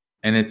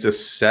and it's a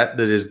set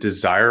that is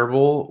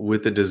desirable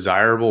with a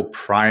desirable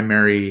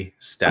primary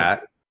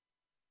stat,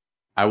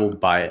 I will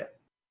buy it.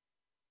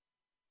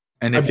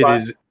 And if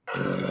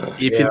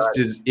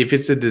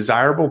it's a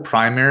desirable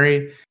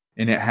primary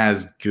and it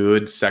has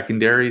good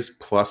secondaries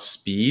plus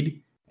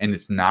speed, and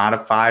it's not a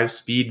 5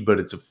 speed, but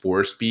it's a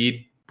 4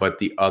 speed, but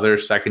the other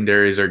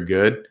secondaries are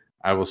good,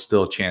 I will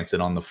still chance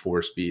it on the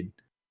 4 speed.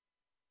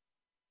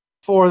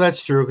 4,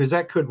 that's true, because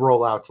that could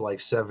roll out to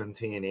like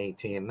 17,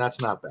 18. That's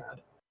not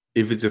bad.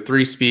 If it's a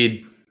 3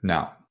 speed,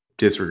 no,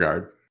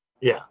 disregard.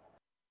 Yeah.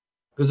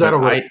 Because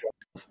that'll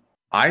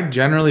I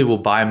generally will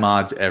buy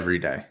mods every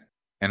day.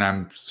 And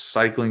I'm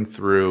cycling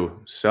through,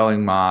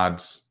 selling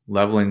mods,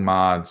 leveling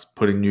mods,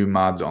 putting new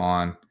mods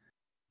on.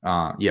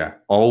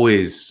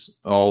 Always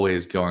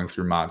going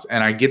through mods.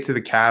 And I get to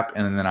the cap,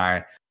 and then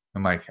I'm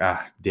like,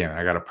 damn it,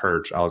 I got to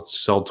purge. I'll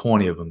sell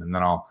 20 of them, and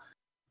then I'll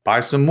buy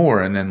some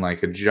more. And then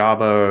like a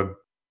Jabba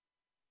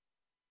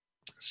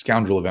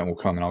Scoundrel event will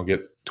come, and I'll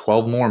get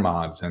 12 more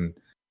mods. And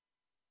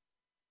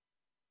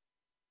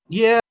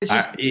yeah,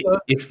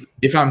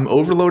 if I'm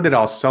overloaded,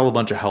 I'll sell a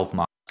bunch of health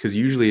mods because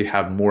usually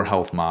have more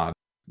health mods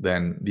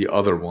than the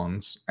other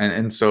ones.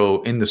 And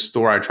so in the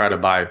store, I try to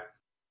buy.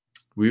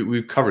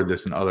 We've covered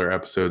this in other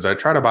episodes. I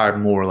try to buy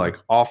more like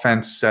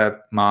offense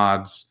set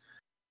mods,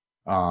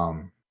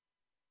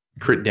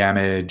 crit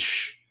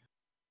damage,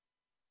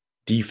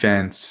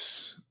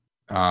 defense.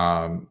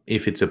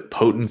 If it's a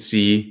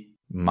potency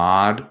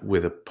mod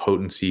with a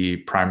potency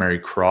primary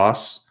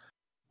cross,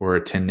 or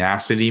a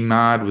tenacity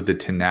mod with a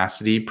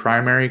tenacity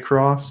primary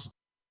cross,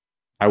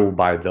 I will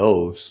buy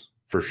those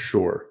for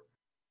sure.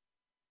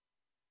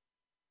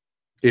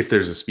 If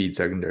there's a speed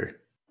secondary.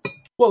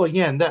 Well,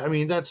 again,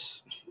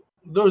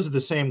 those are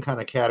the same kind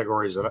of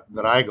categories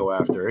that I go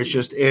after. It's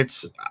just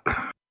it's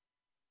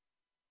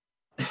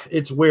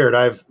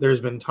weird. There's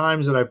been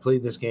times that I've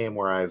played this game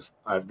where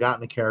I've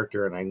gotten a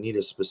character and I need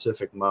a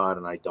specific mod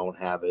and I don't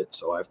have it.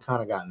 So I've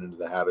kind of gotten into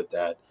the habit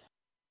that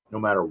no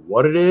matter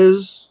what it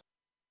is,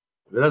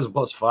 if it has a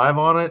 +5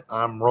 on it,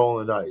 I'm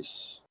rolling the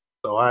dice.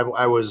 So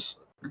I was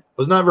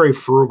not very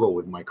frugal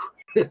with my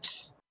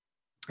credits.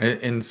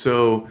 And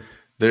so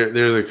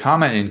there's a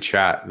comment in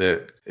chat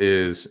that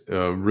is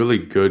a really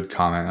good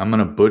comment. I'm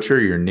going to butcher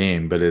your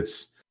name, but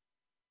it's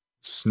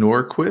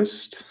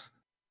Snorquist.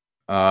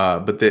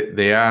 But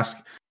they ask,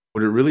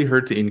 would it really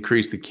hurt to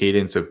increase the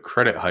cadence of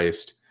credit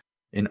heist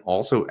and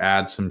also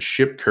add some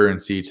ship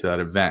currency to that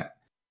event?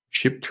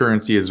 Ship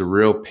currency is a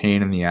real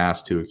pain in the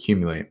ass to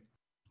accumulate.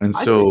 And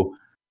so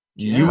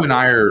you and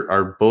I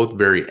are both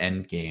very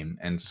end game.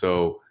 And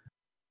so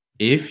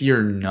if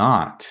you're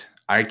not,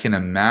 I can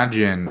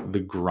imagine the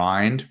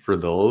grind for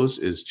those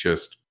is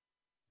just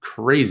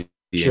crazy.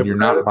 And you're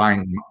not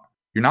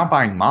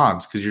buying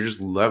mods because you're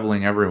just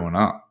leveling everyone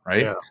up,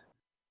 right? Yeah.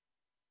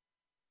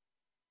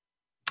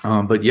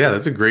 But yeah,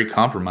 that's a great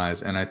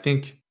compromise. And I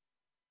think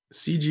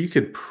CG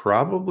could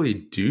probably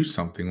do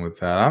something with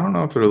that. I don't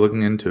know if they're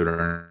looking into it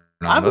or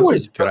I've That's a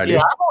always, good idea.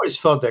 I've always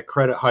felt that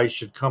credit heist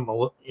should come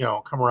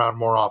around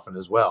more often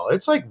as well.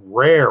 It's like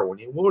rare when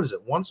what is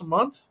it, once a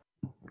month?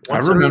 I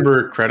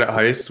remember Credit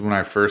Heist when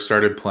I first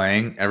started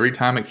playing. Every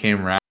time it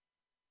came around,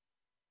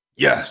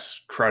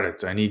 yes,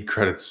 credits. I need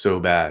credits so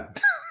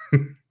bad.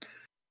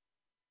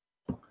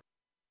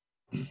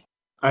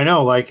 I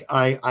know, like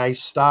I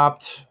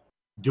stopped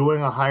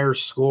doing a higher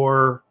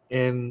score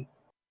in,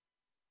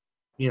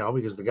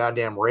 because the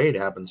goddamn raid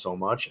happened so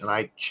much, and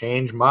I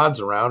changed mods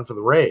around for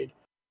the raid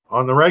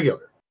on the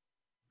regular.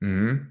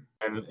 Mm-hmm.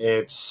 And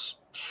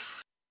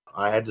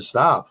I had to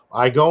stop.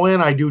 I go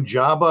in, I do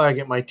Jabba, I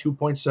get my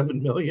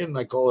 2.7 million, and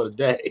I call it a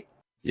day.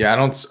 Yeah, I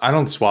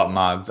don't swap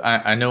mods.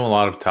 I know a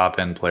lot of top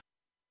end players.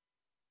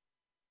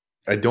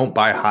 I don't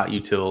buy hot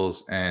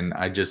utils, and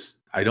I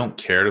don't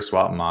care to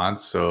swap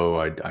mods, so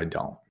I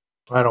don't.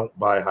 I don't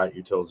buy hot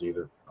utils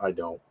either. I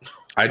don't.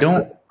 I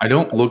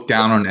don't look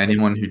down on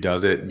anyone who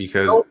does it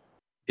because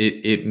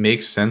it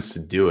makes sense to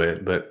do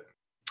it, but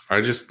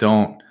I just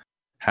don't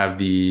have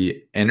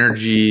the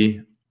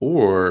energy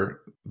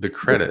or the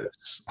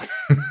credits.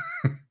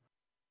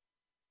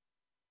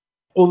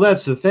 Well,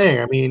 that's the thing.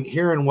 I mean,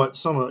 hearing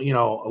what a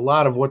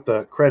lot of what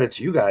the credits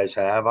you guys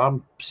have,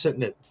 I'm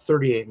sitting at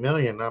 38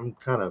 million. I'm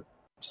kind of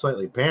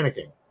slightly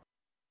panicking.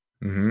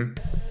 Mm-hmm.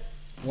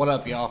 What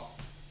up, y'all?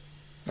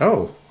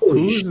 Oh,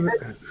 who's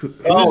that?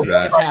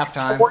 It's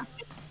halftime.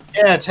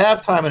 Yeah, it's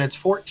halftime, and it's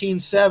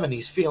 14-7.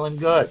 He's feeling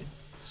good.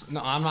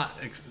 No, I'm not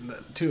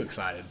too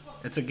excited.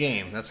 It's a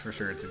game, that's for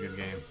sure. It's a good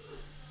game.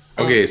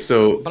 Okay,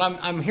 but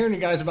I'm hearing you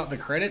guys about the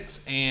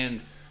credits,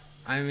 and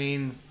I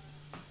mean,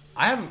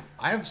 I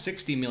have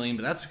 60 million,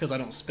 but that's because I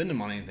don't spend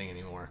them on anything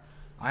anymore.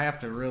 I have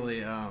to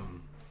really,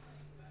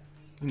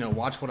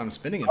 watch what I'm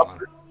spending it on.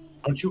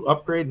 Don't you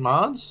upgrade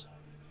mods?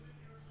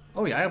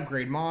 Oh yeah, I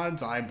upgrade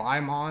mods, I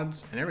buy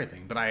mods and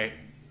everything, but I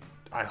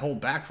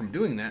hold back from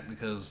doing that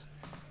because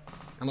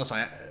unless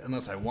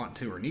I want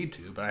to or need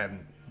to, but I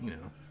haven't,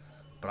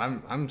 But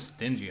I'm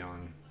stingy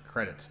on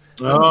credits.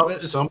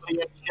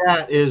 Somebody in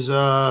chat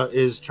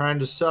is trying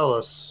to sell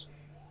us.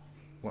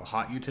 What,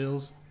 hot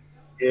utils?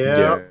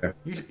 Yeah.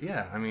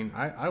 Yeah. I mean,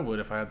 I would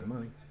if I had the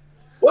money.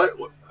 What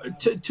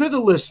to the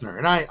listener,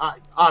 and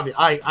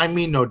I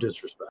mean no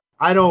disrespect.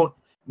 I don't.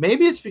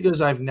 Maybe it's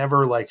because I've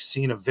never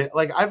seen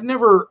I've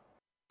never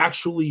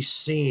actually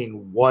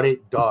seen what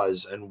it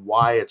does and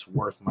why it's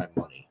worth my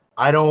money.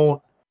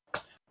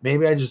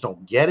 Maybe I just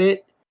don't get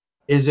it.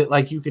 Is it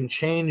like you can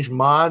change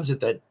mods at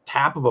the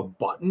tap of a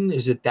button?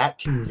 Is it that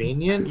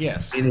convenient?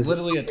 Yes,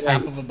 literally a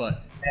tap of a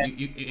button.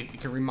 You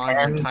can remod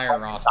your entire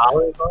roster.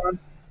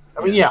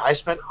 I mean, I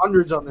spent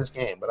hundreds on this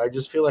game, but I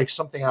just feel like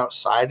something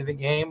outside of the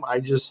game,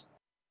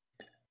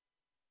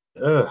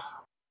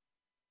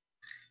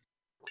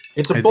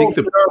 it's a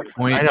bullshit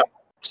argument. I know.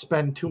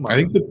 Spend too much. I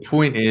think the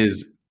point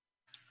is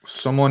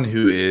someone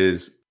who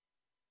is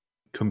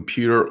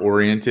computer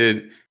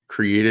oriented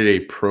created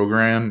a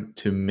program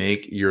to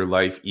make your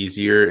life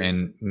easier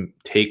and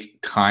take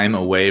time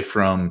away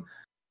from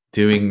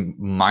doing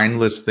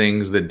mindless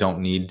things that don't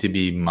need to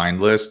be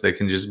mindless, that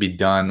can just be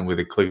done with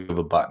a click of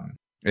a button.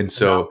 And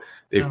so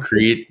they've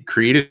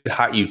created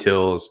hot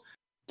utils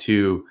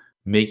to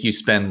make you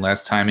spend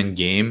less time in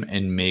game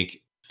and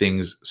make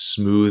things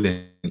smooth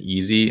and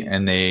easy,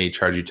 and they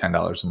charge you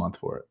 $10 a month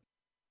for it.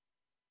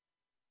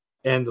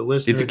 And the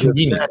listener, it's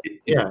convenient.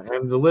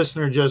 And the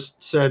listener just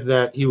said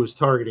that he was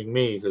targeting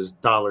me because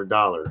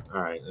 $.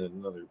 All right,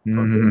 another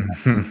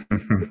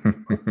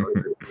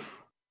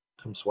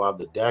come swab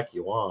the deck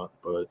you want,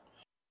 but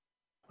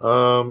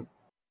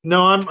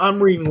no,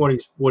 I'm reading what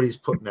he's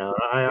putting out.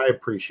 I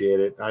appreciate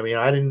it. I mean,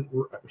 I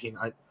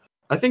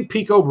think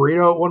Pico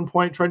Burrito at one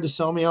point tried to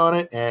sell me on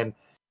it, and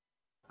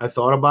I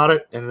thought about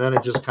it, and then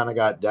it just kind of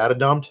got data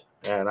dumped,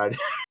 and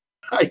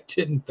I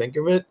didn't think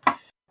of it,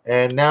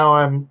 and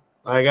now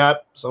I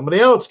got somebody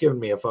else giving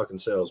me a fucking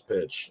sales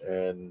pitch.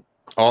 And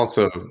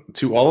also,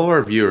 to all of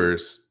our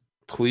viewers,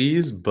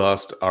 please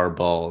bust our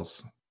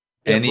balls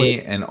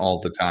and all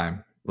the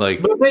time.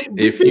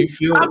 If you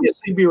feel,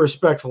 obviously be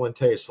respectful and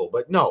tasteful,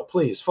 but no,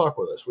 please fuck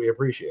with us. We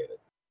appreciate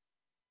it.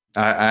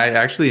 I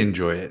actually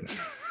enjoy it.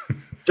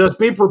 Just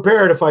be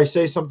prepared if I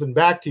say something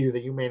back to you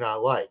that you may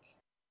not like,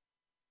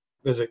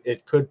 because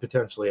it could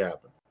potentially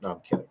happen. No, I'm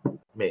kidding.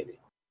 Maybe.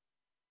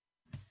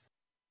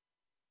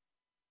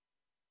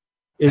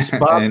 Is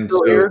Bob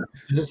still here?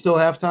 Is it still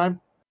halftime?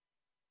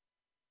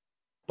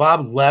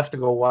 Bob left to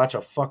go watch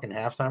a fucking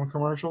halftime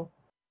commercial?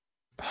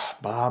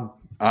 Bob,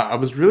 I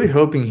was really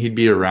hoping he'd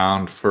be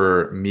around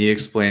for me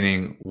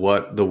explaining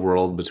what the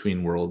world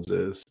between worlds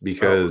is,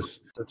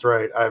 because that's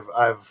right.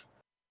 I've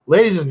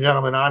ladies and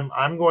gentlemen,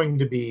 I'm going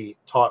to be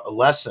taught a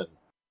lesson.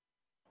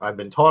 I've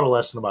been taught a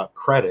lesson about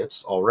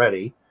credits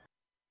already.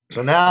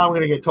 So now I'm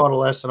going to get taught a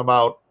lesson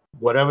about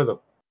whatever the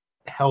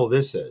hell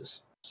this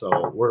is.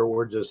 So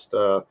we're just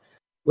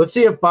let's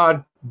see if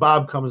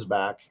Bob comes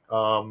back.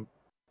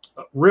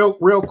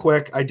 Real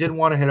quick, I did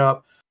want to hit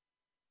up.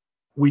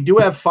 We do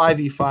have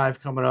 5v5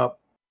 coming up.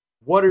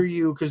 What are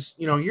you? Because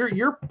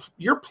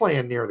you're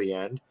playing near the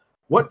end.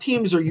 What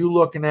teams are you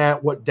looking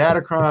at? What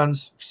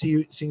Datacrons,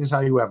 seeing as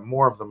how you have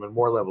more of them and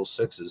more level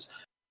 6s,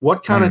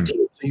 what kind of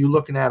teams are you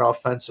looking at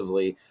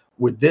offensively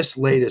with this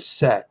latest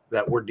set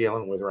that we're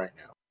dealing with right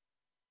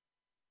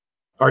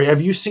now? Have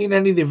you seen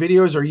any of the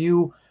videos?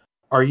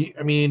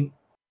 I mean,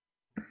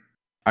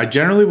 I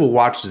generally will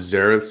watch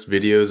Zareth's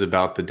videos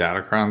about the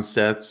Datacron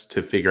sets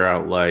to figure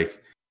out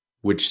like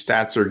which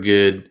stats are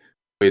good,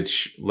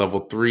 which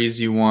level 3s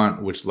you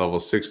want, which level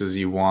 6s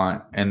you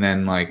want, and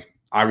then like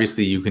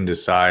obviously you can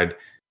decide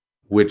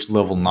which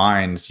level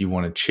 9s you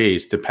want to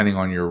chase depending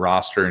on your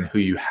roster and who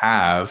you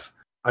have.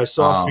 I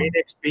saw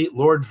Phoenix beat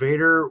Lord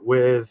Vader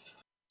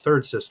with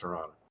Third Sister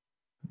on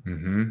it.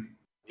 Mm-hmm.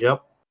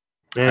 Yep.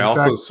 I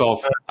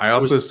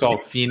also saw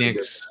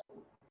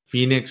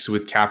Phoenix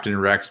with Captain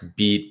Rex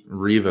beat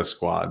Reva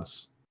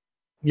squads.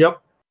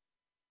 Yep.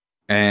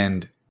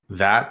 And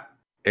that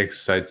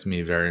excites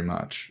me very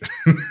much.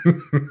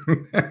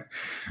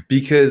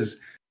 Because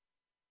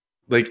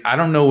like I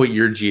don't know what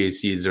your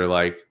GACs are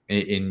like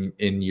in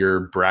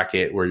your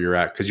bracket where you're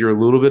at, because you're a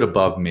little bit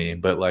above me,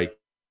 but like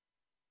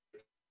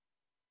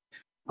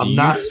do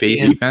you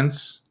face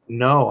defense?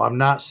 No, I'm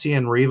not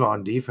seeing Reva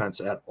on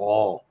defense at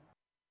all.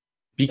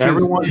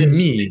 Because to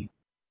me,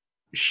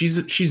 she's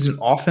an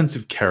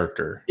offensive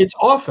character. It's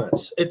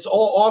offense. It's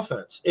all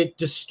offense. It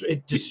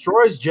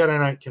destroys Jedi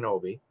Knight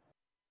Kenobi.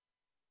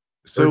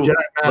 So Jedi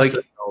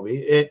Master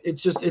Kenobi.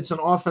 It's an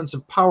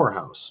offensive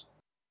powerhouse.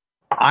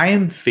 I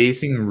am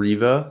facing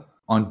Reva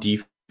on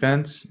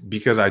defense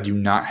because I do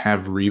not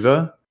have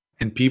Reva,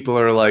 and people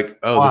are like,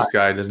 "Oh, Why? This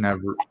guy doesn't have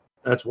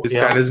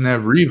guy doesn't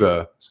have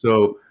Reva,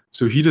 so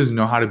he doesn't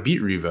know how to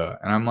beat Reva."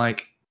 And I'm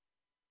like,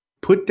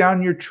 "Put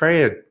down your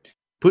Traya,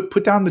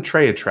 put down the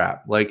Traya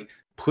trap. Like,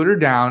 put her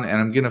down,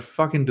 and I'm gonna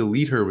fucking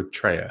delete her with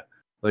Traya.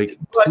 Like,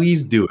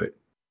 please do it."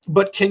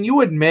 But can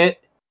you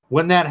admit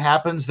when that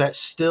happens, that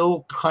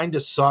still kind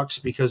of sucks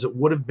because it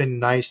would have been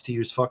nice to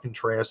use fucking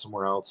Traya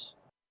somewhere else?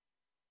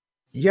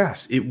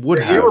 Yes, it would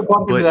have. You ever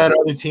bump into that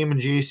other team in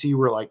GC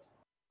where like,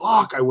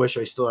 fuck, I wish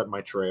I still had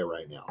my Traya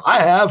right now.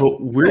 I have.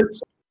 But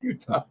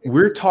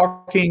we're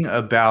talking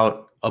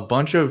about a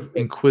bunch of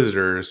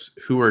Inquisitors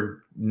who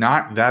are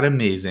not that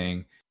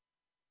amazing,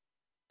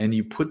 and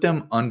you put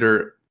them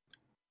under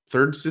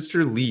Third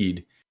Sister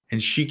lead,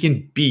 and she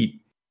can beat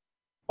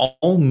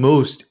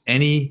almost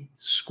any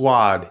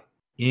squad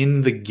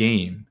in the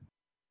game.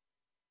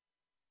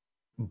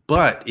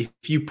 But if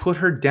you put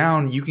her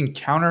down, you can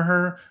counter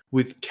her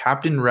with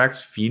Captain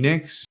Rex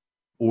Phoenix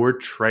or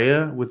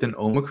Traya with an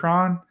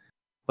Omicron.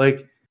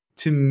 Like,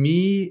 to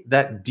me,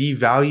 that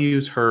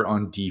devalues her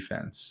on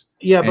defense.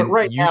 Yeah, but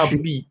right you now,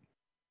 should be.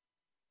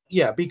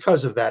 Yeah,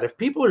 because of that. If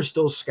people are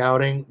still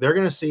scouting, they're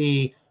going to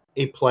see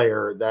a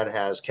player that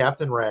has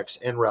Captain Rex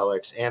and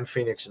Relics and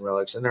Phoenix and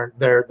Relics, and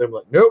they're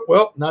like, nope,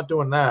 well, not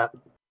doing that.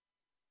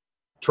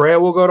 Traya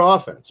will go to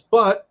offense,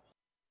 but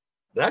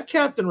that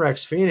Captain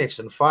Rex Phoenix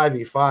in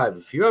 5v5,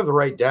 if you have the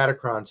right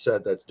Datacron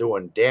set that's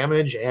doing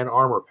damage and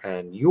armor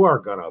pen, you're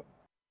gonna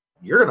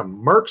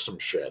murk some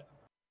shit.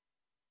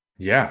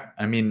 Yeah,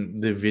 I mean,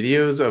 the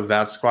videos of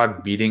that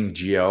squad beating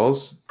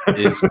GLs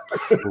is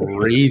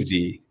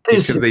crazy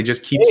because they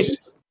just keep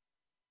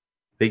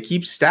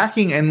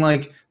stacking, and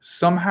like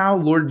somehow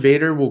Lord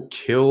Vader will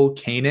kill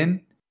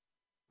Kanan,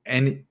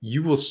 and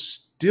you will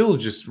still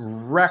just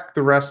wreck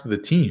the rest of the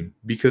team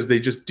because they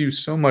just do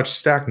so much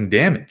stacking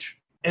damage.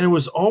 And it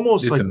was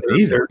almost it's like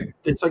amazing.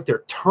 It's like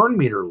their turn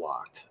meter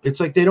locked. It's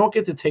like they don't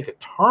get to take a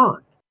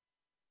turn.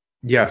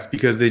 Yes,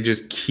 because they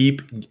just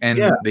keep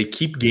they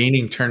keep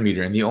gaining turn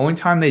meter, and the only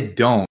time they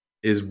don't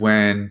is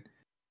when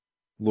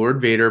Lord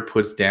Vader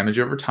puts damage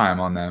over time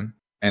on them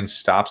and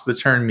stops the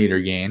turn meter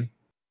gain,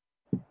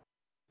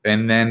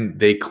 and then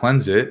they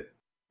cleanse it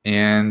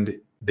and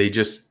they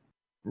just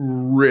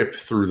rip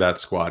through that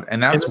squad,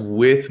 and that's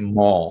with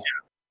Maul.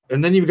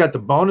 And then you've got the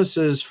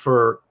bonuses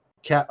for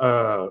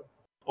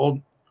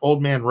Old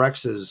Man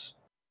Rex's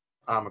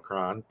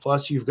Omicron.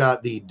 Plus, you've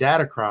got the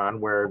Datacron,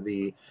 where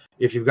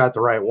if you've got the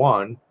right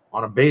one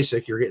on a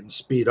basic, you're getting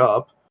speed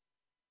up.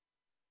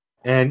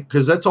 And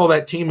because that's all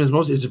that team is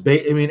mostly.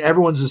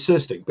 Everyone's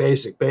assisting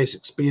basic,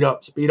 speed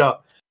up.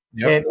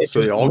 Yep. And so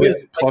they all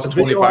get plus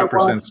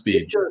 25%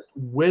 speed. It just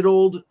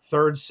whittled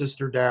Third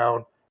Sister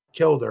down,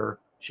 killed her.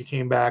 She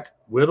came back,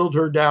 whittled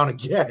her down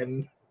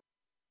again,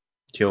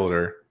 killed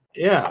her.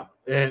 Yeah,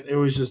 and it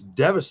was just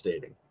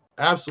devastating.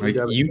 Absolutely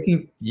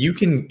devastating. You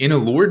can in a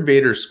Lord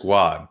Vader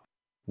squad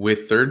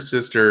with Third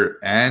Sister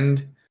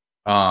and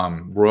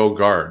Royal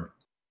Guard,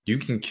 you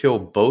can kill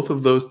both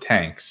of those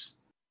tanks,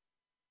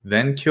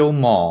 then kill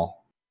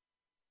Maul,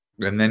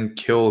 and then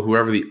kill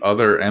whoever the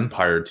other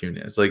Empire tune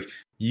is. Like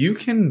you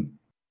can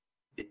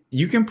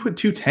put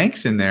 2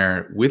 tanks in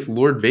there with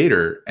Lord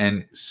Vader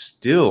and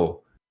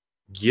still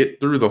get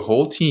through the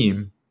whole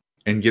team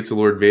and get to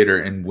Lord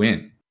Vader and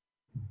win.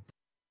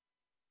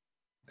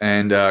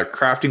 And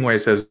Crafting Way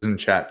says in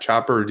chat,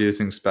 Chopper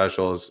reducing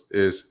specials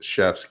is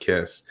chef's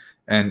kiss.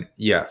 And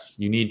yes,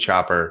 you need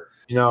Chopper.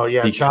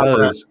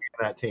 Chopper has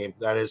that team.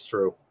 That is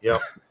true.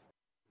 Yep.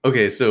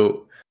 Okay,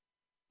 so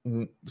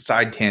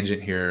side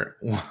tangent here.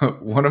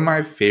 One of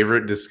my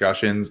favorite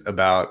discussions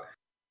about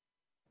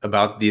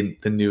the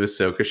new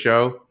Ahsoka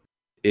show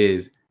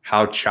is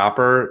how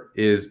Chopper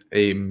is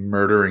a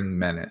murdering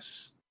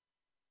menace.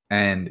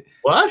 And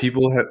What?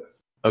 people have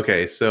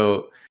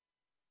so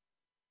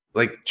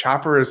like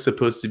Chopper is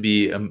supposed to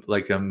be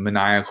like a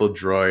maniacal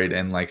droid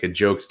and like a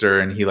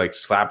jokester, and he like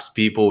slaps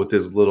people with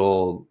his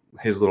little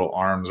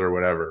arms or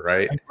whatever,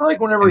 right? I feel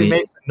like whenever he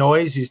makes a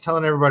noise, he's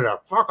telling everybody to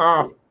fuck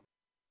off.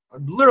 I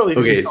literally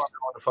think he's telling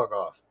everyone to fuck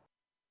off.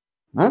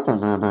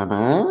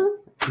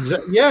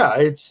 Yeah,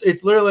 it's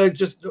literally like,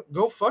 just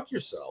go fuck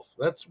yourself.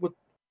 That's what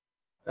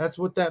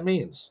that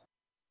means.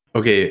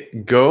 Okay,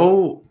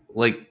 go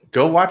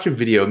watch a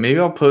video. Maybe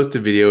I'll post a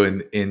video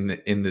in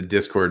the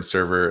Discord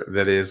server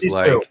that is Please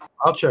like do.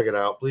 I'll check it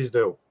out. Please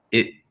do.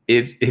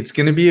 It's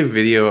going to be a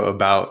video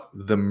about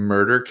the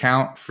murder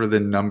count for the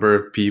number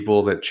of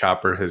people that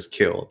Chopper has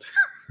killed.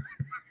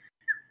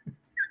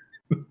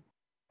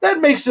 That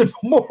makes it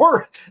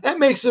more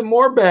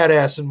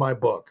badass in my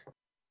book.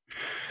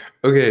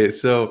 Okay,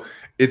 so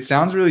it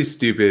sounds really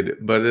stupid,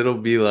 but it'll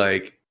be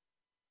like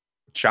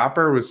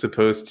Chopper was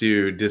supposed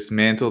to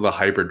dismantle the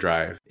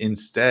hyperdrive.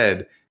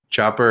 Instead,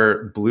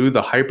 Chopper blew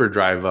the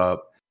hyperdrive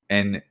up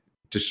and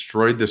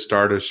destroyed the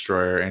Star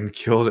Destroyer and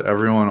killed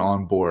everyone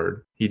on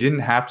board. He didn't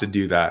have to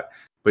do that,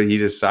 but he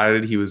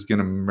decided he was going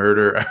to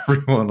murder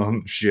everyone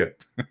on the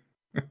ship.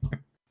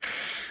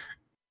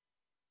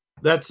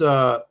 That's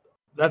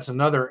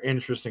another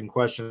interesting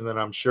question that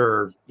I'm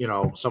sure,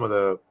 some of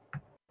the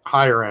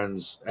higher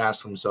ends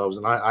ask themselves,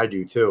 and I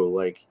do too.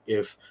 Like,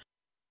 if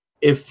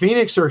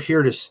Phoenix are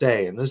here to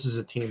stay, and this is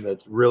a team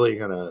that's really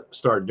going to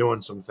start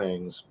doing some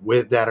things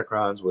with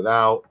Datacrons,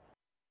 without,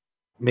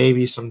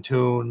 maybe some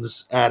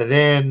tunes added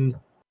in,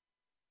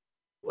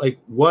 like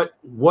what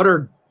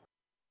do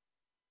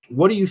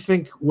you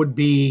think would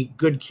be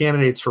good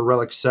candidates for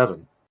Relic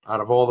 7 out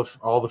of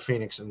all the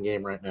Phoenix in the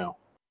game right now?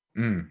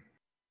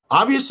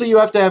 Obviously, you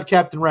have to have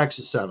Captain Rex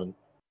at 7.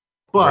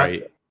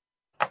 But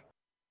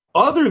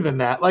other than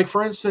that, like,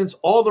 for instance,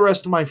 all the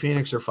rest of my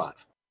Phoenix are 5.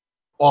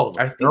 All of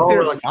them. I think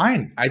they're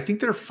fine. I think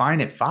they're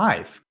fine at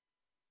 5.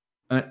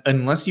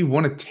 Unless you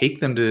want to take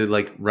them to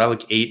like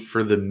Relic 8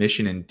 for the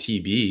mission in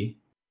TB.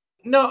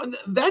 No,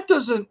 that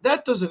doesn't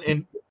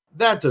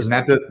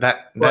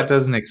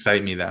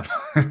excite me that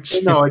much.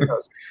 No, it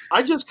does.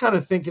 I just kind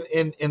of think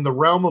in the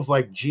realm of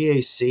like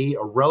GAC,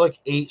 a Relic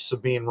 8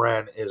 Sabine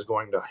Wren is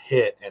going to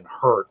hit and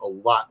hurt a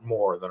lot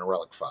more than a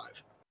Relic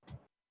 5.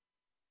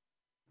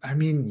 I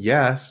mean,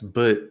 yes,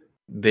 but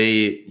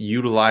they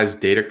utilize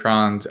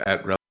Datacrons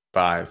at Relic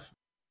 5.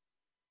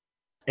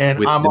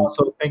 And I'm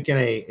also thinking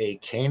a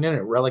Kanan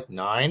at Relic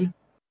 9.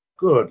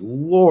 Good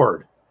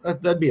Lord.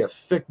 That'd be a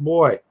thick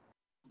boy.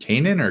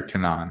 Kanan or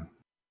Kanan?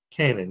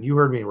 Kanan. You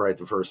heard me right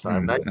the first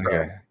time.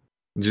 Okay.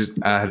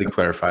 I had to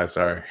clarify.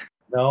 Sorry.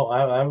 No,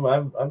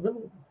 I've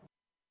been.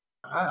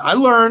 I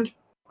learned.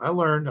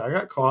 I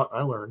got caught.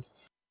 I learned.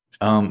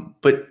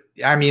 But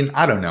I mean,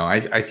 I don't know.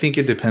 I think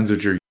it depends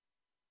what you're,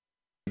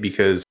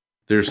 because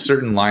there's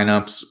certain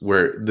lineups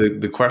where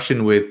the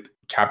question with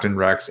Captain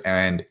Rex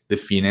and the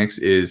Phoenix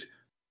is,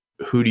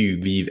 who do you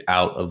leave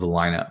out of the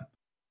lineup,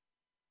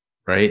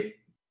 right?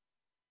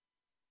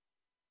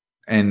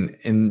 And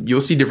you'll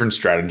see different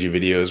strategy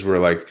videos where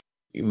like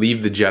you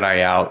leave the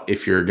Jedi out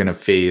if you're gonna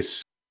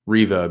face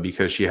Reva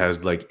because she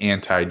has like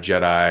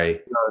anti-Jedi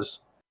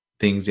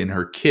things in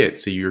her kit.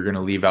 So you're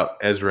gonna leave out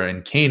Ezra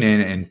and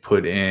Kanan and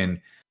put in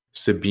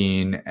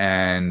Sabine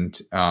and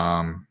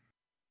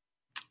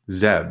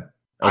Zeb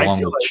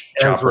along with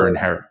Chopper and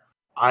Hera.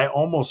 I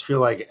almost feel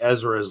like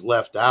Ezra is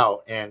left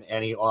out, and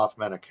any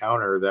off-meta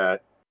counter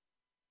that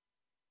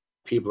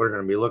people are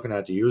going to be looking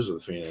at to use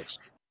with Phoenix.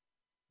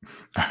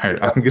 All right,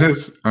 I'm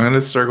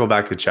gonna circle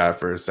back to chat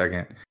for a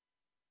second.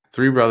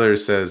 Three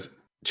Brothers says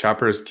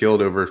Chopper has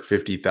killed over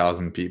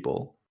 50,000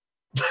 people.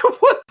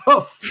 What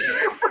the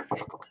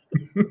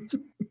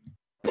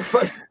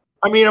fuck?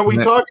 I mean, are we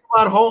talking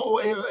about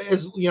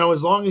as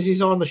long as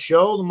he's on the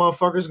show, the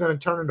motherfucker's going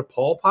to turn into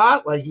Pol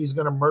Pot? Like, he's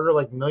going to murder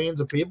like millions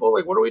of people?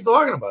 Like, what are we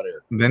talking about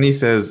here? Then he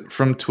says,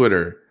 from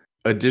Twitter,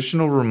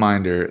 additional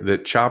reminder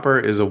that Chopper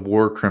is a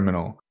war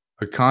criminal,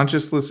 a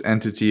conscienceless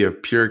entity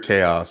of pure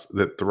chaos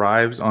that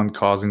thrives on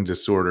causing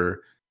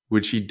disorder,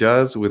 which he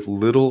does with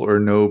little or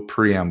no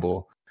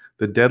preamble,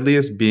 the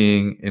deadliest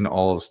being in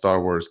all of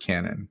Star Wars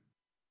canon.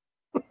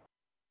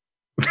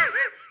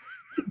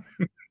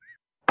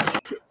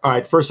 All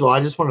right, first of all,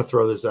 I just want to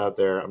throw this out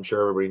there. I'm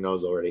sure everybody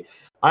knows already.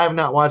 I have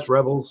not watched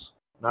Rebels,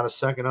 not a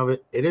second of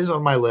it. It is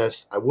on my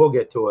list. I will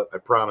get to it, I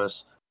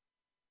promise.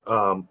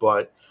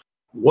 But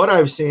what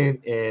I've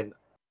seen in,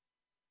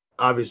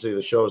 obviously,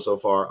 the show so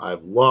far,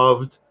 I've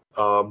loved.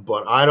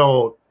 But I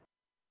don't,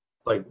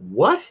 like,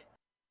 what?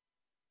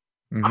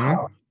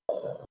 Mm-hmm.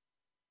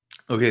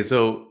 Okay,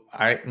 so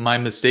my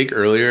mistake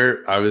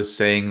earlier, I was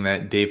saying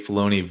that Dave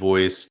Filoni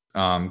voiced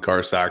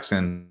Gar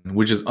Saxon,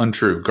 which is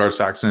untrue. Gar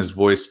Saxon is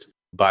voiced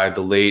by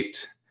the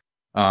late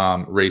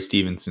Ray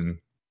Stevenson.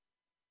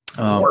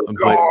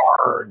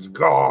 Guards.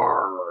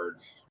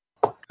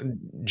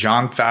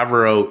 Jon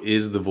Favreau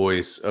is the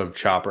voice of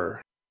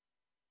Chopper.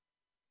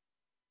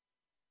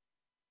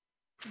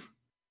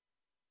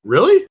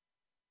 Really?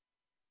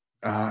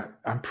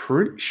 I'm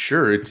pretty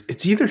sure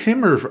it's either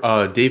him or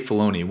Dave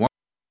Filoni.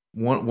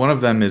 One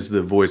of them is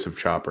the voice of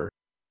Chopper.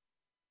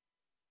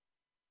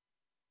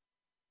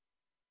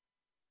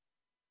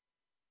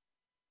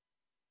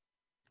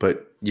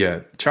 But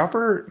yeah,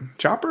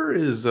 Chopper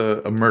is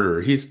a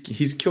murderer.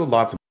 He's killed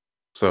lots of people.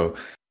 So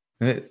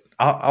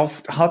I'll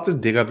have to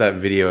dig up that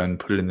video and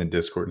put it in the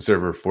Discord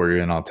server for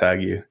you, and I'll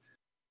tag you.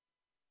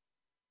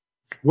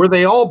 Were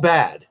they all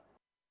bad?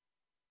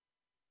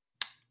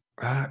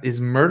 Is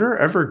murder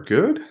ever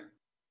good?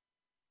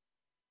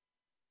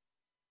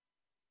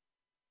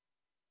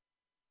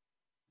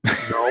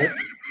 No.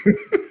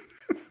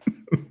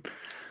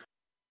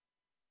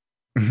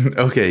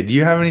 Okay. Do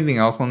you have anything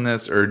else on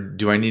this, or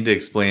do I need to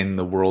explain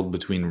the world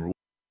between rules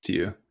to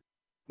you?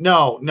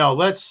 No.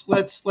 Let's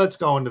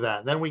go into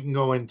that. Then we can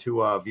go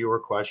into viewer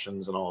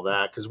questions and all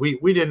that, because we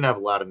didn't have a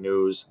lot of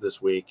news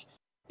this week.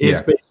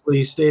 It's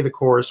basically stay the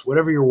course.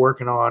 Whatever you're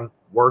working on,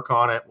 work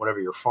on it. Whatever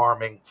you're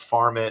farming,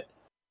 farm it.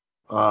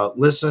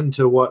 Listen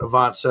to what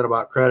Avant said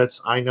about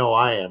credits. I know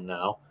I am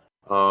now.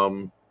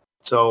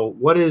 So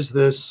what is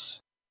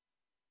this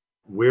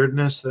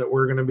weirdness that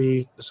we're going to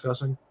be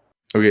discussing?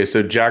 Okay,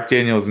 so Jack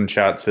Daniels in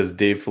chat says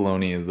Dave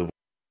Filoni is the voice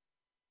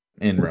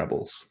in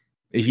Rebels.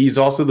 He's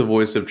also the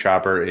voice of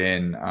Chopper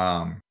in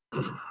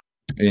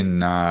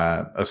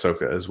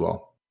Ahsoka as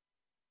well.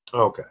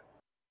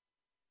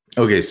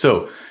 Okay,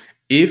 so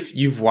if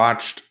you've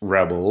watched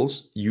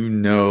Rebels, you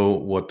know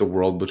what the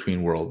world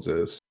between worlds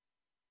is.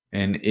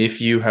 And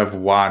if you have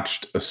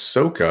watched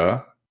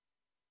Ahsoka,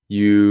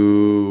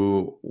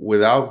 you,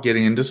 without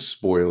getting into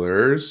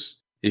spoilers,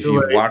 if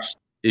you've watched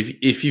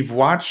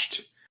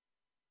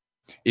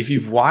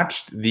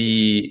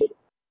the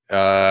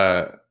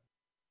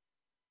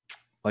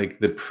like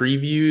the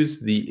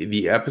previews,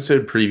 the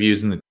episode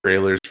previews and the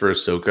trailers for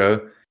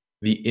Ahsoka,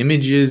 the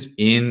images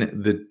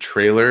in the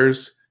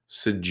trailers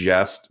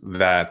suggest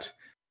that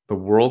the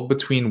world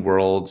between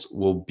worlds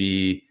will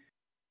be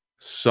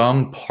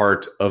some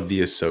part of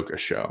the Ahsoka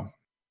show.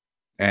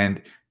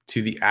 And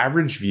to the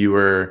average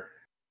viewer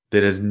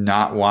that has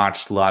not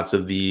watched lots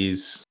of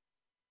these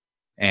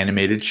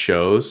animated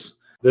shows,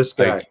 this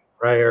guy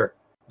right here,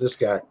 this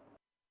guy,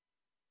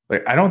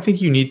 like, I don't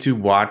think you need to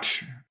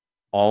watch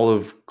all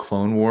of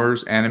Clone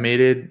Wars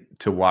animated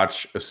to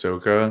watch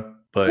Ahsoka,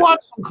 but watch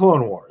some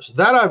Clone Wars.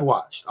 That I've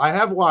watched. I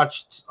have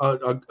watched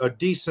a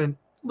decent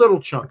little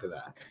chunk of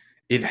that.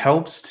 It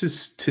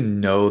helps to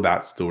know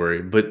that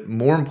story, but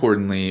more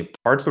importantly,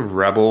 parts of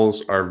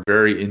Rebels are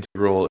very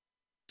integral in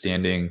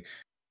understanding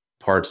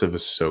parts of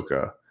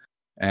Ahsoka.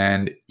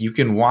 And you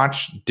can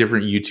watch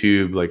different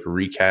YouTube like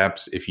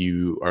recaps if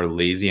you are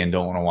lazy and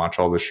don't want to watch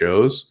all the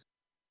shows.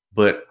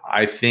 But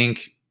I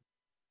think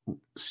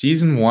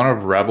season 1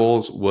 of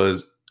Rebels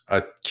was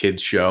a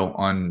kids show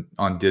on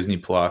Disney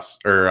Plus,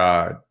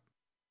 or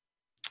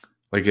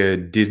like a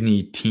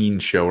Disney teen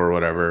show or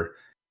whatever.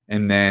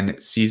 And then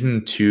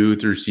season 2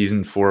 through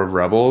season 4 of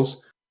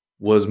Rebels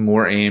was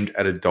more aimed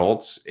at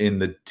adults in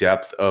the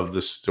depth of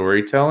the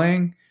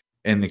storytelling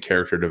and the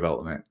character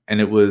development.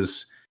 And it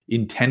was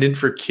intended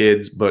for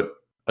kids, but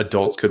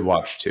adults could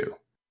watch too.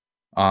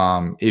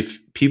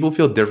 If people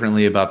feel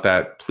differently about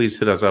that, please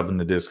hit us up in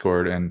the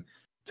Discord and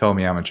tell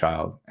me I'm a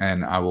child,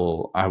 and I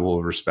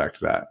will respect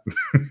that.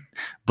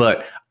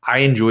 But I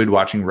enjoyed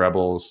watching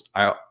Rebels.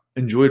 I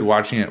enjoyed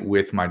watching it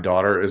with my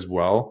daughter as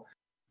well.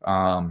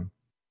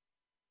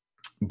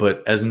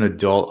 But as an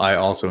adult, I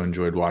also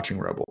enjoyed watching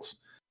Rebels.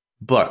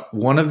 But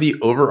one of the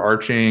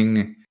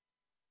overarching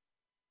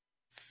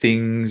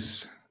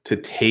things to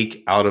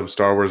take out of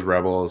Star Wars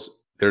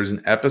Rebels, there's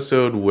an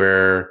episode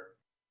where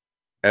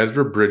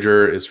Ezra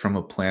Bridger is from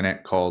a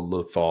planet called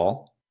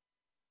Lothal,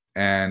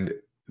 and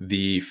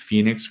the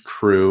Phoenix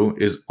crew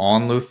is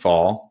on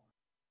Lothal.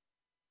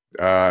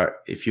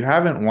 If you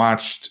haven't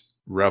watched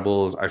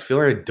Rebels, I feel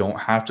like I don't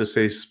have to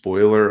say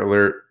spoiler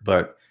alert,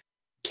 but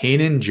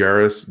Kanan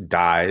Jarrus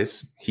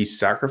dies. He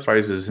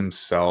sacrifices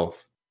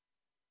himself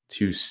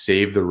to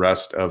save the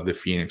rest of the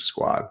Phoenix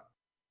squad.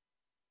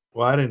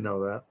 Well, I didn't know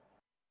that.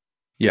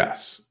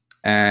 Yes.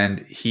 And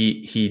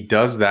he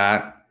does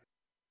that.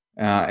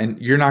 And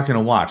you're not going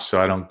to watch, so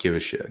I don't give a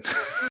shit.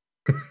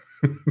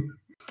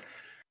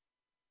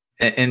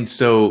 And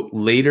so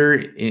later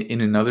in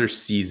another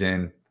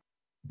season,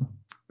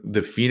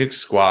 the Phoenix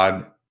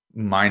squad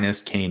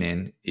minus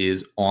Kanan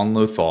is on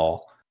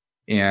Lothal,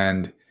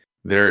 and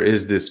there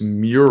is this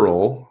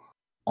mural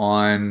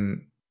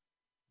on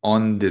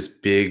this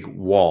big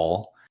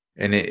wall,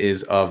 and it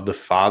is of the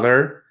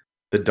father,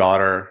 the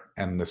daughter,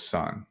 and the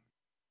son.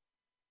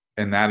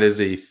 And that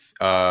is a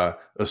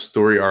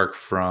story arc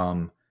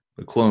from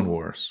the Clone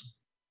Wars.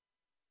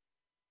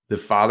 The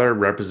father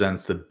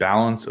represents the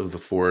balance of the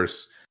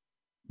Force.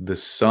 The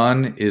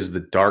son is the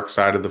dark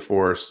side of the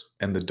Force,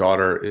 and the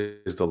daughter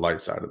is the light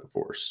side of the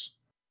Force.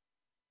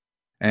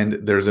 And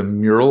there's a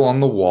mural on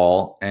the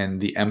wall,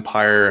 and the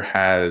Empire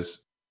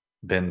has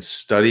been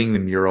studying the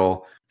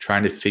mural,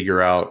 trying to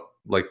figure out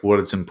like what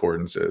its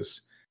importance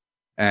is.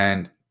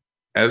 And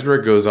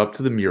Ezra goes up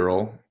to the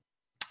mural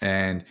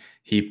and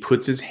he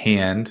puts his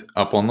hand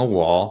up on the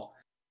wall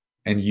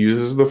and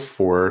uses the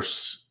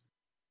Force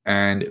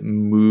and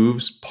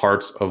moves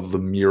parts of the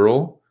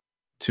mural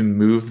to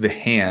move the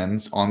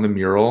hands on the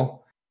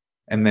mural,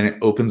 and then it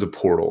opens a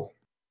portal.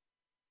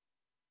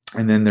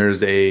 And then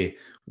there's a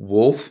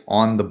wolf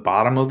on the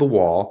bottom of the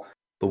wall.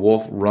 The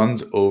wolf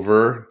runs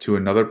over to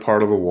another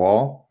part of the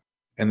wall,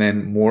 and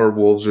then more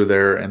wolves are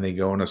there, and they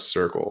go in a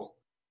circle.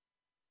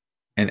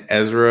 And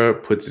Ezra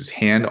puts his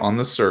hand on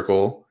the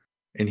circle,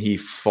 and he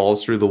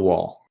falls through the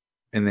wall.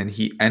 And then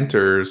he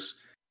enters,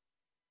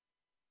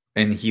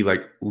 and he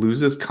like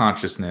loses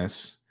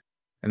consciousness,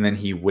 and then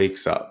he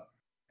wakes up.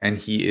 And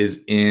he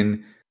is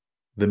in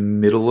the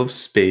middle of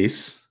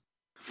space.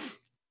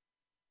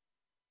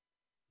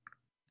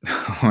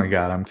 Oh my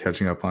God, I'm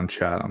catching up on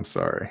chat. I'm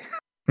sorry.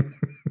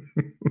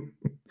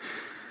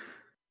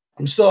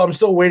 I'm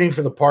still waiting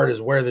for the part is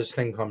where this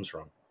thing comes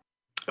from.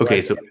 Okay,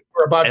 Right? so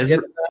We're about to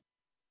get to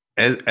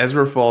that.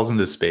 Ezra falls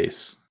into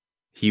space.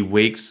 He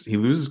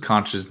loses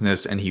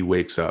consciousness, and he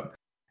wakes up.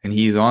 And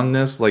he's on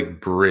this like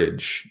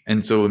bridge.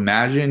 And so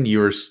imagine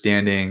you're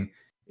standing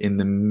in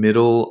the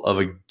middle of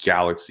a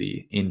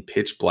galaxy in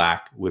pitch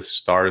black with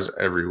stars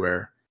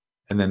everywhere.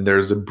 And then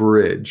there's a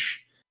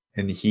bridge,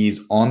 and he's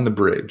on the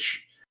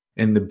bridge.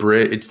 And the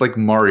bridge, it's like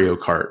Mario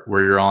Kart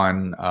where you're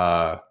on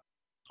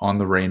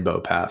the rainbow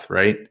path,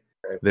 right?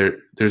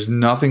 There's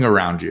nothing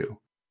around you.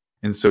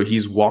 And so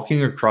he's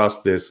walking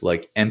across this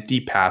like empty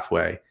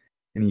pathway,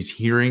 and he's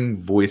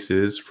hearing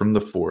voices from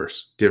the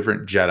Force,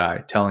 different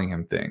Jedi telling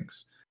him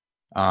things.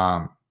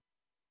 And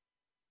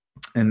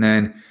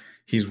then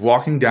he's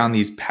walking down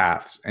these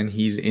paths, and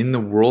he's in the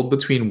world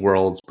between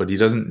worlds, but he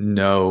doesn't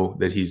know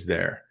that he's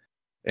there.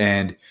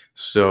 And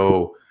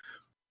so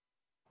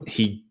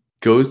he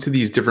goes to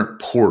these different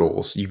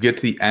portals. You get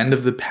to the end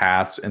of the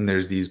paths, and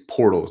there's these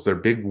portals. They're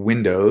big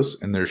windows,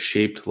 and they're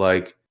shaped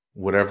like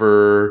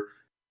whatever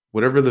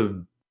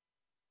the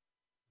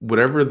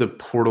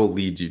portal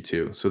leads you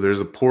to. So there's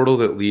a portal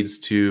that leads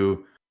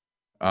to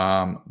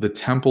the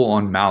temple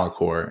on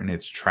Malachor, and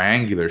it's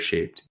triangular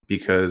shaped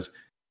because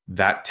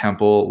that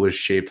temple was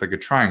shaped like a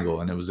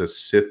triangle, and it was a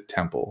Sith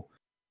temple.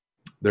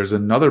 There's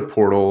another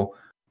portal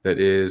that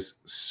is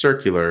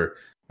circular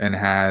and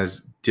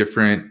has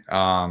different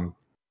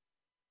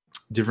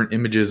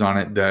images on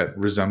it that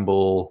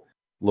resemble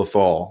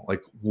Lothal,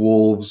 like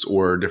wolves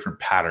or different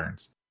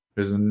patterns.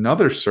 There's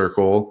another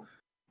circle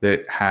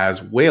that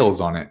has whales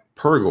on it,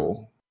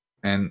 Purgle,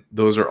 and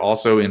those are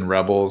also in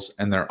Rebels,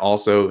 and they're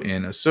also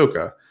in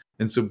Ahsoka.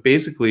 And so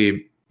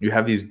basically, you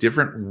have these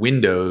different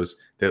windows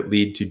that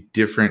lead to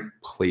different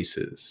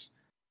places.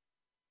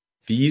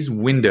 These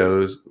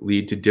windows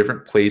lead to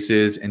different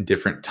places and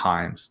different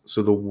times.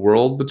 So the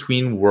world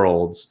between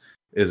worlds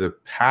is a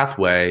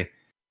pathway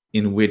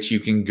in which you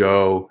can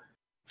go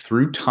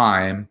through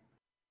time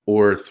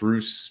or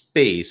through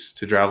space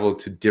to travel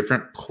to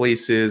different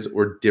places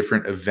or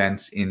different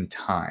events in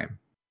time.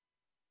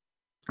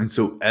 And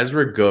so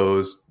Ezra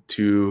goes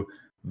to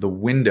the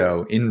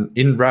window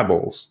in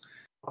Rebels,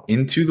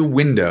 into the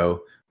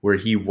window where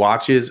he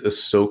watches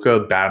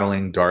Ahsoka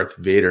battling Darth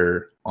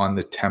Vader on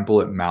the temple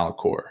at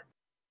Malachor.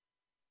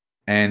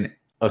 And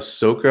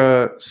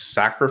Ahsoka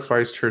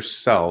sacrificed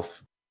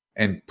herself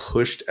and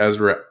pushed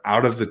Ezra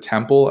out of the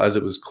temple as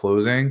it was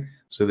closing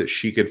so that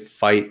she could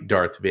fight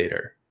Darth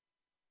Vader.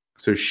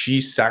 So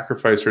she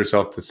sacrificed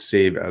herself to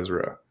save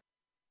Ezra.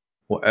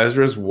 Well,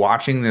 Ezra's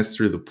watching this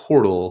through the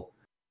portal,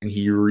 and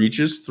he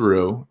reaches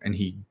through and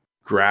he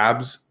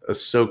grabs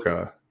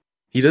Ahsoka.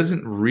 He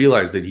doesn't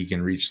realize that he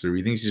can reach through.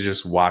 He thinks he's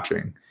just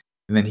watching.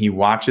 And then he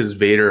watches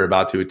Vader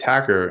about to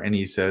attack her, and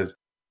he says,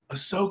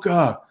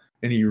 Ahsoka!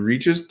 And he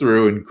reaches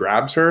through and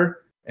grabs her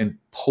and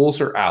pulls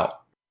her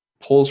out,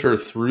 pulls her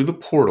through the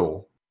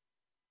portal.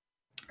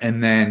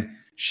 And then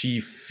she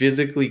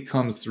physically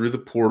comes through the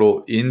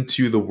portal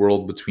into the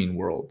world between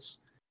worlds.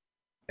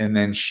 And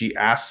then she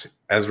asks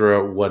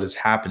Ezra what is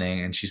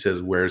happening, and she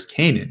says, where's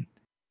Kanan?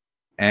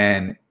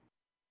 And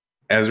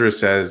Ezra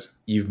says,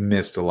 you've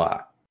missed a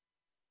lot.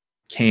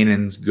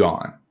 Kanan's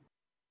gone.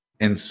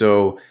 And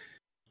so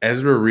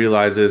Ezra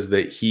realizes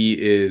that he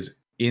is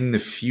in the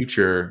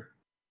future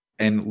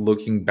and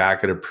looking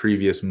back at a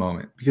previous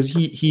moment, because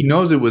he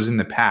knows it was in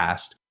the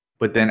past,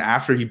 but then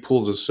after he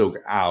pulls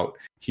Ahsoka out,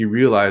 he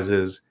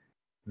realizes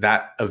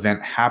that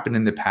event happened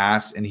in the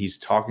past, and he's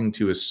talking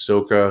to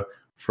Ahsoka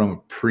from a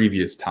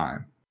previous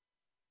time.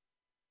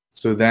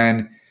 So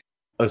then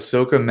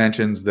Ahsoka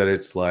mentions that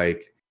it's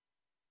like,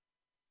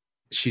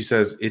 she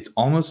says it's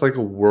almost like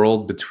a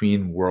world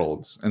between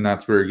worlds, and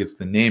that's where it gets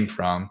the name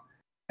from.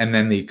 And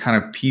then they kind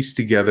of piece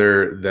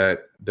together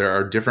that there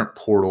are different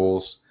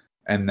portals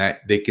and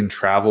that they can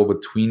travel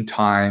between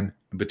time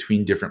and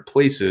between different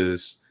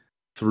places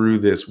through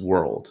this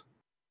world.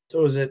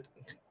 So is it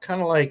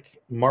kind of like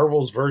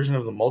Marvel's version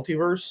of the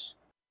multiverse?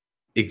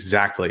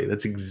 Exactly.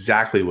 That's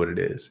exactly what it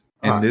is.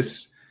 And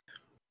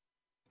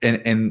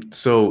and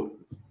so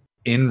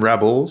in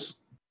Rebels,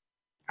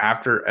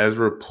 after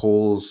Ezra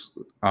pulls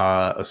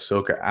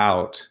Ahsoka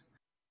out,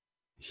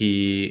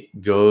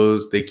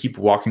 they keep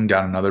walking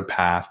down another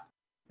path,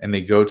 and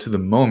they go to the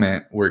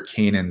moment where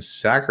Kanan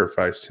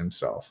sacrificed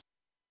himself.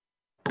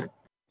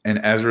 And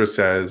Ezra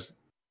says,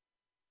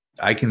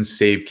 I can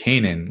save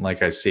Kanan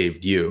like I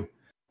saved you.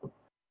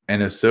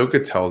 And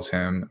Ahsoka tells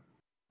him,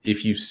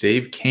 if you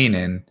save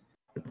Kanan,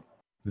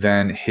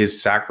 then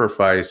his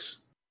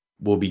sacrifice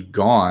will be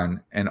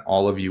gone and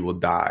all of you will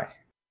die.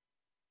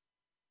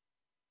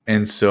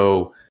 And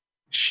so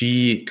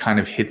she kind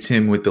of hits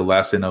him with the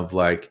lesson of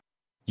like,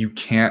 you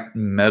can't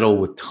meddle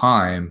with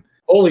time.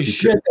 Holy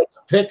shit, that's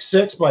a pick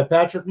 6 by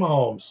Patrick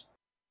Mahomes.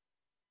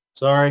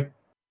 Sorry.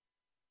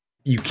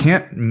 You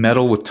can't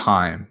meddle with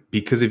time,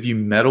 because if you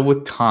meddle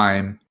with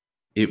time,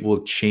 it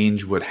will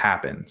change what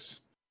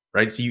happens,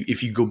 right? So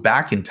if you go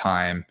back in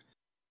time,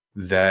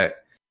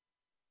 that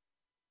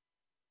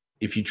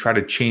if you try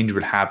to change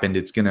what happened,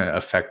 it's going to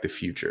affect the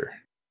future.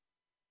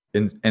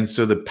 And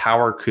so the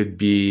power could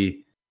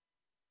be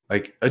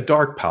like a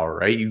dark power,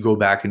 right? You go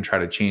back and try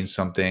to change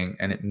something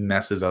and it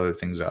messes other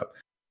things up.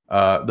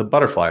 The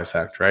butterfly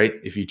effect, right?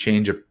 If you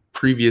change a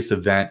previous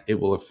event, it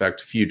will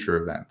affect future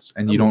events.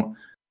 And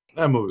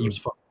that movie was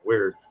fucking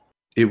weird.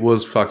 It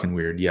was fucking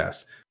weird,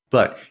 yes.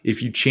 But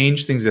if you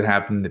change things that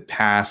happened in the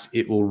past,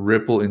 it will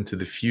ripple into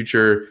the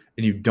future,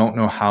 and you don't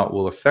know how it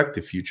will affect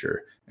the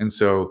future. And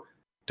so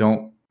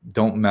don't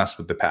mess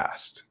with the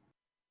past.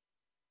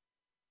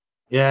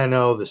 Yeah,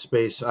 no, the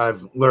space,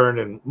 I've learned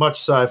in much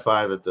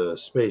sci-fi that the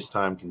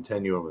space-time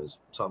continuum is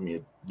something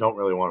you don't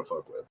really want to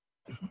fuck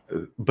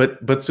with.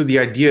 But so the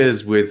idea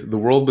is, with the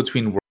world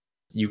between worlds,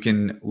 you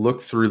can look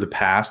through the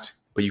past,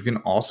 but you can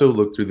also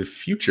look through the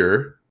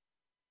future,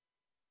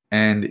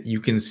 and you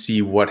can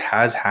see what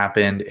has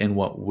happened and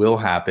what will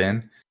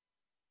happen.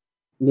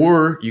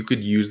 Or you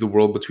could use the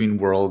world between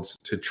worlds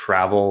to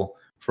travel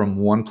from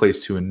one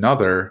place to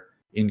another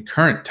in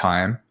current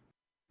time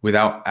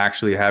without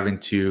actually having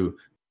to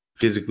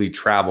physically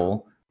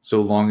travel,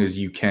 so long as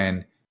you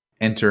can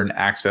enter an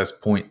access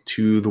point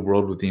to the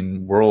world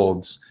within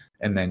worlds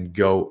and then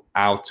go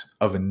out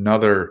of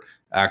another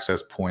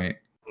access point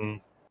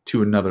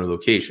to another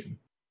location,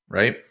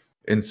 right?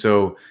 And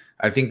so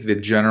I think the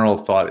general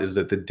thought is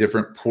that the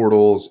different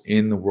portals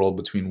in the world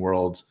between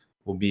worlds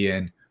will be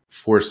in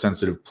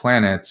force-sensitive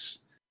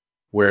planets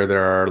where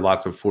there are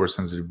lots of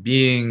force-sensitive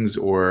beings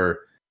or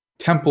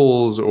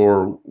temples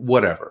or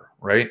whatever,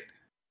 right?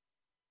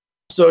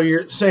 So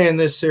you're saying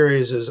this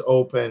series has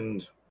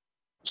opened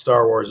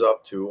Star Wars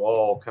up to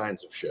all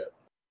kinds of shit.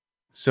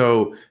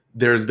 So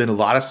there's been a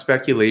lot of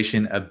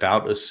speculation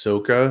about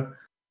Ahsoka,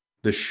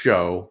 the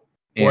show,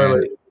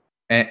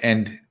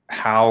 and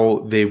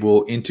how they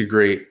will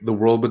integrate the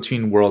world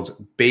between worlds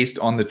based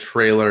on the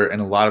trailer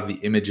and a lot of the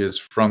images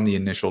from the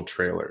initial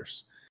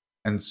trailers.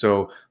 And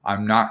so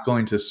I'm not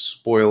going to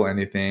spoil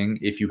anything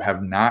if you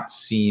have not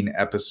seen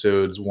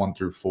episodes 1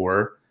 through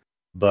 4,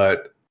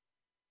 but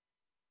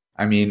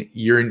I mean,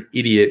 you're an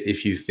idiot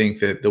if you think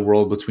that the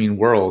world between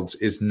worlds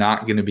is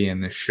not going to be in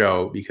this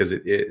show, because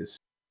it is.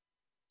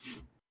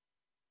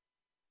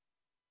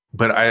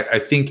 But I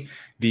think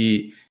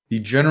the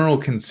general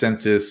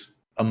consensus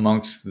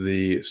amongst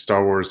the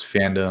Star Wars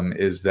fandom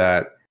is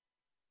that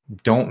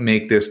don't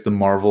make this the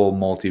Marvel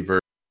multiverse.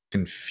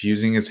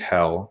 Confusing as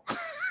hell.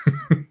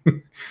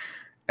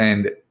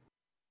 And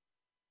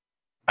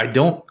I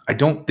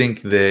don't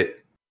think that.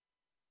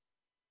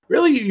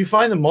 Really, you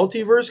find the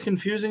multiverse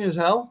confusing as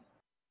hell?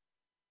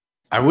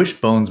 I wish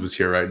Bones was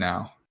here right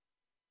now.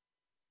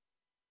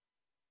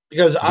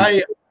 Because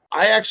I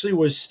actually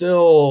was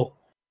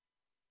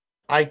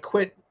I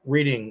quit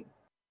reading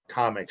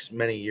comics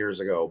many years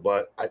ago,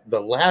 but the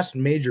last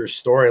major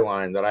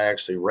storyline that I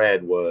actually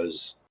read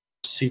was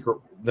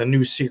the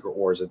new Secret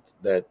Wars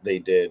that they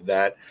did,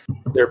 that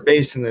they're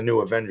basing the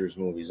new Avengers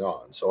movies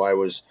on. So I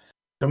was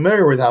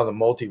familiar with how the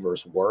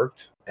multiverse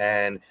worked,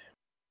 and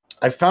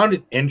I found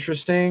it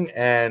interesting,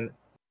 and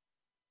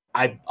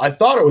I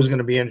thought it was going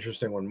to be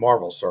interesting when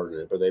Marvel started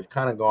it, but they've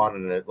kind of gone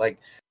in it. Like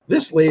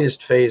this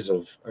latest phase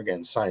of,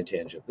 again, side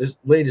tangent, this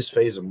latest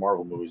phase of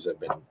Marvel movies I've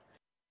been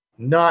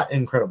not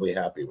incredibly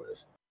happy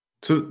with.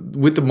 So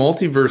with the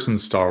multiverse in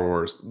Star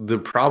Wars, the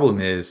problem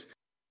is,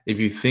 if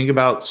you think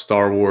about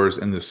Star Wars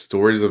and the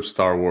stories of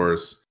Star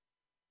Wars,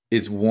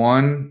 it's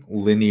one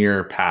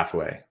linear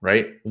pathway,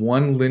 right?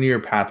 One linear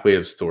pathway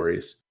of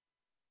stories.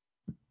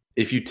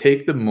 If you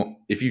take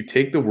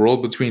the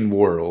world between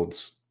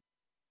worlds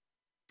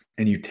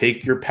and you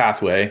take your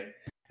pathway,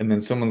 and then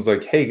someone's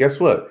like, hey, guess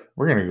what?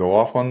 We're going to go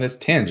off on this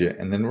tangent,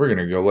 and then we're going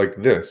to go like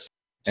this.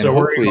 And so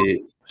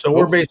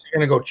we're basically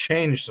going to go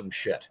change some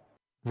shit.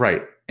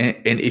 Right. And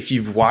if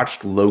you've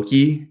watched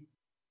Loki,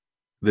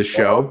 the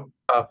show.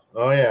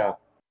 Oh yeah.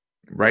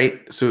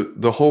 Right. So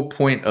the whole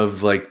point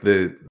of like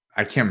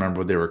I can't remember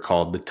what they were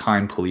called, the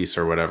time police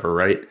or whatever,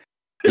 right?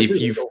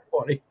 If so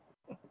funny.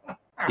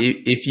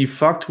 if you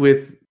fucked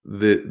with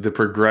the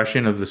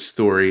progression of the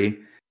story,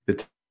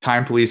 the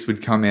time police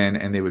would come in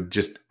and they would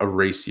just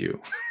erase you.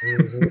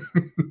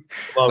 Mm-hmm.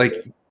 Like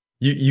it.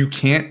 you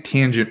can't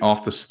tangent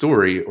off the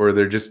story, or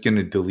they're just going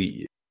to delete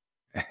you.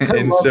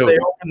 And so they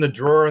opened the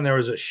drawer and there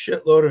was a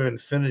shitload of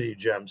infinity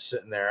gems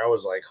sitting there. I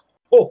was like,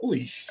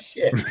 holy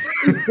shit.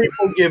 These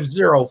people give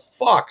zero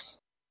fucks.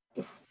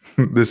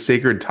 The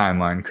sacred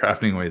timeline,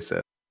 Crafting Way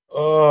said.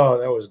 Oh,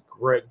 that was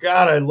great.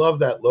 God, I love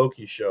that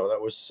Loki show. That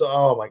was so,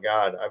 oh my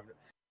God.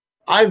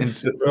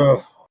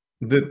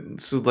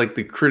 So like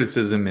the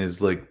criticism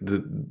is like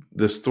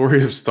the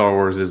story of Star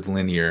Wars is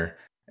linear.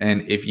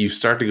 And if you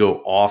start to go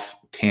off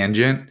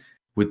tangent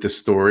with the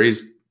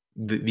stories,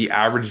 the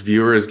average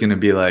viewer is going to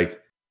be like,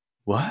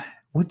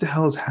 what the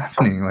hell is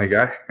happening? Like,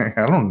 I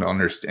don't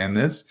understand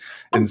this.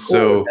 And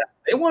so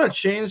they want to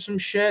change some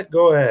shit.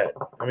 Go ahead.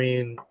 I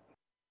mean,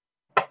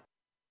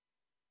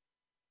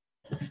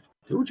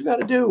 do what you got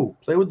to do.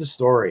 Play with the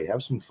story.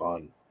 Have some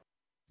fun.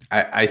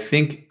 I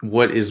think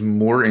what is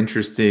more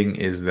interesting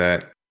is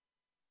that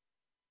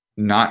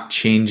not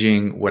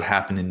changing what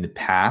happened in the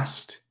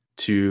past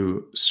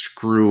to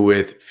screw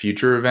with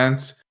future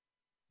events,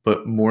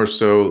 but more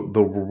so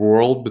the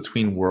world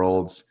between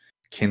worlds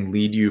can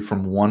lead you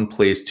from one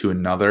place to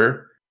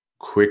another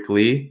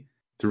quickly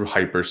through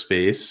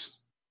hyperspace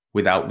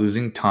without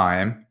losing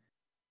time,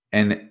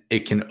 and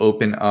it can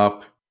open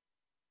up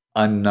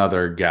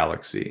another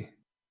galaxy.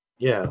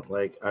 Yeah,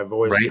 like I've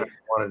always kind of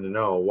wanted to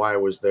know, why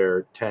was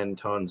there 10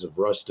 tons of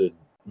rusted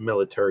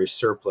military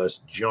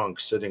surplus junk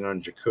sitting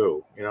on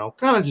Jakku? You know,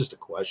 kind of just a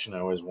question I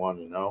always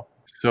wanted to know.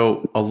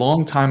 So a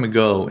long time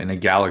ago in a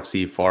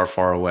galaxy far,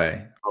 far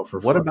away,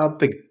 what about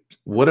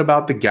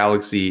the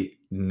galaxy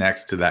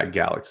next to that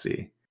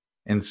galaxy?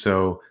 And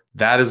so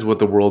that is what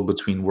the world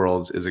between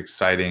worlds is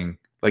exciting.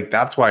 Like,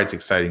 that's why it's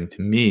exciting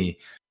to me,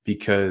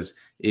 because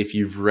if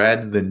you've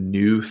read the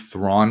new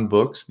Thrawn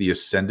books, the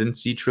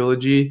Ascendancy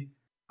trilogy,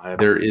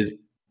 there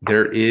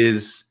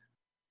is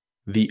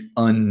the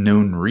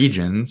unknown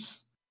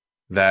regions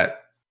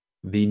that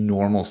the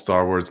normal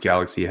Star Wars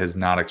galaxy has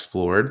not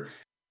explored.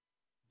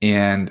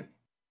 And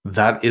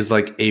that is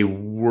like a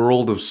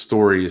world of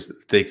stories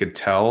that they could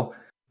tell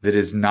that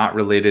is not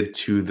related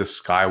to the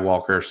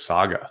Skywalker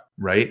saga,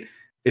 right?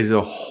 Is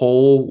a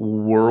whole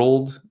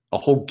world, a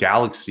whole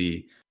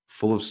galaxy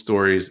full of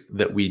stories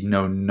that we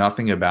know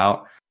nothing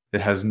about,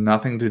 that has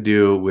nothing to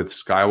do with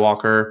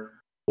Skywalker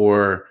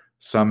or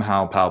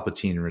somehow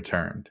Palpatine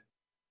returned.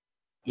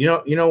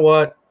 You know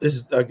what? This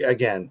is,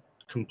 again,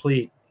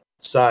 complete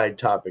side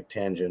topic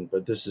tangent,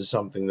 but this is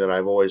something that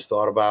I've always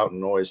thought about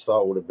and always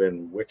thought would have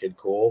been wicked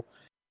cool,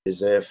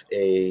 is if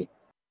a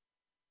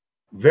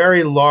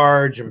very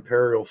large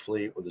Imperial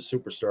fleet with a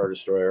Superstar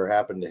Destroyer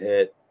happened to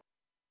hit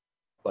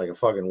like a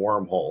fucking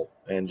wormhole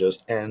and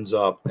just ends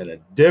up in a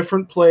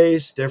different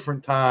place,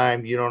 different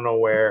time, you don't know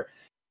where,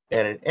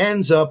 and it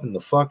ends up in the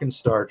fucking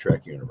Star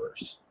Trek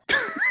universe.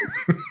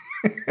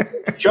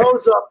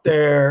 Shows up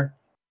there,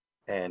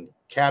 and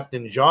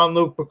Captain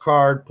Jean-Luc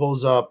Picard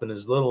pulls up in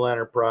his little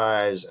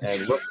Enterprise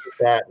and looks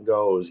at that and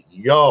goes,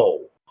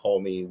 yo,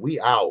 homie, we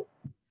out.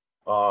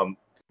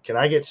 Can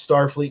I get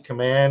Starfleet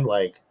Command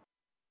like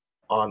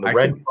on the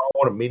red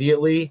phone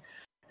immediately?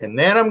 And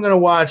then I'm going to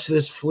watch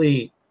this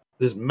fleet,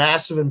 this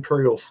massive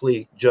Imperial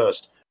fleet,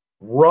 just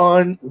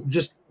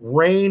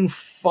rain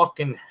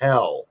fucking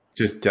hell.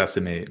 Just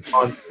decimate.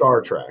 On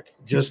Star Trek.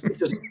 Just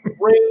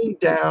rain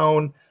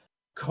down.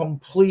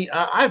 Complete.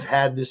 I've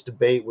had this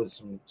debate with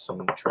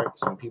some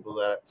people,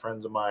 that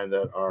friends of mine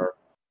that are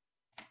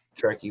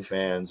Trekkie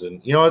fans, and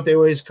you know what they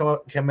always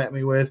come at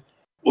me with?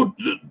 Well,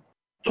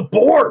 the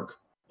Borg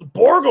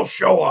will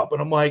show up,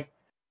 and I'm like,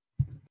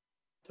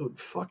 dude,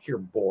 fuck your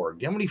Borg.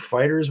 Do you know how many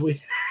fighters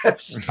we have?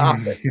 Stop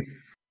it.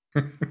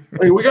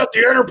 Hey, we got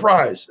the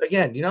Enterprise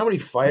again. Do you know how many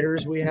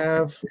fighters we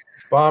have?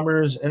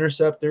 Bombers,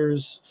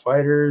 interceptors,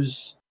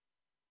 fighters,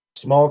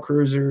 small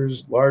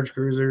cruisers, large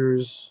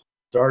cruisers,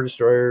 Star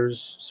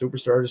Destroyers,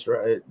 Superstar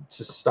Destroyer.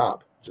 Just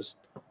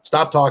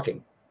stop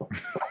talking.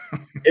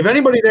 If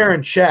anybody there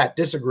in chat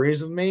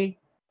disagrees with me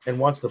and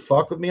wants to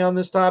fuck with me on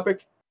this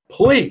topic,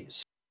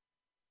 please.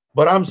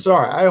 But I'm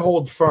sorry, I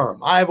hold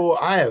firm. I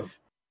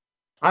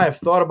have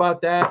thought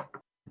about that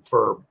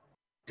for,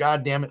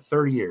 goddamn it,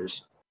 30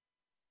 years.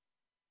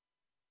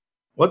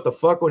 What the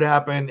fuck would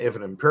happen if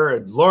an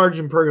large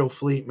Imperial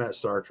fleet met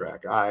Star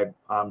Trek?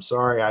 I'm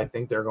sorry, I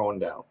think they're going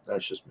down.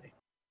 That's just me.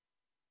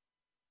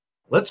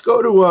 Let's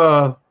go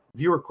to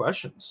viewer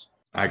questions.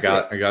 I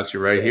got you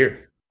right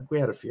here. I think we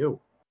had a few.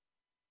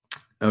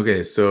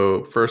 Okay,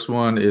 so first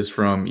one is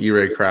from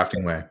E-Ray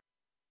Crafting Way.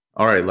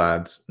 All right,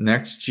 lads.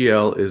 Next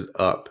GL is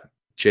up.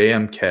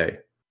 JMK.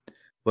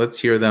 Let's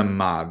hear them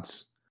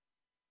mods.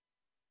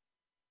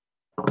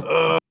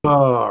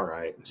 All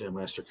right. Jam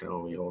Master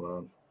Kenobi, hold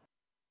on.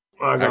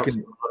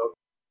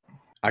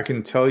 I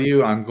can tell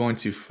you I'm going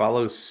to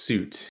follow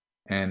suit,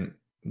 and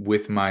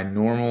with my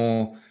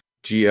normal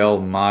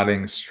GL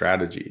modding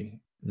strategy,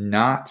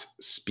 not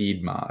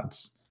speed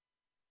mods.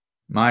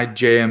 My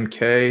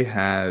JMK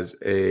has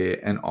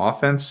an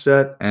offense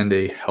set and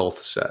a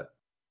health set.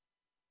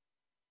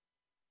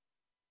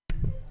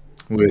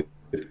 With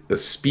a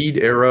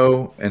speed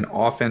arrow, an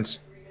offense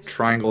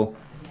triangle,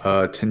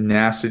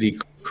 tenacity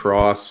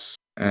cross,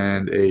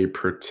 and a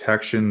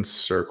protection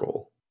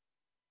circle.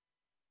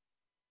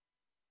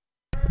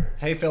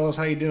 Hey, fellas,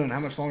 how you doing? How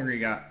much longer you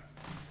got?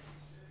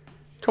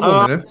 Couple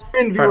of minutes.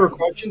 And viewer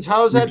questions.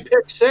 How's that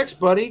pick six,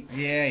 buddy?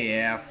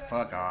 Yeah,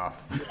 fuck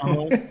off.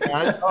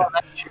 I saw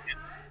that shit.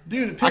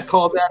 Dude, I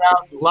called that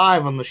out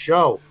live on the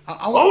show.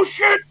 Oh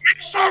shit,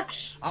 pick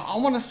six! I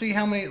want to see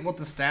what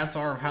the stats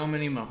are of how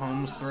many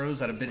Mahomes throws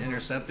that have been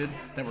intercepted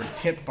that were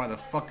tipped by the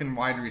fucking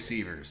wide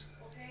receivers.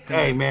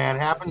 Hey man,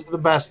 happens to the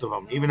best of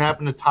them. Even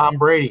happened to Tom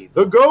Brady,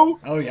 the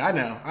GOAT. Oh yeah, I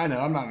know.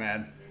 I'm not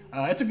mad.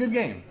 It's a good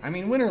game. I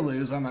mean, win or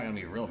lose, I'm not gonna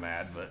be real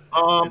mad, but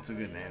it's a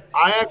good name.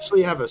 I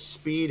actually have a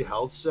speed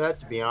health set,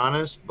 to be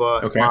honest,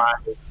 but okay.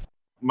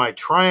 my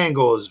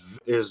triangle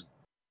is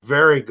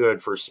very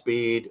good for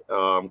speed,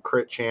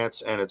 crit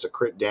chance, and it's a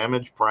crit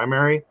damage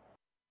primary.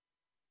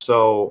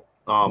 So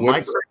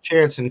my crit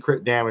chance and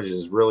crit damage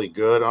is really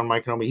good on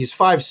my Kenobi. He's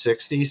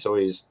 560, so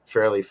he's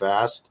fairly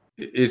fast.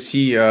 Is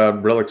he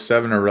Relic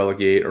 7 or Relic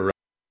 8?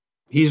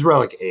 He's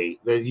Relic 8.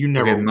 You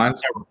never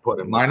put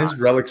him. Mine is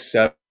Relic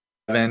 7,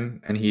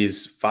 and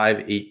he's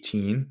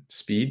 518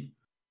 speed.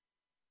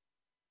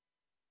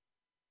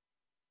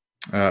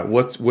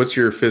 What's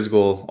your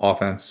physical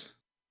offense?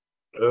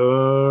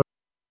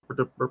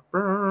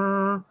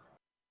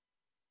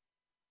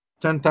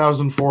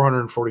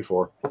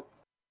 10,444.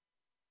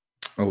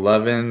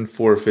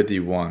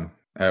 11,451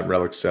 at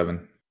Relic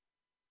 7.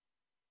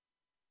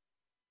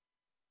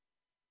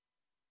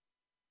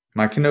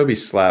 My Kenobi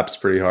slaps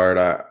pretty hard.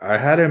 I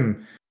had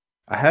him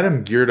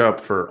geared up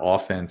for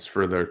offense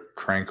for the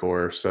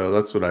Crankor, so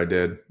that's what I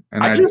did.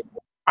 And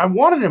I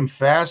wanted him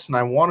fast, and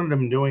I wanted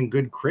him doing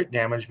good crit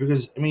damage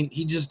because I mean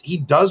he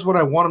does what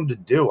I want him to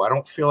do. I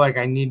don't feel like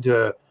I need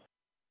to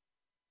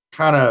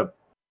kind of,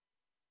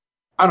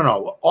 I don't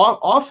know,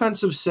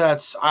 offensive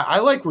sets. I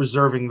like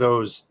reserving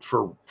those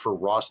for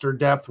roster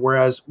depth,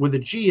 whereas with a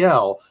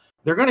GL,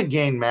 they're going to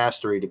gain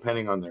mastery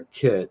depending on their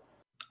kit.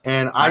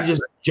 And I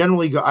just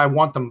generally I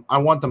want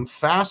them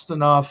fast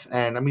enough,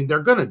 and I mean they're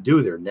going to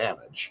do their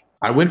damage.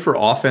 I went for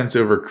offense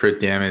over crit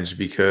damage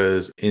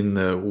because in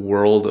the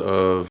world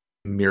of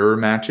mirror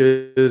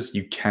matches,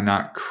 you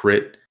cannot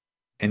crit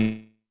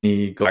any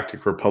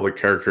Galactic Republic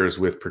characters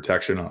with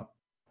protection up.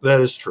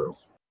 That is true.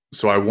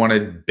 So I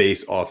wanted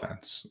base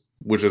offense,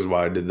 which is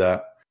why I did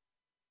that.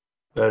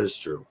 That is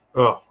true.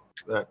 Oh,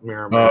 that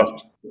mirror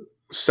match.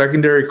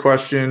 Secondary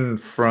question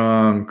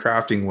from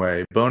Crafting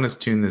Way. Bonus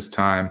tune this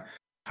time.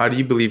 How do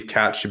you believe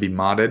cats should be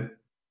modded?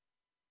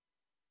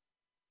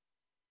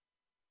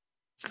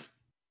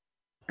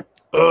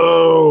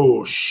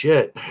 Oh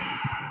shit!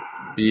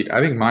 Speed. I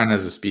think mine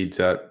has a speed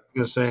set. I'm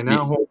gonna say speed.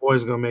 Now,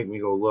 homeboy's gonna make me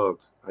go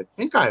look. I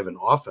think I have an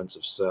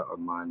offensive set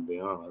on mine. To be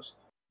honest,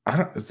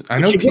 I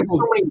know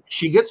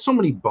she gets so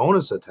many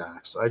bonus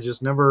attacks. I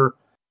just never.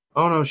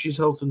 Oh no, she's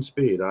health and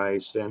speed. I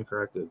stand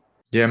corrected.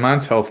 Yeah,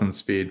 mine's health and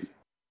speed.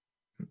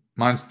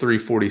 Mine's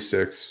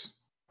 346.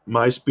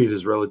 My speed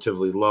is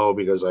relatively low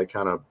because I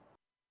kind of.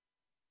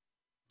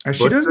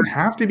 She doesn't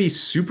have to be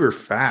super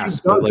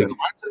fast, but like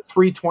mine's at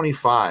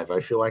 325. I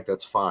feel like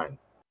that's fine.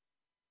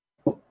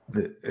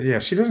 Yeah,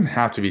 she doesn't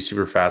have to be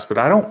super fast, but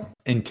I don't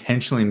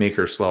intentionally make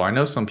her slow. I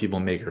know some people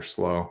make her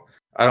slow.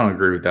 I don't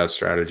agree with that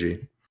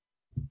strategy.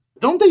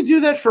 Don't they do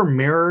that for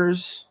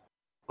mirrors?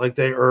 Like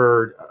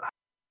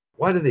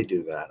why do they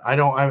do that? I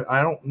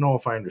don't know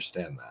if I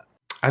understand that.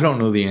 I don't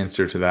know the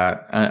answer to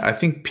that. I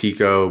think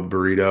Pico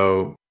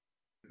Burrito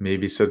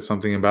maybe said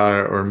something about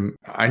it, or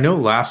I know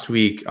last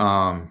week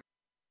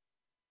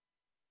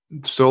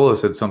Solo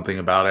said something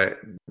about it,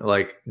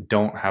 like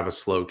don't have a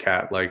slow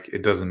cat, like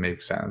it doesn't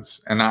make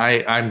sense. And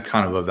I'm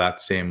kind of that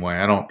same way.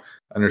 I don't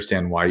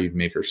understand why you'd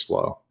make her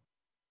slow.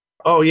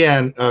 Oh yeah,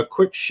 and a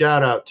quick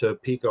shout out to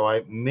Pico.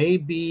 I may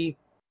be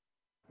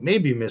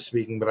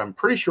misspeaking, but I'm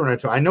pretty sure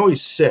I know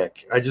he's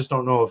sick. I just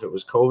don't know if it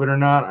was COVID or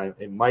not.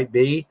 It might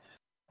be,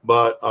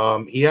 but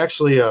he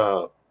actually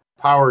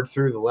powered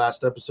through the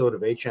last episode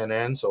of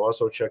HNN, so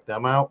also check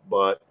them out.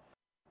 But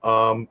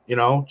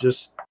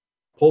just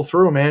pull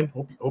through, man.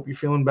 Hope you're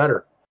feeling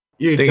better.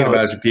 Thinking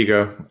about you,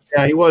 Pico.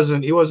 Yeah, he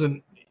wasn't.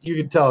 You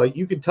could tell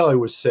he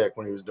was sick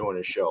when he was doing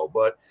his show,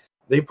 but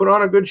they put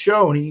on a good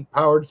show and he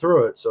powered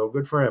through it. So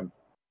good for him.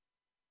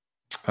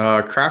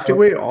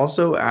 Craftyway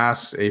also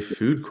asks a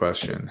food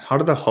question. How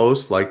do the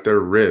hosts like their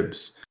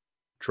ribs?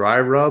 Dry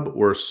rub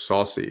or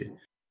saucy?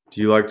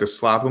 Do you like to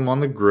slap them on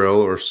the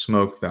grill or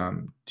smoke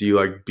them? Do you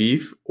like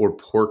beef or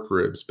pork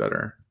ribs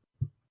better?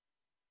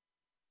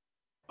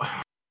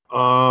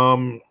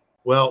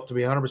 Well, to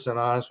be 100%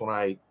 honest, when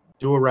I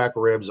do a rack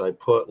of ribs, I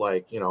put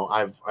I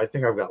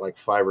think I've got like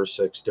 5 or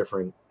 6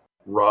 different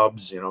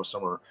rubs.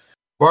 Some are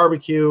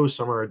barbecue,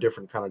 some are a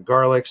different kind of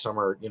garlic, some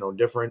are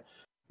different.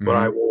 Mm-hmm. But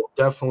I will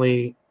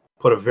definitely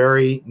put a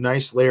very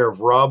nice layer of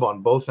rub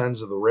on both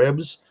ends of the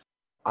ribs.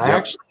 I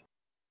actually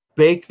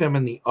bake them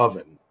in the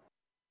oven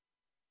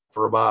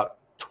for about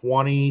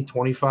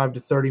 25 to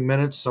 30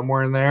 minutes,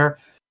 somewhere in there.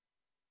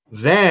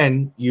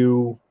 Then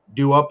you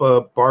do up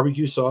a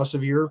barbecue sauce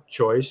of your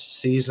choice,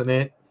 season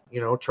it,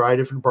 try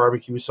different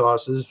barbecue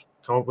sauces,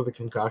 come up with a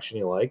concoction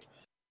you like.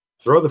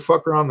 Throw the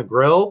fucker on the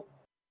grill.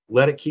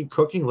 Let it keep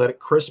cooking. Let it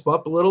crisp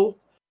up a little.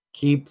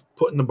 Keep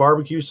putting the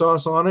barbecue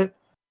sauce on it.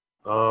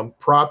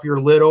 Prop your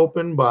lid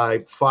open by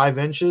 5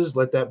 inches.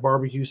 Let that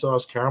barbecue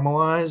sauce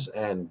caramelize,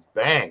 and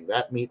bang,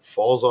 that meat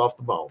falls off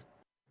the bone.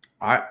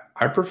 I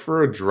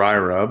prefer a dry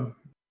rub.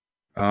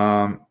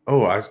 Are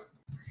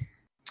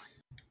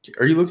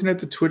you looking at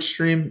the Twitch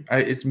stream?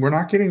 We're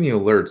not getting the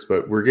alerts,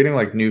 but we're getting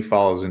like new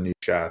follows and new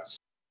chats.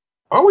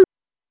 Are we?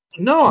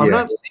 No, I'm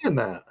not seeing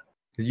that.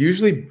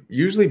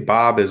 Usually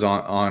Bob is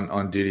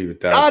on duty with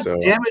that. God so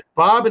damn it,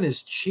 Bob and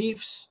his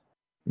Chiefs.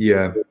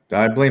 Yeah,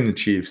 I blame the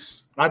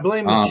Chiefs. I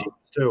blame the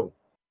Chiefs too.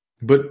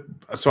 But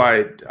so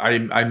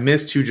I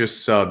missed who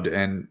just subbed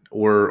and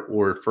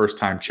or first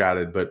time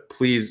chatted, but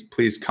please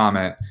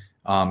comment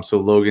so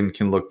Logan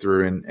can look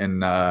through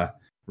and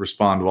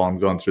respond while I'm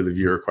going through the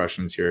viewer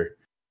questions here.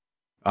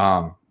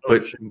 Let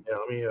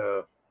me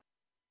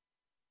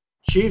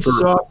Chiefs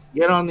suck,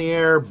 get on the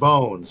air,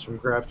 Bones from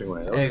Crafting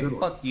Way. Hey,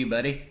 fuck you,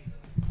 buddy.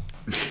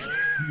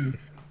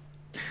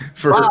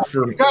 Bob,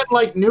 you've got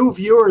like new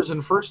viewers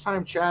and first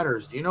time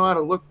chatters. Do you know how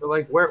to look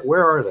like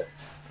where are they?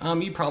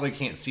 You probably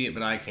can't see it,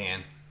 but I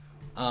can.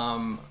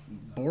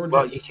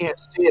 Well, you can't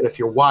see it if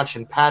you're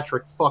watching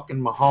Patrick fucking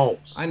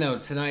Mahomes. I know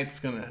tonight's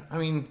gonna. I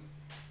mean,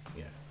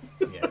 yeah.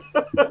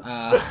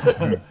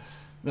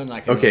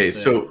 Okay,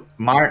 so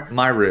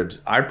my ribs.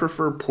 I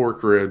prefer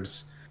pork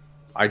ribs.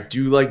 I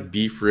do like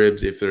beef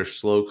ribs if they're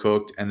slow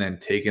cooked and then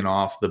taken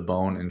off the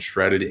bone and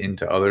shredded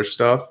into other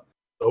stuff.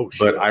 Oh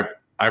shit! But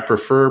I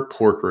prefer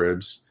pork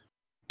ribs.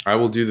 I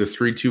will do the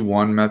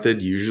 3-2-1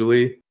 method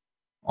usually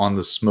on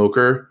the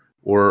smoker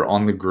or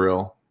on the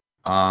grill.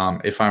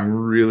 If I'm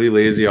really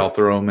lazy, I'll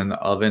throw them in the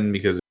oven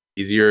because it's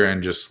easier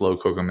and just slow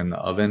cook them in the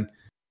oven.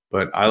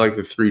 But I like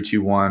the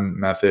 3-2-1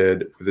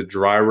 method with a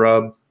dry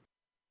rub.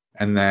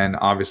 And then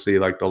obviously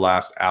like the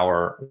last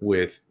hour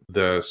with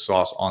the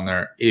sauce on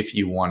there if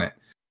you want it.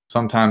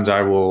 Sometimes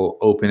I will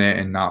open it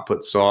and not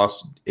put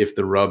sauce if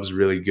the rub's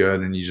really good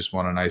and you just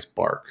want a nice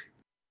bark.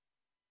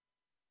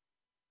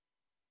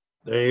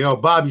 There you go.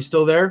 Bob, you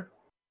still there?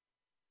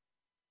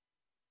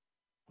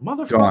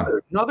 Motherfucker,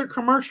 another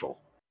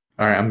commercial.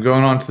 All right, I'm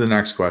going on to the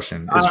next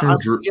question. It's from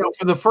Drew.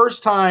 For the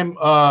first time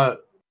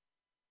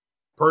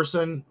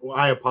person,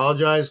 I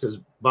apologize because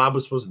Bob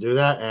was supposed to do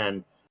that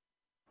and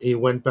he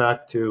went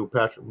back to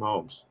Patrick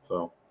Mahomes.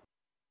 So,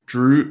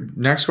 Drew,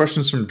 next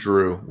question is from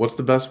Drew. What's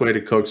the best way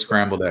to cook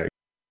scrambled eggs?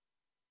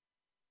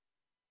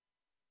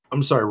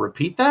 I'm sorry,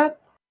 repeat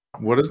that?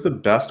 What is the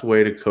best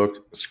way to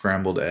cook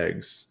scrambled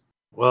eggs?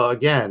 Well,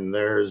 again,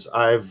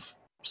 I've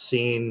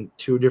seen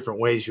 2 different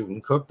ways you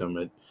can cook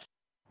them.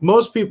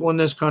 Most people in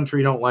this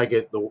country don't like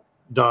it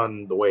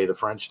done the way the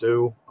French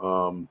do.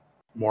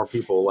 More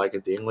people like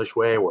it the English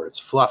way, where it's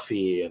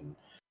fluffy, and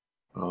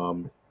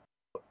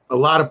a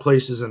lot of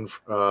places in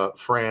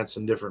France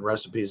and different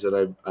recipes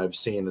that I've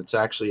seen,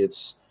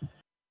 it's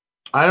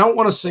I don't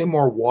want to say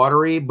more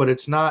watery, but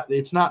it's not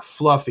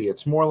fluffy.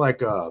 It's more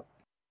like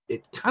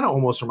it kind of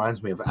almost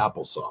reminds me of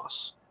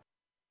applesauce.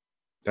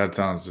 That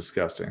sounds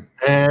disgusting.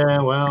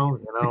 Well,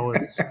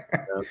 it's.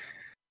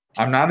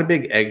 I'm not a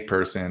big egg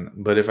person,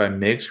 but if I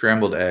make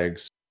scrambled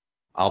eggs,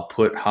 I'll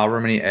put however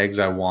many eggs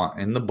I want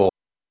in the bowl.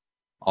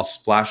 I'll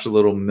splash a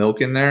little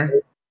milk in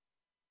there,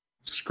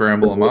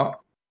 scramble them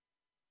up,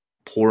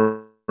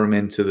 pour them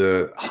into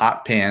the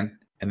hot pan,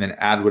 and then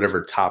add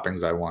whatever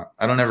toppings I want.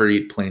 I don't ever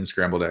eat plain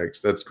scrambled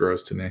eggs. That's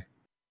gross to me.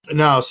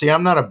 No, see,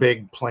 I'm not a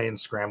big plain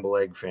scrambled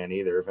egg fan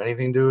either. If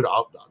anything, dude,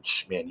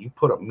 man, you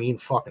put a mean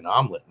fucking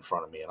omelet in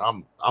front of me, and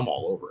I'm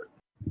all over it.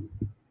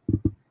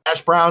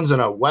 Hash browns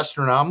and a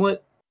Western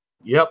omelet.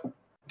 Yep,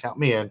 count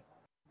me in.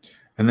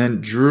 And then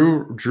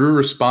Drew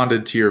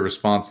responded to your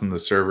response in the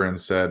server and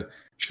said,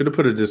 "Should have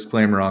put a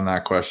disclaimer on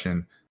that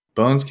question.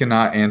 Bones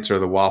cannot answer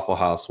the Waffle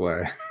House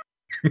way."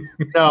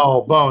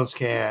 No, Bones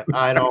can't.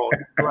 I don't.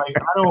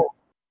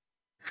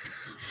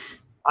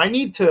 I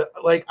need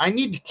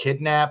to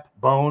kidnap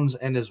Bones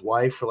and his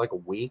wife for like a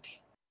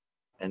week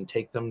and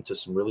take them to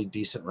some really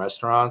decent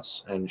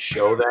restaurants and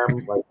show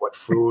them like what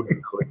food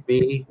could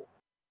be.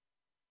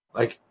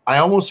 Like, I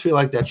almost feel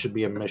like that should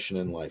be a mission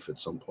in life at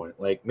some point.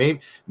 Like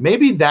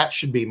maybe that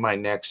should be my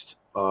next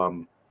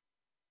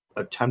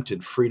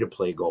attempted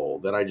free-to-play goal,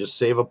 that I just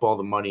save up all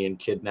the money and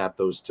kidnap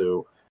those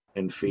 2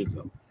 and feed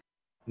them.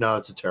 No,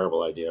 it's a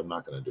terrible idea. I'm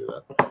not going to do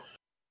that.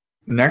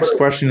 Next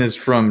question is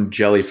from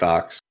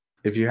Jellyfox.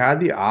 If you had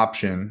the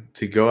option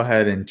to go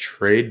ahead and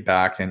trade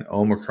back an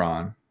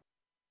Omicron,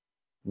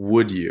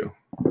 would you?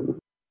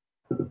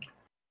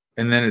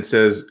 And then it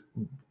says,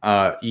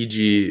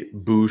 e.g.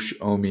 Boosh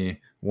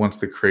Omi, once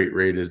the crate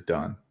raid is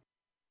done.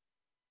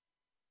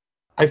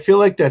 I feel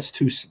like that's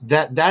too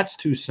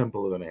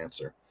simple of an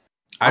answer.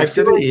 I've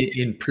said it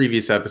in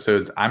previous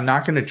episodes. I'm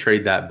not going to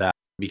trade that back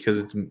because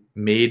it's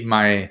made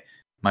my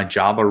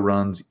Java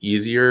runs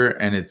easier,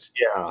 and it's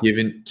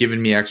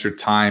given me extra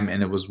time,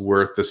 and it was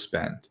worth the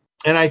spend.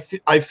 And I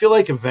feel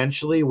like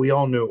eventually we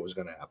all knew it was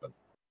going to happen.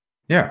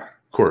 Yeah,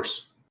 of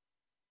course.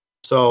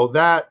 So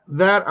that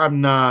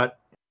I'm not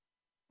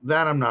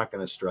that I'm not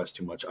going to stress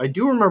too much. I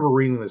do remember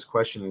reading this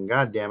question, and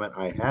God damn it,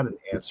 I had an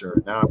answer.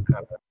 And now I'm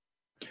kind of.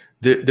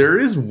 There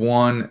is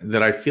one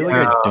that I feel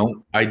like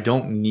I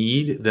don't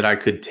need that I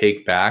could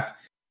take back,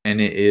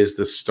 and it is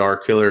the Star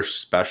Killer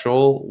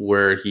special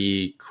where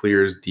he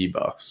clears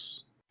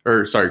debuffs.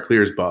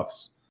 Clears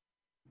buffs.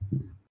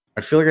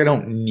 I feel like I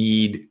don't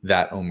need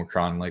that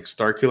Omicron. Like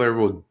Star Killer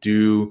will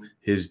do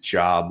his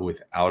job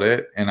without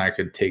it, and I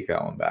could take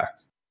that one back.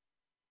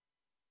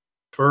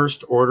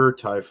 First Order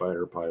TIE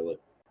Fighter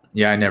pilot.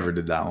 Yeah, I never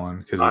did that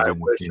one because I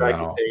wish I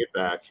could take it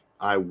back.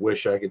 I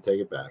wish I could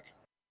take it back.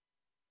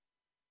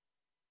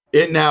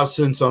 It now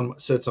sits on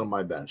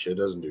my bench. It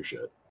doesn't do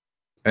shit.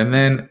 And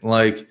then,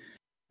 like,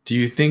 do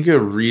you think a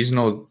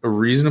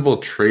reasonable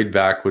trade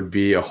back would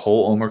be a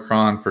whole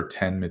Omicron for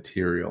 10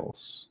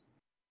 materials?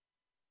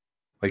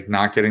 Like,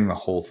 not getting the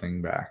whole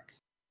thing back.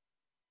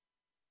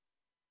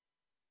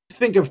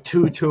 Think of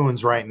 2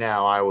 tunes right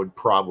now I would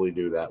probably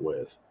do that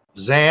with.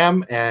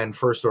 Zam and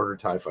First Order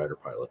TIE Fighter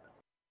pilot.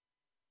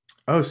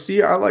 Oh,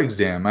 see, I like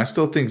Zam. I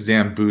still think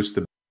Zam boosts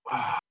the...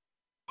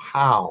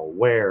 How?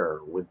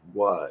 Where? With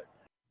what?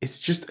 It's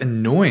just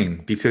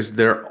annoying because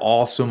they're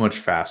all so much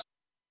faster.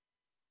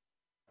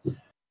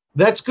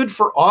 That's good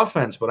for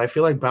offense, but I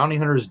feel like bounty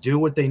hunters do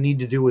what they need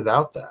to do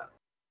without that.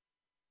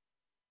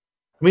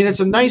 I mean, it's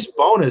a nice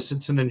bonus.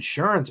 It's an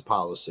insurance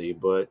policy,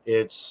 but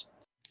it's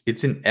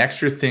an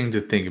extra thing to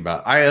think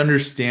about. I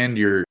understand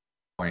your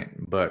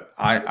point, but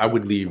I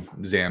would leave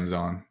Zams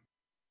on.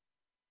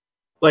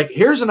 Like,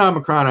 here's an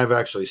Omicron I've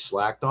actually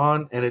slacked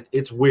on, and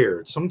it's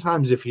weird.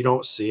 Sometimes if you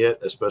don't see it,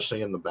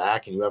 especially in the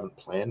back, and you haven't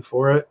planned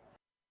for it,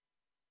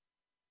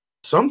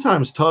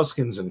 sometimes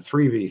Tuskens in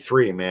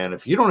 3v3, man,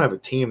 if you don't have a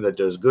team that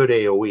does good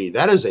AoE,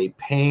 that is a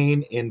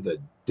pain in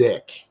the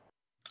dick.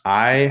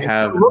 I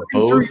have looking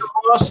both through your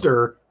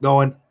roster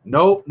going,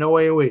 nope, no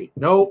AoE.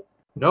 Nope.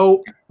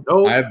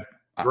 I have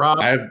drop.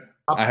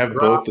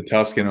 both the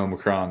Tusken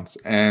Omicrons,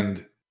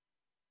 and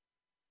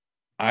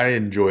I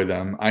enjoy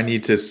them. I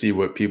need to see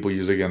what people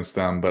use against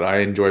them, but I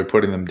enjoy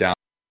putting them down.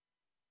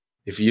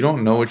 If you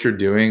don't know what you're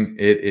doing,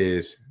 it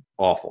is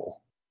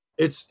awful.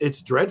 It's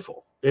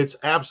dreadful. It's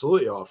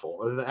absolutely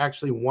awful.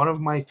 Actually, one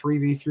of my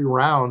 3v3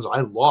 rounds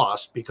I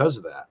lost because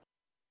of that.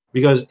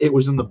 Because it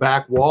was in the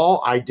back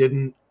wall. I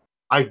did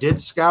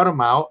scout him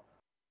out.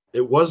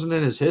 It wasn't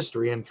in his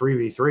history in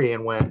 3v3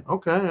 and went,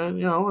 okay,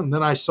 and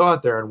then I saw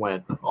it there and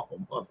went, oh,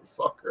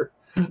 motherfucker.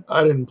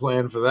 I didn't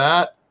plan for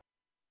that.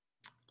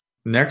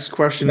 Next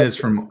question is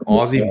from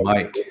Aussie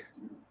Mike.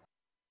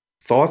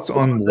 Thoughts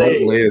on what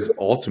Leia's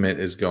ultimate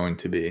is going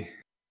to be?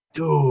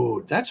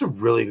 Dude, that's a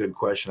really good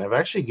question. I've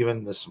actually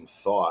given this some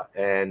thought,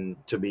 and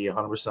to be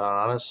 100%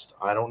 honest,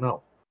 I don't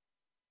know.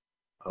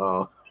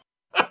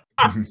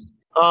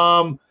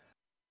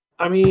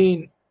 I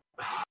mean,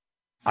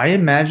 I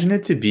imagine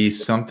it to be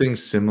something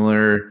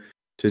similar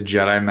to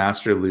Jedi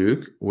Master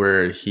Luke,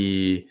 where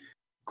he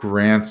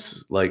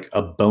grants like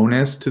a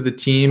bonus to the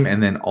team,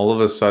 and then all of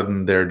a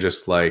sudden they're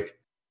just like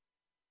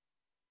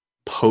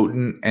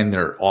potent, and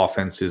their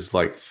offense is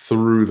like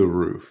through the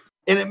roof.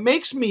 And it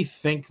makes me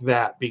think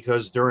that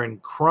because during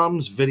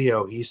Crumb's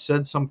video, he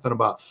said something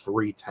about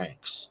 3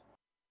 tanks.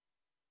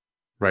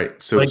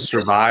 Right. So like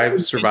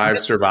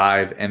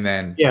survive, and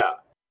then yeah.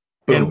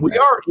 Boom. And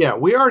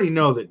we already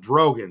know that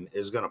Drogon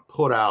is going to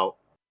put out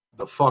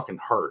the fucking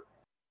hurt.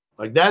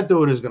 Like that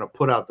dude is going to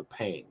put out the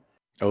pain.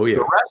 Oh yeah.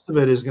 The rest of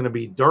it is going to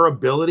be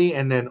durability,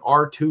 and then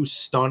R2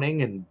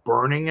 stunning and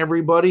burning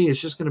everybody. It's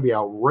just going to be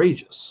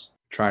outrageous.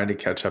 Trying to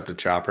catch up to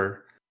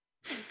Chopper.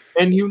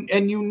 And you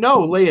know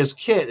Leia's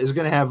kit is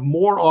going to have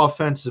more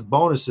offensive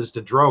bonuses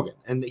to Drogon,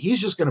 and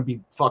he's just going to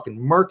be fucking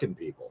murking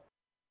people.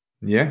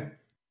 Yeah.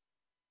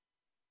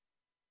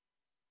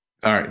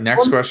 All right.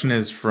 Next question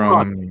is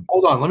from.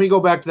 Hold on. Let me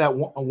go back to that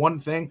one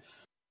thing.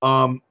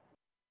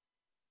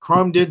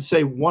 Crumb did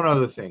say one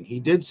other thing. He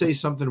did say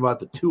something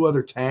about the 2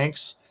 other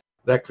tanks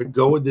that could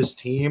go with this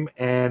team,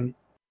 and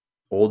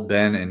Old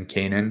Ben and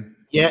Kanan.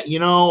 Yeah,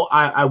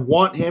 I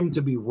want him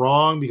to be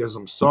wrong because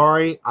I'm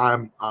sorry.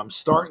 I'm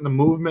starting the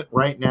movement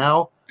right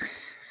now.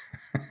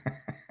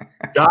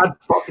 God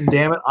fucking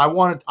damn it. I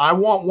want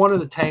one of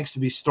the tanks to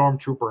be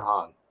Stormtrooper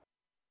Han.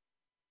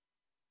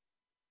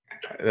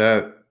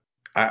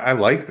 I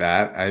like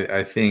that.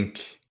 I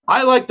think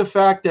I like the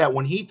fact that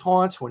when he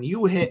taunts, when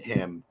you hit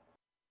him,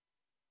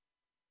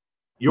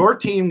 your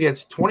team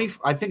gets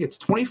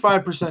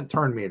 25%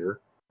 turn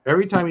meter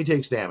every time he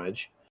takes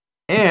damage.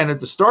 And at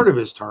the start of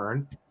his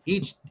turn,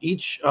 each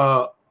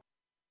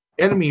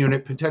enemy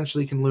unit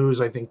potentially can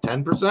lose, I think,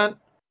 10%.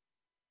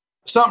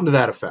 Something to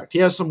that effect. He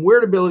has some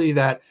weird ability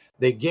that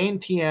they gain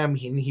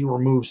TM and he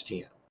removes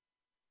TM.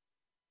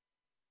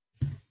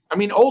 I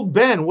mean, old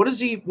Ben, what is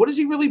he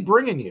really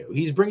bringing you?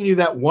 He's bringing you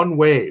that one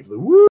wave. Like,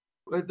 woo!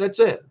 That's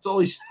it. That's all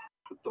he's.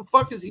 What the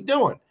fuck is he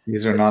doing?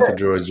 These are not the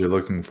droids you're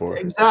looking for.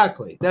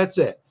 Exactly. That's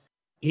it.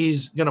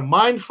 He's gonna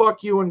mind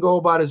fuck you and go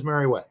about his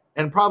merry way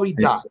and probably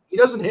die. He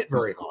doesn't hit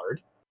very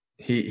hard.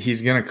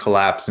 He's gonna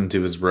collapse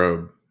into his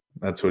robe.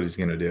 That's what he's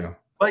gonna do.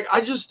 Like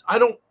I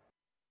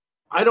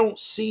don't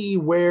see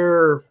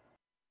where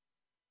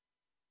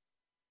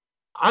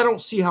I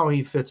don't see how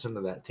he fits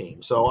into that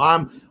team. So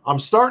I'm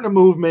starting a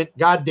movement.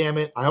 God damn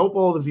it! I hope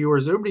all the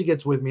viewers, everybody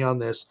gets with me on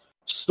this.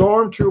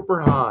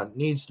 Stormtrooper Han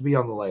needs to be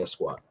on the Leia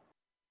squad.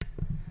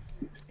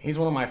 He's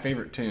one of my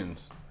favorite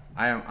tunes.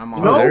 I'm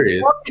on. No there he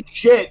is. fucking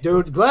shit,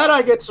 dude. Glad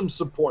I get some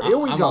support. Here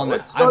we go.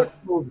 Let's start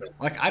the movement.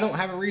 Like, I don't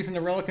have a reason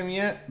to relic him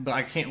yet, but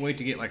I can't wait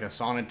to get like a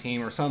Sonic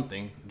team or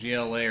something,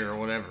 GLA or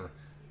whatever,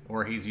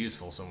 where he's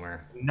useful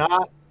somewhere.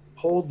 Not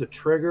pulled the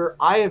trigger.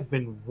 I have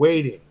been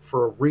waiting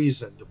for a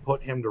reason to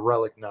put him to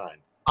Relic 9.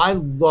 I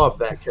love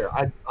that character.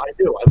 I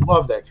do. I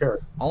love that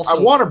character. Also, I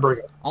want to bring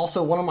it.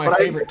 Also, one of my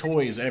favorite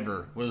toys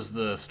ever was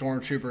the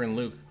Stormtrooper and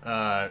Luke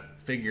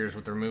figures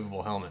with the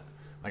removable helmet.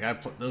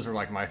 Like those were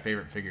like my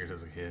favorite figures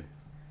as a kid.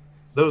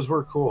 Those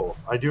were cool.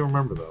 I do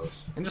remember those.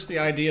 And just the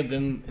idea of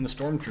them in the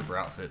Stormtrooper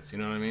outfits, you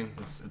know what I mean?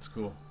 It's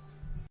cool.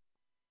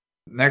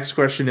 Next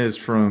question is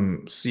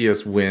from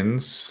CS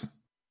Wins.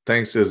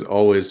 Thanks as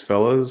always,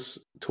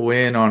 fellas. To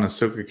weigh in on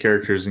Ahsoka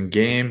characters in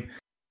game,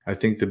 I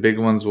think the big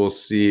ones we'll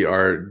see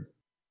are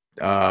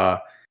a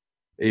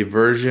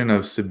version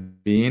of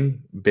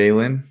Sabine,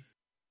 Balin,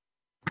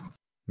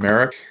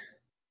 Merrick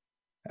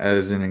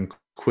as an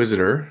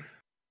Inquisitor,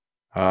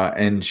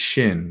 and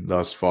Shin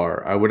thus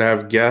far. I would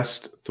have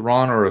guessed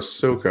Thrawn or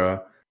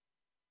Ahsoka,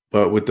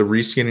 but with the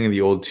reskinning of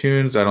the old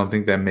tunes, I don't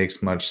think that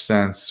makes much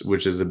sense,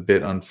 which is a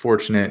bit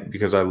unfortunate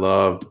because I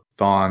loved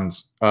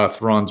Thrawn's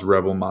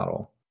Rebel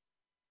model.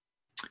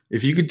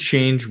 If you could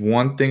change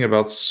one thing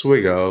about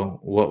swgoh,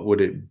 what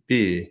would it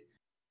be?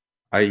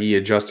 I.e.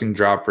 adjusting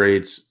drop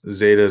rates,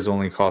 Zetas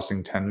only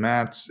costing 10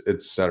 mats,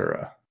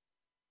 etc.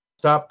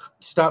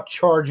 Stop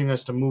charging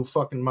us to move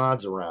fucking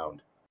mods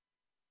around.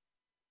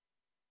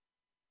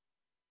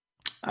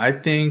 I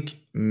think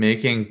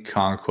making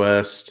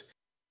conquest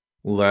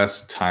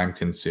less time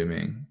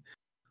consuming.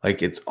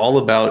 Like, it's all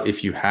about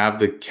if you have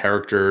the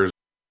characters,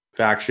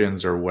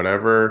 factions, or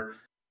whatever,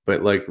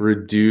 but like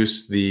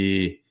reduce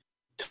the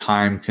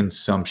time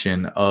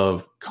consumption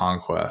of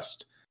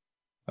conquest.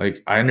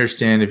 Like, I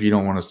understand if you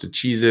don't want us to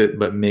cheese it,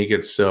 but make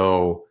it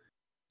so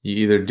you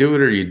either do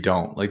it or you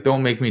don't. Like,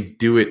 don't make me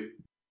do it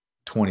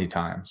 20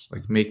 times.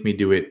 Like, make me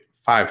do it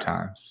 5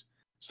 times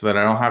so that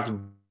I don't have to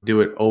do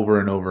it over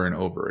and over and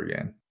over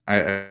again.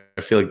 I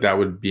feel like that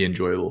would be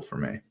enjoyable for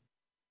me.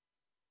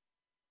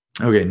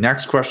 Okay,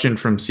 next question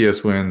from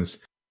CS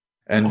Wins.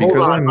 And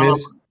because I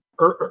missed...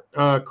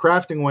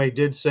 Crafting Way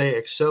did say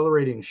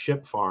accelerating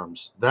ship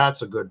farms.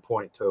 That's a good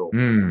point,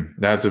 too.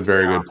 That's a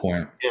very good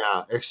point.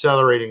 Yeah,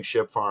 accelerating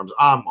ship farms.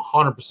 I'm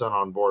 100%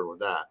 on board with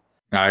that.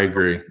 I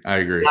agree.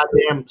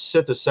 Goddamn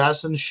Sith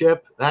assassin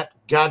ship. That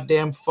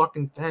goddamn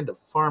fucking thing to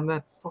farm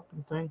that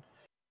fucking thing.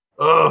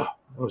 Ugh,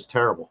 it was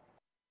terrible.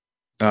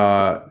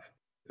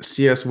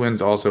 CS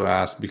Wins also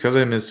asked, because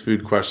I missed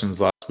food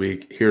questions last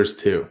week, here's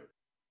 2.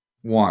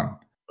 1.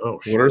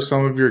 What are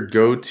some of your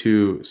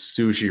go-to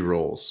sushi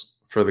rolls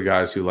for the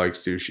guys who like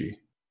sushi?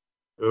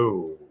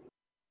 Ooh.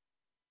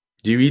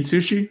 Do you eat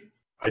sushi?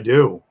 I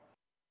do.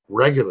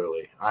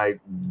 Regularly. I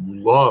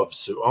love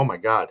sushi. Oh my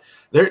God.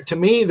 To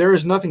me, there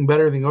is nothing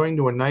better than going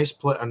to a nice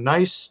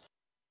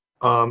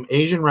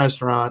Asian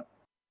restaurant,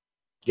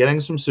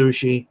 getting some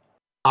sushi,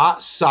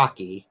 hot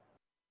sake,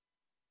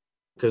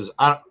 because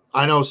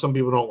I know some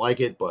people don't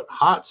like it, but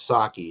hot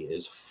sake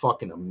is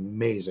fucking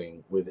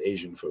amazing with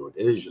Asian food.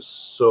 It is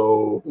just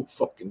so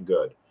fucking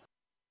good.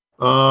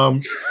 I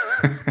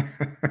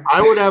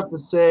would have to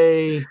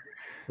say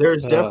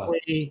there's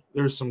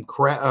some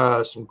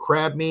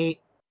crab meat,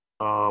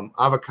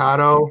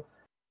 avocado,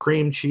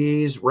 cream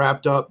cheese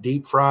wrapped up,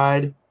 deep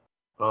fried.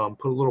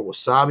 Put a little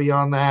wasabi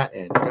on that,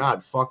 and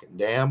God fucking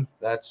damn,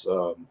 that's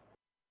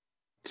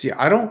See,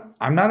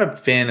 I'm not a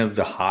fan of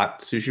the hot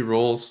sushi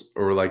rolls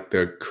or like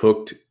the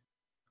cooked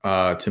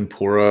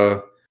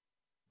tempura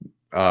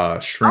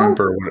shrimp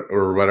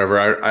or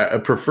whatever. I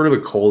prefer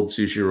the cold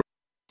sushi roll.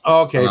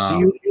 Okay, so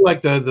you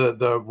like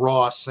the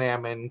raw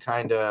salmon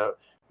kind of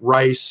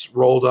rice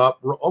rolled up.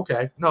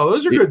 Okay, no,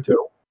 those are good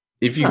too.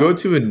 If you go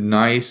to a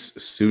nice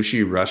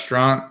sushi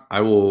restaurant,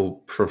 I will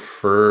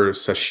prefer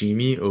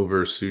sashimi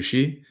over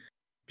sushi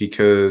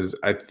because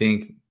I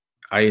think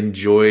I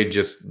enjoy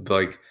just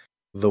like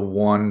the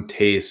one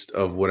taste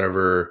of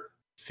whatever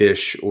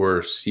fish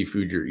or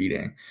seafood you're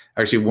eating.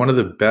 Actually, one of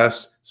the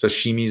best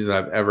sashimis that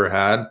I've ever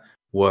had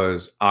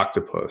was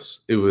octopus.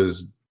 It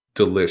was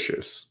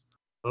delicious.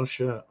 Oh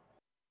shit.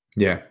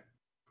 Yeah.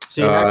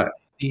 See,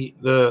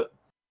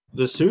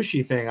 the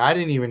sushi thing I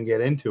didn't even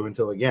get into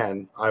until,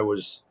 again, I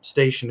was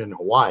stationed in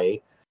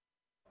Hawaii,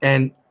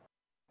 and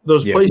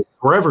those places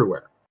were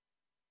everywhere.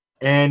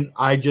 And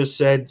I just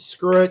said,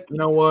 screw it. You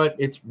know what?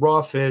 It's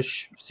raw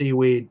fish,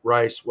 seaweed,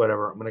 rice,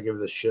 whatever. I'm going to give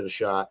this shit a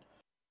shot.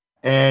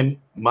 And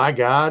my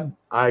God,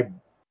 I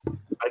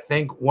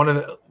think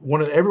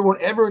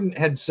everyone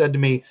had said to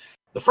me,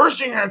 the first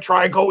thing you're going to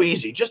try, go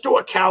easy. Just do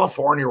a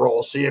California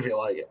roll. See if you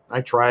like it.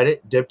 I tried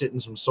it, dipped it in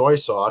some soy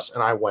sauce,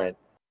 and I went,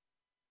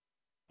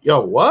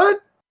 yo, what?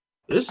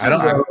 I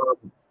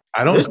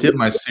don't dip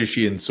my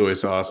sushi in soy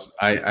sauce.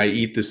 I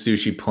eat the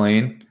sushi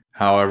plain,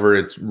 however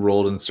it's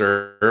rolled and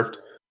served.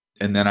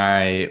 and then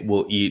I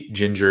will eat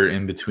ginger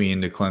in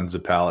between to cleanse the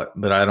palate.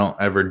 But I don't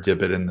ever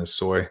dip it in the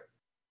soy. Do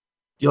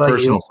you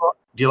like eel sauce?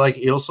 Do you like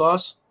eel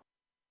sauce?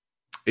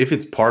 If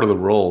it's part of the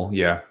roll,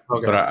 yeah.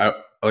 Okay. But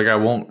I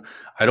won't.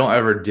 I don't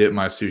ever dip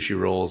my sushi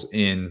rolls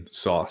in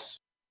sauce.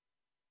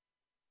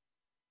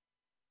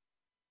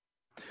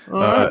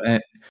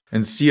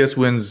 And CS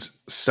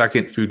wins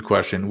second food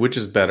question. Which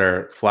is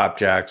better,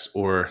 flapjacks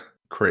or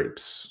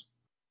crepes?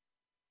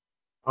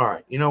 All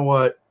right. You know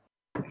what?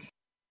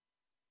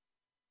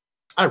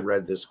 I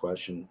read this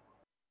question,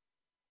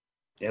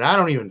 and I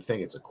don't even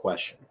think it's a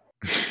question.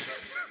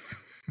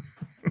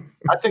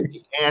 I think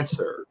the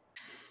answer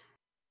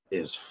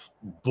is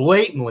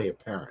blatantly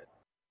apparent.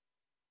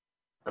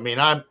 I mean,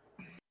 I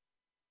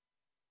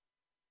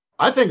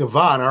think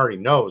Avant already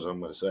knows. I'm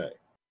going to say.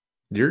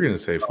 You're going to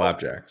say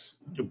flapjacks.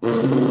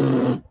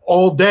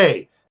 All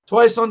day.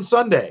 Twice on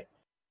Sunday.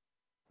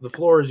 The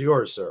floor is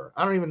yours, sir.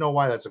 I don't even know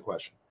why that's a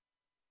question.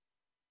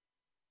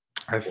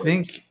 I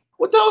think...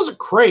 What the hell is a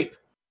crepe?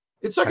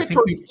 It's like a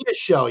tortilla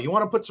shell. You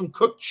want to put some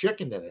cooked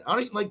chicken in it. I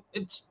don't like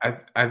it's.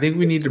 I think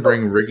we need to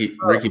bring Ricky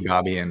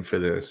Bobby in for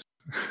this.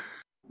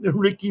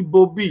 Ricky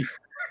Bobby.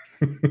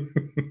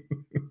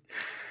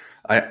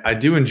 I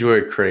do enjoy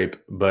a crepe,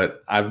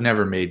 but I've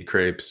never made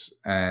crepes,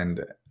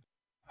 and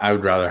I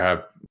would rather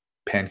have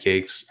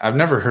pancakes. I've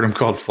never heard them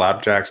called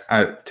flapjacks.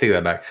 I take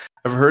that back.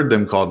 I've heard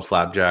them called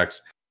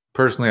flapjacks.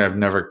 Personally, I've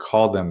never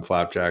called them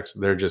flapjacks.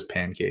 They're just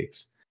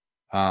pancakes.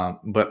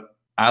 But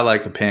I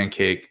like a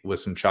pancake with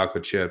some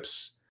chocolate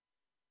chips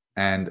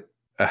and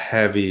a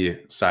heavy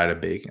side of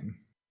bacon.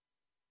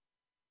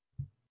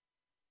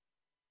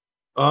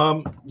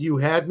 You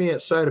had me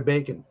at side of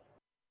bacon.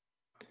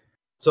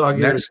 So I'll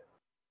give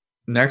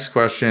Next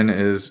question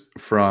is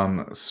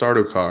from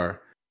Sardokar.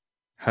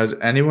 Has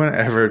anyone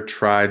ever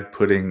tried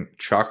putting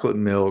chocolate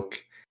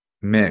milk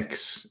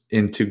mix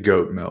into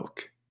goat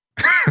milk?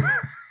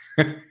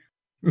 And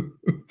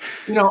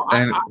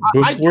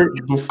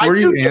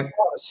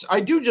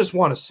I do just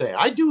want to say,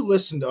 I do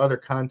listen to other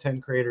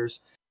content creators,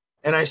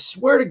 and I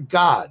swear to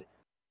God,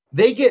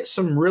 they get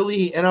some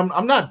really, and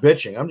I'm not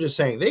bitching, I'm just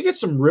saying, they get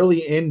some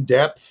really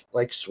in-depth,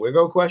 like,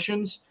 swgoh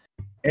questions,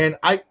 and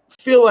I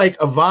feel like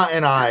Avant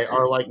and I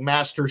are like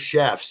master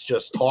chefs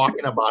just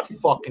talking about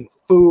fucking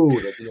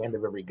food at the end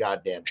of every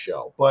goddamn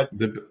show. But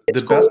the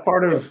best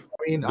part of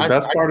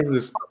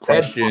this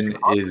question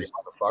is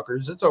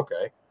motherfuckers. It's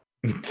okay.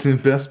 The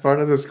best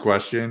part of this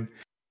question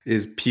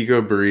is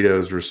Pico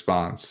Burrito's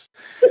response.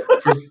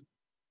 I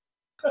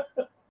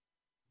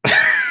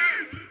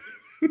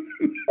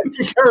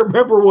think I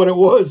remember what it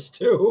was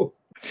too.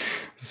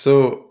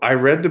 So I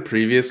read the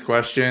previous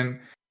question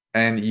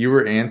and you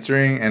were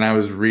answering and I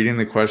was reading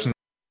the question.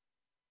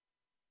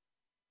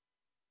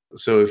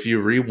 So if you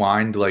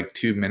rewind like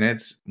 2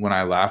 minutes when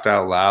I laughed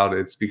out loud,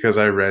 it's because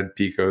I read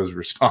Pico's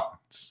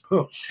response.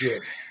 Oh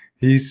shit.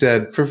 He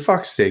said, "For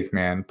fuck's sake,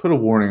 man, put a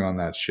warning on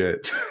that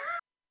shit."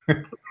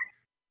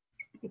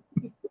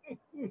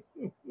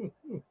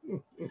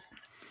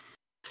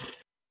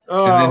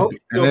 And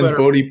then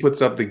Bodhi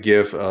puts up the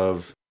gif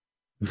of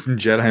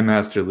Jedi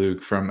Master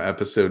Luke from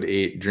episode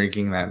 8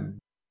 drinking that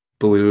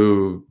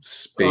blue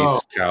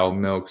space cow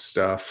milk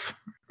stuff.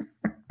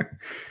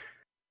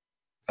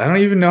 I don't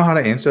even know how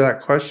to answer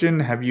that question.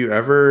 Have you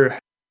ever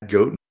had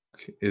goat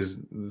milk?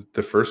 Is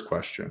the first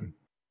question.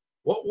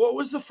 What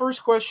was the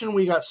first question?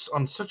 We got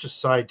on such a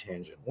side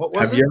tangent. What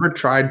was Have you ever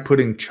tried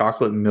putting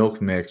chocolate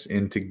milk mix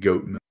into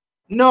goat milk?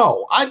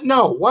 No,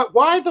 What?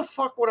 Why the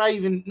fuck would I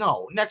even?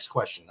 No. Next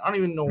question. I don't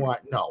even know why.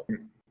 No.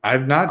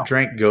 I've not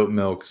drank goat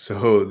milk,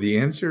 so the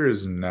answer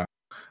is no.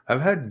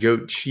 I've had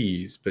goat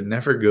cheese, but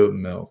never goat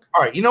milk.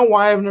 All right, you know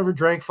why I've never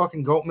drank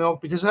fucking goat milk?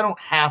 Because I don't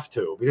have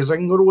to. Because I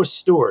can go to a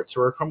Stewart's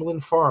or a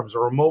Cumberland Farms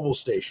or a Mobile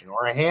Station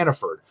or a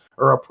Hannaford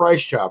or a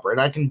Price Chopper,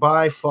 and I can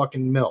buy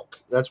fucking milk.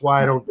 That's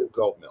why I don't do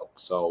goat milk.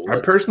 So I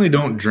personally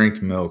don't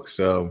drink milk,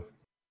 so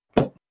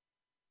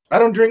I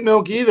don't drink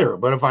milk either.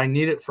 But if I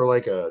need it for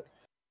like a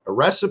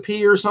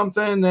recipe or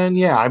something, then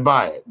yeah, I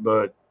buy it.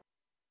 But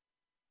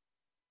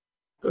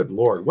good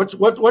Lord,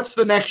 what's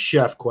the next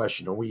chef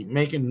question? Are we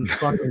making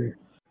fucking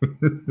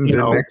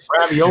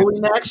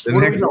ravioli next?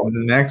 The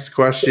next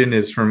question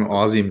is from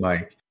Aussie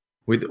Mike.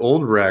 With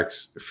old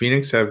Rex,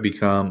 Phoenix have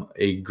become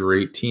a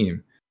great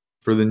team.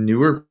 For the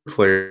newer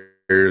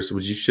players,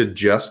 would you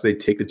suggest they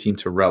take the team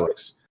to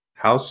relics?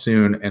 How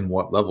soon and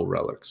what level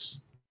relics?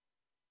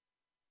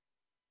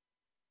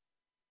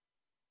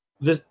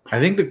 I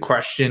think the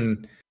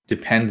question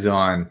depends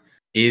on,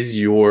 is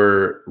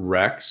your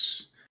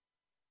Rex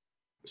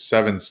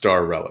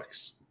 7-star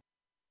relics?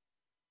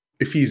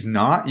 If he's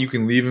not, you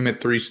can leave him at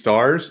 3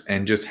 stars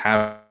and just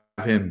have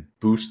him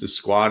boost the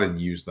squad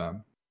and use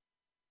them.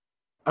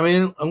 I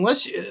mean,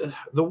 unless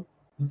the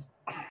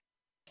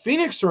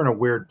Phoenix are in a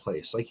weird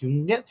place. Like, you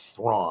can get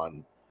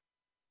Thrawn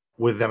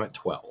with them at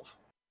 12.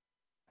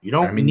 You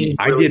don't need.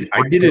 I did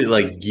it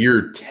like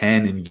gear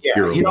 10 and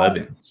gear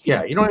 11.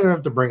 Yeah, you don't even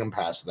have to bring them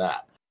past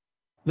that.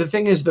 The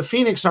thing is, the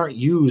Phoenix aren't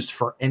used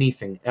for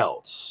anything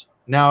else.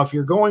 Now, if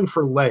you're going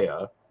for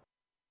Leia,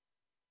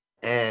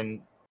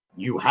 and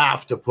you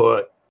have to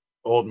put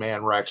Old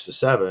Man Rex to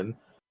 7.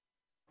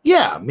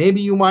 Yeah,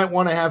 maybe you might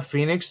want to have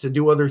Phoenix to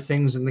do other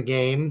things in the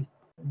game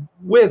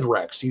with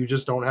Rex. You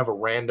just don't have a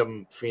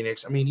random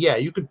Phoenix. I mean, yeah,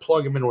 you could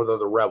plug him in with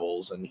other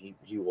rebels and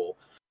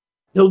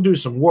he'll do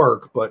some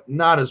work, but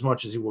not as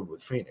much as he would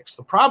with Phoenix.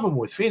 The problem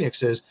with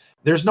Phoenix is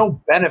there's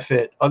no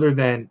benefit other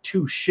than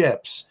 2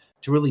 ships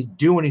to really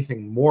do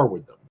anything more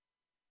with them.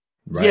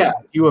 Right. Yeah,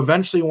 you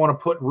eventually want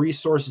to put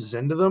resources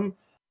into them.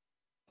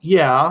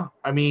 Yeah,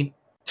 I mean,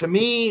 to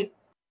me,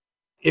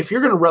 if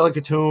you're going to relic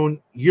a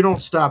tune, you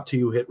don't stop till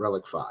you hit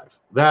relic 5.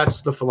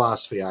 That's the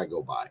philosophy I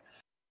go by.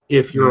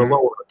 If you're a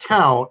lower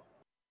account,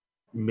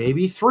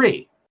 maybe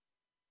 3.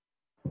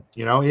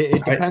 You know,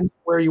 it depends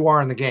where you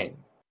are in the game.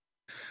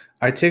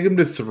 I take them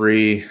to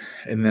 3,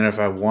 and then if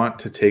I want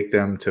to take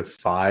them to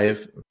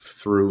 5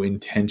 through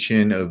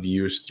intention of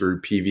use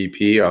through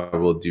PvP, I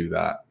will do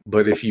that.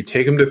 But if you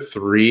take them to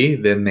 3,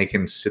 then they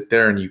can sit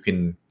there and you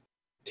can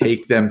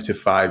take them to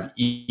 5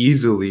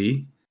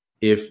 easily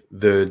if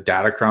the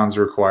datacrons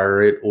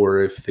require it or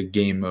if the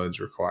game modes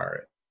require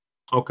it.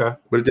 Okay.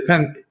 But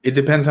it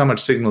depends how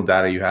much signal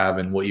data you have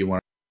and what you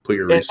want to put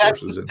your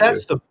resources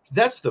into.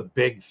 That's the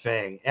big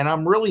thing. And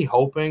I'm really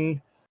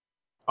hoping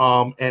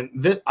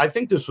I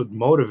think this would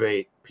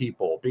motivate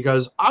people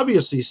because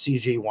obviously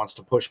CG wants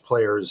to push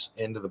players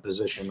into the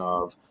position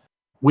of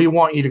we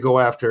want you to go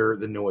after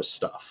the newest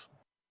stuff.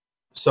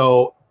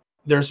 So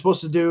they're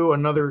supposed to do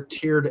another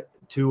tiered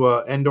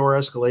to Endor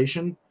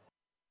escalation.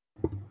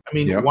 I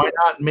mean, why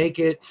not make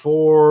it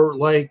for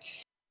like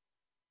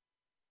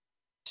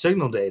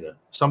signal data,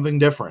 something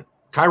different,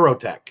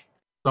 Chirotech,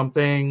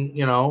 something,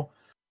 you know,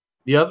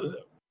 the other.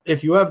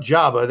 If you have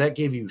Jabba, that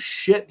gave you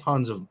shit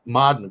tons of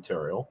mod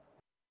material.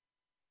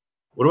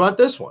 What about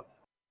this one?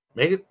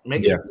 Make it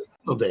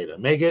signal data.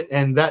 Make it,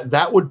 and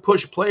that would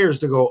push players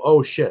to go,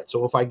 oh shit.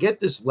 So if I get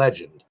this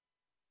legend,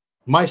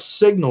 my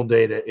signal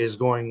data is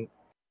going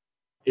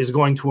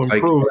to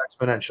improve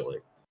exponentially.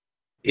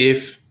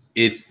 If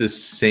it's the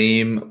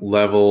same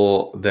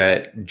level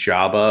that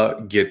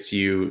Jabba gets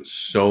you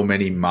so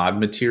many mod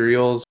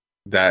materials,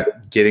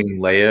 that getting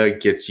Leia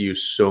gets you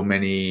so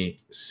many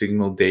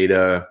signal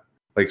data,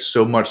 like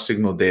so much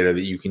signal data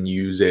that you can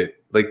use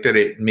it, like that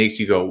it makes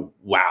you go,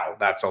 wow,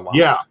 that's a lot.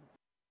 Yeah.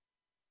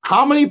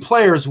 How many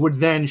players would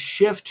then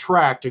shift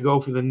track to go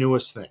for the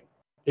newest thing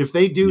if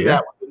they do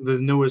that with the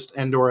newest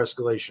Endor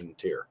escalation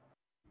tier?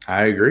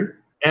 I agree.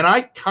 And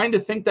I kind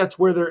of think that's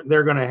where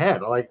they're going to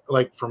head.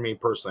 Like for me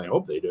personally, I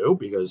hope they do,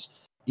 because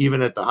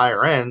even at the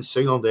higher end,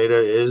 signal data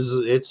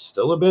it's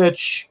still a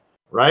bitch,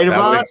 right?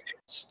 Avant?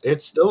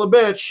 It's still a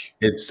bitch.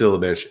 It's still a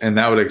bitch, and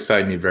that would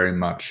excite me very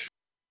much.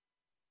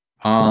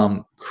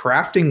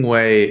 Crafting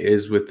Way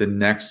is with the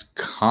next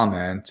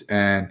comment,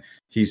 and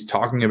he's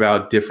talking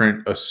about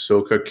different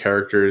Ahsoka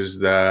characters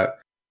that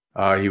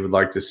he would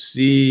like to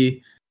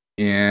see,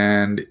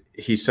 and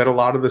he said a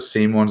lot of the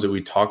same ones that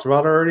we talked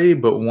about already,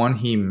 but one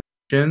he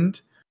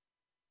mentioned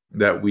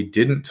that we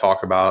didn't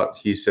talk about,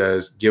 he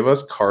says, give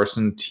us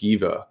Carson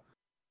Teva,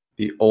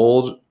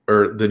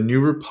 the New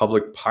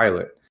Republic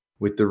pilot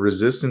with the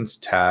Resistance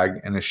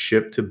tag and a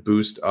ship to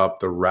boost up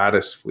the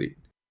Radis fleet.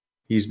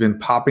 He's been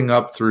popping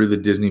up through the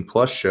Disney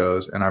Plus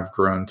shows, and I've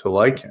grown to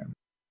like him.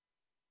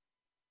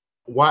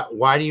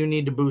 Why do you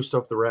need to boost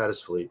up the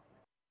Radis fleet?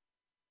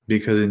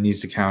 Because it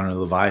needs to counter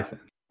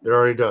Leviathan. It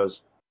already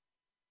does.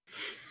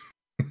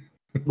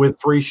 With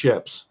 3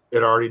 ships,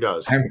 it already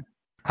does.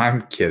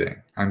 I'm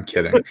kidding.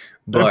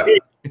 But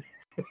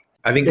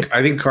I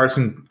think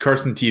Carson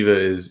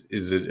Teva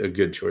is a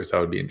good choice. That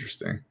would be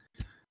interesting.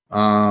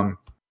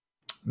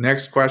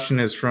 Next question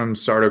is from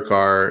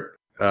Sardokar.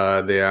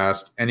 They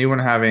asked, anyone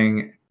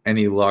having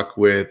any luck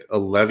with a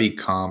levy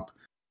comp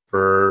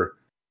for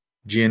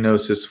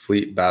Geonosis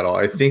fleet battle?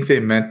 I think they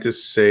meant to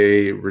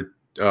say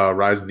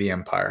Rise of the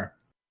Empire.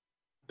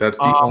 That's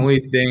the only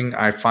thing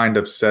I find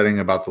upsetting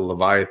about the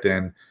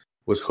Leviathan,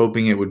 was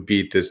hoping it would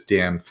beat this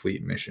damn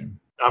fleet mission.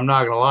 I'm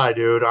not gonna lie,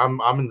 dude. I'm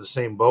in the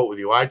same boat with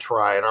you. I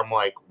try and I'm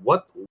like,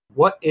 what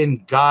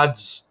in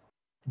God's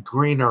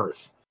green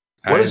earth?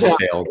 What is that?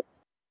 Failed.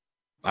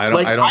 I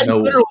don't know. I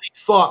literally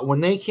thought when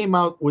they came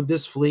out with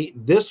this fleet,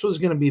 this was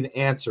going to be the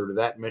answer to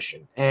that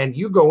mission. And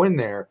you go in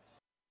there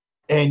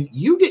and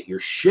you get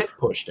your shit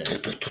pushed in.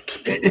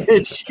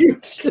 It's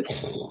huge.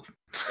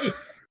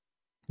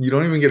 You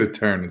don't even get a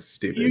turn. It's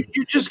stupid.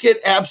 You just get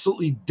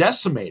absolutely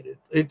decimated.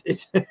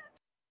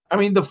 I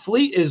mean, the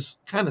fleet is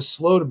kind of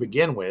slow to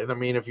begin with. I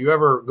mean, if you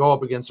ever go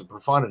up against a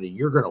Profundity,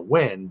 you're going to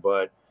win,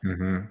 but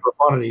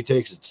Profundity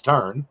takes its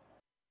turn.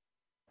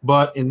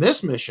 But in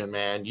this mission,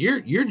 man,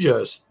 you're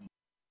just...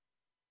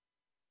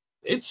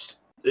 It's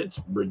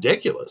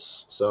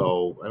ridiculous.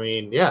 So, I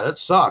mean, yeah, that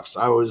sucks.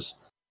 I was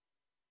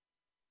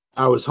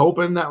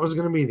hoping that was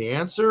going to be the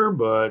answer,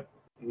 but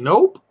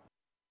nope.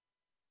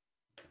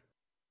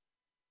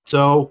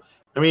 So,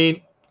 I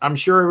mean, I'm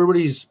sure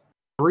everybody's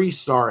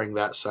 3-starring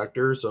that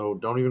sector, so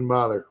don't even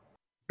bother.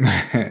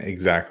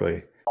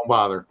 Exactly. Don't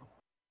bother.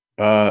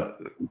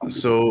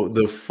 So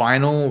the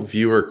final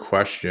viewer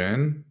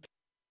question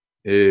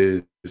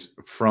is is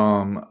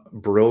from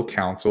Brill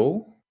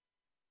Council.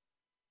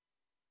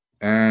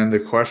 And the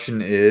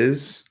question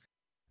is,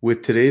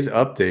 with today's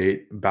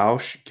update,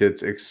 Bausch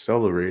gets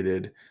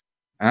accelerated.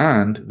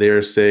 And they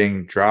are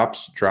saying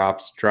drops,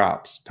 drops,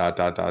 drops, ...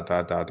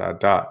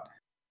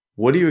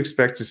 What do you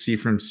expect to see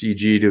from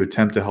CG to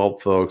attempt to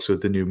help folks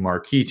with the new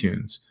marquee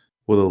tunes?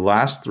 Will the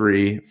last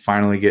 3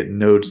 finally get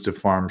nodes to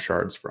farm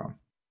shards from?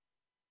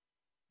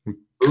 We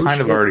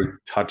kind of already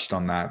touched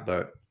on that,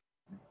 but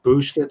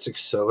Boosh gets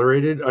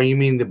accelerated. Oh, you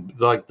mean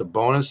the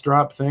bonus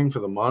drop thing for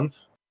the month?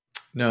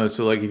 no.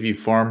 So like if you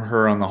farm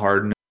her on the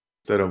hard node,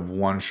 instead of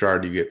 1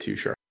 shard, you get 2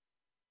 shards.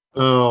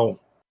 Oh,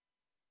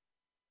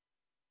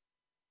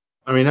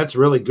 I mean that's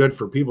really good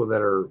for people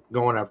that are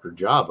going after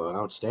Jabba.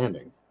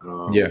 Outstanding.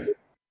 Yeah.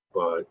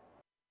 But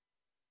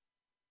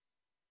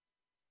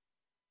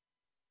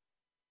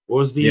what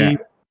was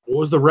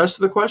the rest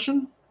of the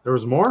question? There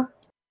was more?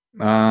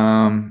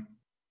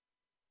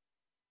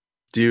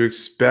 Do you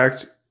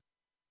expect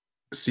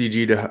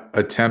CG to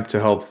attempt to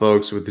help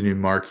folks with the new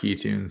marquee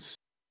tunes?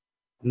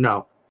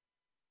 No.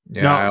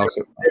 Yeah, No, I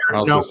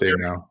also say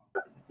no.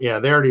 Yeah,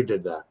 they already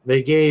did that.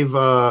 They gave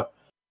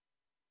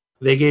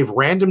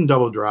random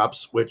double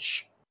drops,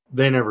 which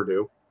they never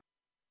do.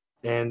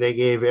 And they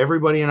gave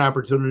everybody an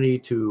opportunity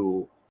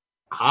to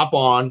hop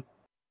on,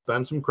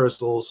 spend some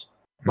crystals,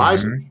 buy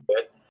some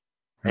shit,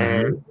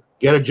 and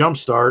get a jump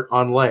start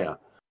on Leia.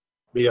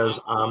 Because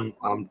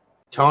I'm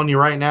telling you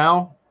right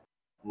now,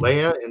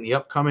 Leia in the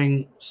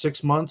upcoming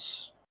 6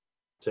 months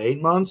to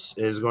 8 months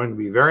is going to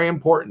be very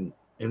important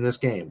in this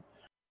game.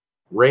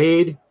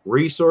 Raid,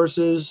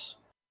 resources,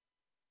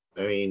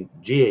 I mean,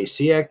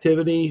 GAC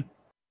activity.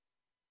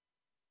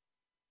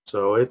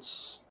 So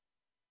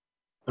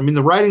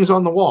the writing's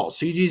on the wall.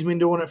 CG's been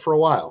doing it for a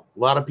while. A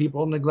lot of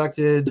people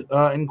neglected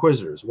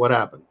Inquisitors. What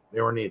happened? They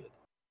were needed.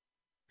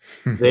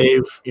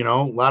 A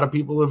lot of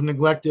people have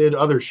neglected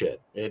other shit.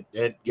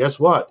 Guess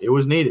what? It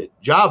was needed.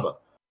 Jabba.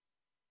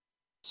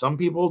 Some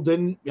people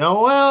didn't,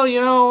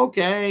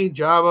 okay,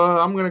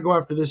 Jabba, I'm going to go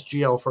after this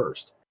GL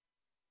first.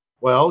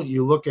 Well,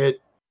 you look at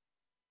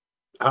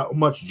how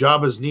much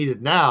Jabba's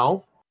needed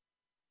now.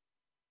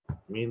 I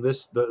mean,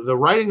 the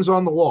writing's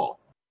on the wall.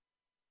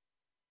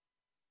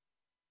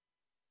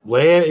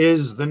 Leia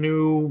is the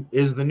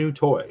new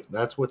toy.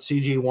 That's what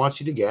CG wants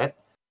you to get,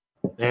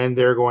 and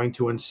they're going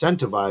to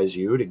incentivize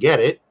you to get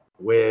it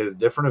with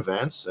different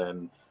events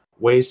and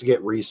ways to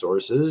get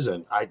resources.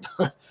 And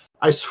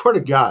I swear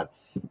to God,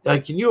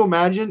 can you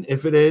imagine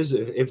if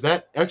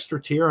that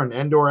extra tier on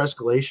Endor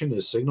escalation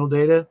is signal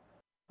data?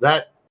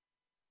 I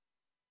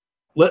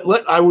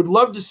would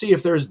love to see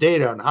if there's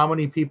data on how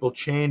many people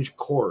change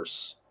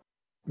course.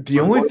 The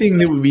only thing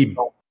that would be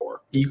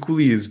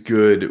equally as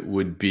good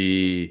would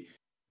be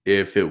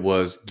if it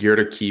was gear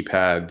to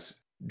keypads,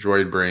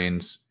 droid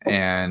brains,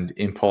 and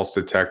impulse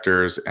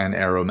detectors and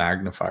arrow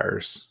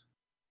magnifiers.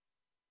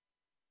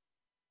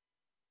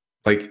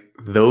 Like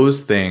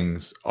those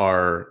things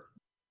are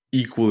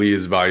equally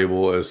as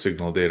valuable as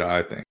signal data,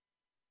 I think.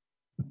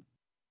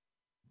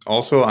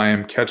 Also, I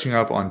am catching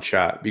up on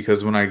chat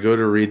because when I go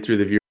to read through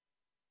the view,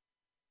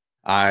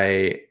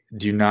 I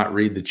do not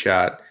read the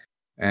chat.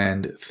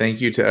 And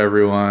thank you to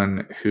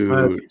everyone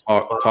who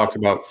talked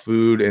about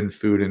food. And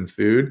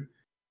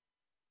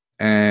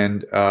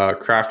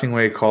Crafting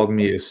Way called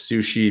me a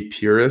sushi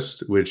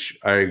purist, which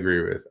I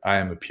agree with. I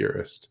am a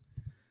purist.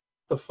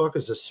 The fuck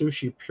is a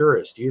sushi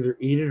purist? You either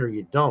eat it or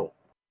you don't.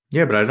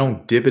 Yeah, but I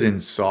don't dip it in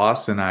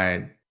sauce and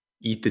I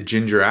eat the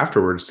ginger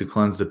afterwards to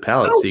cleanse the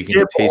palate so you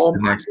can taste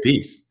the next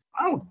piece.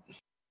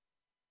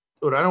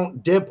 I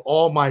don't dip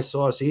all my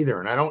sauce either,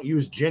 and I don't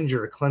use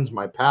ginger to cleanse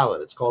my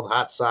palate. It's called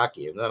hot sake,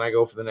 and then I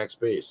go for the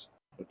next piece.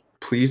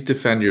 Please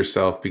defend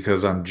yourself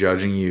because I'm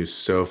judging you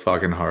so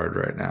fucking hard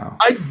right now.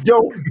 I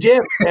don't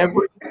dip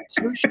every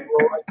sushi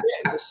roll I get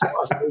in the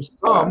sauce. There's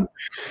some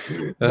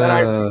that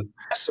I read the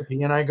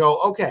recipe and I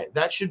go, okay,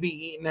 that should be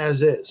eaten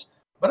as is.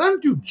 But I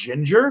don't do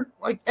ginger.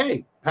 Like,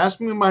 hey, pass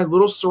me my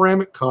little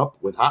ceramic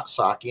cup with hot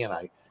sake, and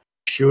I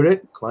shoot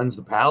it, cleanse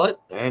the palate,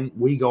 and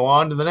we go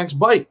on to the next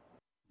bite.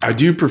 I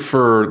do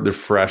prefer the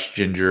fresh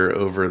ginger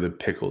over the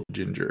pickled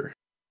ginger.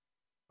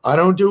 I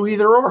don't do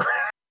either or.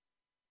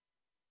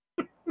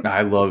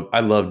 I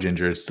love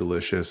ginger. It's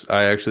delicious.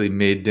 I actually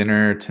made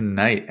dinner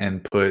tonight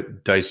and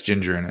put diced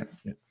ginger in it.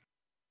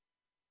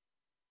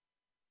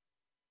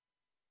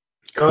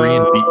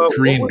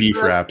 Korean beef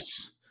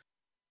wraps.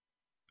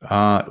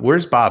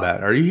 Where's Bob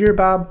at? Are you here,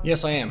 Bob?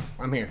 Yes, I am.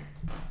 I'm here.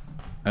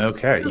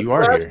 Okay, you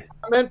are here.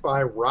 I meant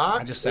by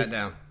rock. I just sat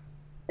down.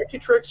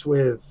 Tricks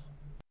with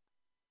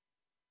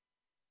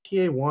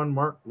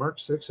TA-1 Mark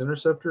 6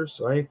 Interceptor,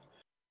 Scythe,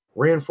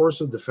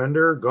 Reinforced with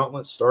Defender,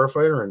 Gauntlet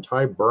Starfighter, and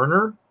TIE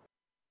Burner.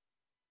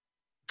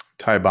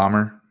 TIE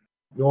Bomber.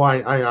 No,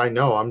 I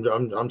know.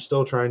 I'm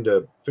still trying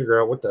to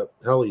figure out what the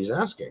hell he's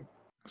asking.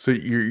 So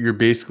you're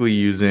basically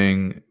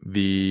using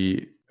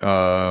the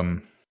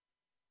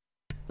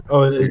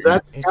Oh, is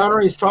that the counter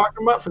he's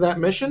talking about for that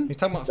mission? He's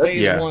talking about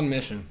phase 1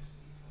 mission.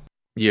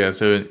 Yeah,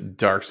 so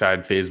Dark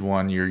Side phase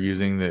 1, you're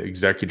using the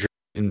Executor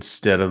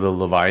instead of the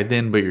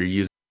Leviathan, but you're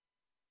using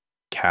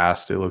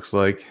cast, it looks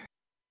like.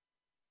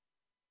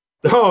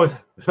 Oh,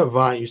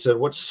 Avant, you said,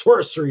 what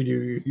sorcery do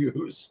you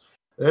use?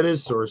 That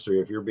is sorcery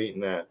if you're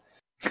beating that.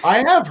 I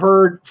have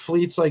heard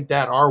fleets like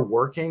that are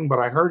working, but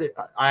I heard it.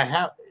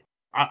 I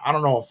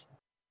don't know if,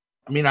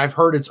 I've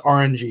heard it's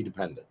RNG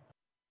dependent.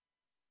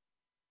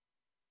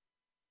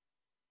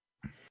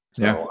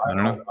 So, Yeah, I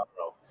don't know.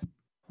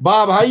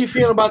 Bob, how you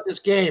feeling about this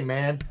game,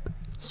 man?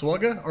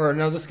 Swgoh? Or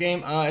no, this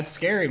game, it's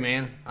scary,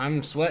 man.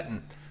 I'm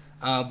sweating.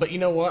 But you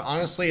know what?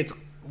 Honestly,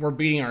 we're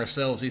beating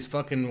ourselves. These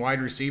fucking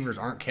wide receivers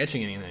aren't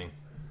catching anything.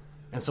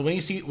 And so when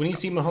you see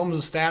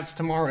Mahomes' stats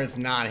tomorrow, it's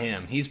not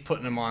him. He's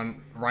putting them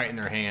on right in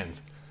their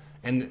hands.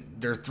 And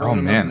they're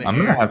throwing them up in the I'm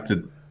air.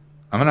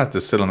 gonna have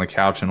to sit on the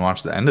couch and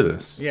watch the end of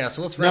this. Yeah,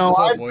 so let's wrap this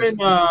up, boys.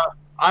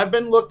 I've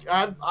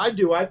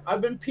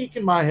been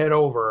peeking my head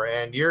over,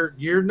 and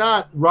you're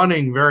not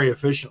running very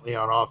efficiently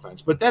on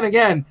offense. But then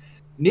again,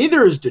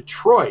 neither is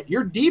Detroit.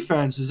 Your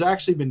defense has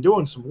actually been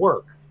doing some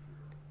work.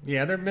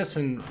 Yeah, they're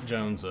missing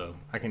Jones though.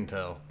 I can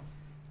tell.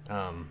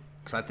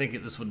 Because I think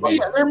this would be. Well,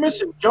 yeah, they're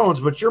missing Jones,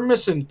 but you're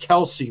missing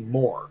Kelsey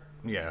more.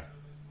 Yeah.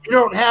 You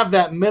don't have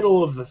that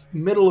middle of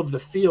the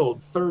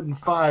field, 3rd and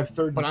 5, 3rd and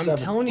 7. But I'm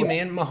telling you,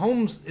 man,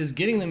 Mahomes is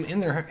getting them in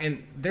there,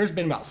 and there's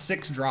been about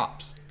 6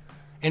 drops.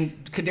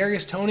 And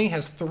Kadarius Toney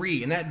has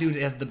 3, and that dude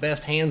has the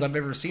best hands I've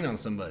ever seen on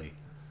somebody.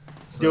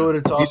 So,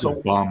 dude, it's He's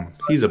also a bum.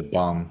 He's a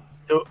bum.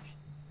 The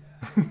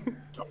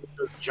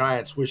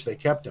Giants wish they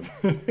kept him.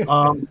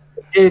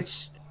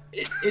 It's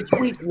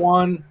week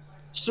 1,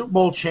 Super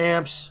Bowl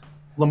champs,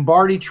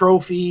 Lombardi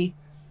Trophy.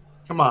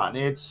 Come on,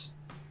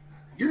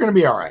 you're going to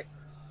be all right.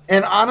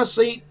 And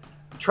honestly,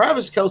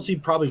 Travis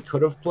Kelce probably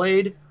could have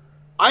played.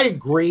 I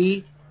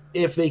agree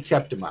if they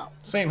kept him out.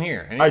 Same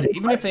here. And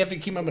even if they have to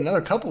keep him up another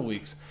couple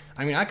weeks,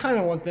 I kind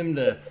of want them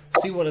to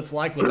see what it's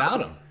like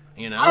without him.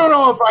 You know? I don't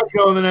know if I'd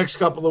go in the next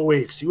couple of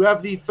weeks. You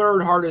have the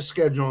 3rd hardest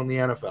schedule in the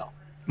NFL.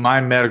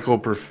 My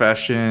medical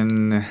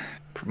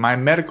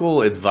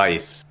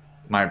advice,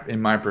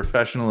 in my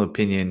professional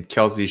opinion,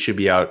 Kelsey should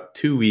be out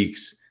 2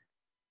 weeks,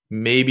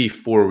 maybe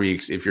 4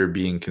 weeks if you're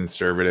being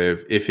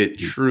conservative, if it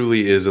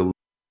truly is a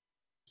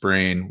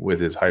sprain with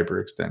his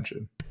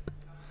hyperextension.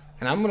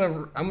 And I'm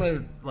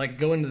gonna like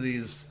go into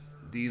these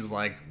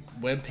like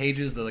web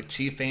pages, the like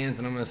Chief fans,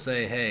 and I'm gonna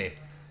say, hey,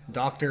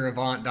 Dr.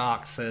 Avant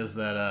Doc says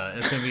that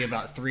it's gonna be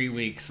about 3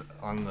 weeks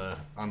on the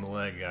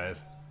leg,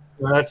 guys.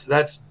 Well,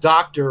 that's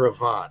Dr.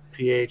 Avant,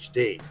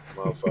 PhD,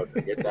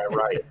 motherfucker. Get that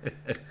right.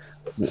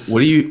 What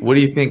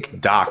do you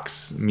think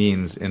docs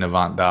means in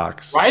Avant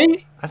Docs?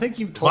 Right? I think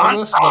you've told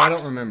us, but I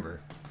don't remember.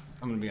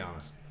 I'm gonna be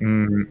honest.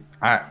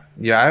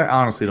 I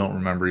honestly don't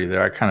remember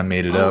either. I kind of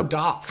made it up.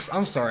 Docs.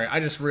 I'm sorry.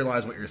 I just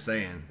realized what you're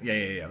saying.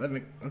 Yeah.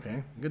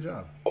 Okay. Good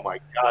job. Oh my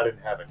God in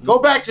heaven. Go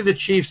back to the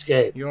Chiefs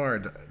game. You are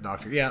a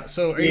doctor. Yeah.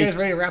 So are you guys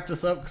ready to wrap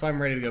this up? Because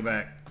I'm ready to go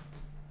back.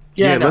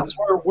 Yeah. No,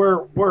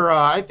 we're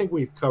I think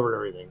we've covered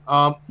everything.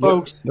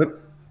 Folks.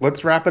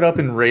 Let's wrap it up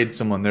and raid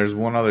someone. There's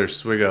one other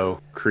swgoh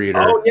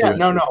creator. Oh yeah.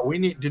 No.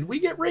 Did we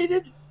get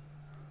raided?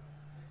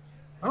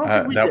 I don't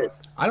think we did.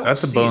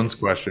 That's a Bones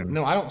question.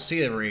 No, I don't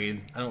see a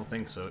raid. I don't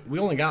think so. We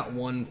only got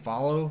one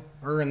follower,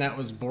 and that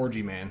was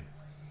Borgie Man.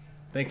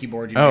 Thank you,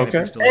 Borgie Man.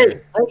 Okay. Hey,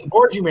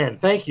 Borgie Man.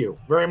 Thank you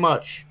very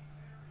much.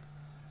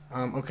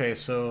 Okay,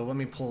 so let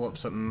me pull up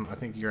something. I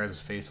think your guys'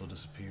 face will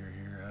disappear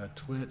here.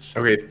 Twitch.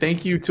 Okay,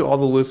 thank you to all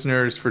the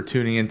listeners for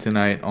tuning in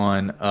tonight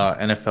on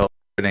NFL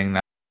opening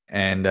night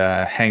and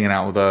hanging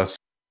out with us.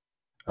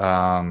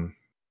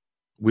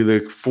 We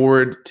look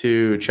forward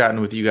to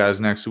chatting with you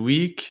guys next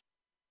week.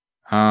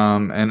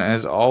 And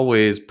as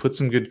always, put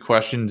some good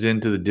questions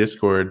into the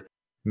Discord.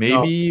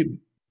 Maybe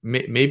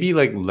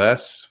like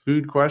less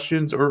food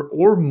questions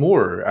or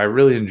more. I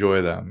really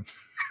enjoy them.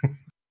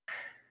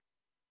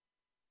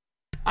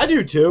 I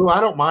do too. I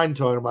don't mind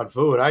talking about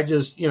food. I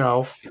just,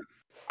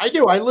 I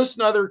do. I listen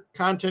to other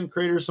content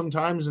creators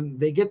sometimes, and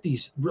they get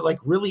these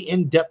really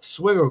in-depth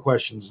swgoh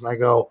questions, and I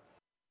go,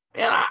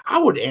 man, I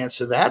would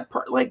answer that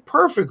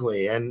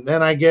perfectly. And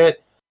then I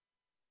get,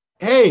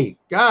 hey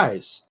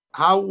guys,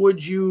 how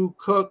would you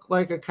cook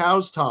like a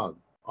cow's tongue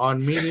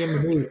on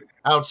medium heat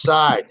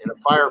outside in a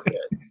fire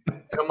pit?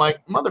 And I'm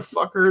like,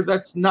 motherfucker,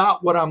 that's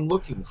not what I'm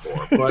looking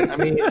for. But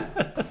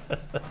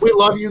we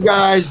love you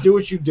guys. Do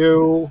what you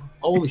do.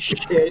 Holy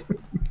shit.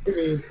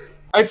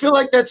 I feel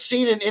like that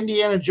scene in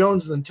Indiana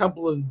Jones and the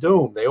Temple of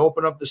Doom. They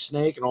open up the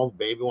snake and all the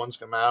baby ones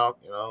come out.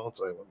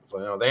 It's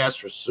like, they ask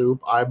for soup.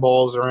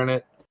 Eyeballs are in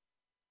it.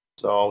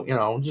 So,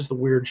 just the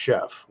weird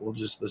chef.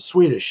 The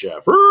Swedish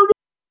chef. All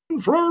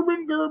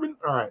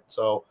right,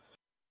 so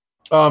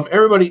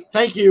everybody,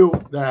 thank you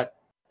that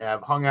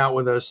have hung out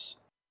with us.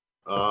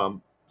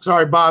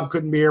 Sorry Bob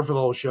couldn't be here for the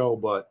whole show,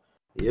 but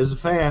he is a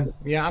fan.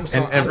 Yeah, I'm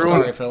sorry. I'm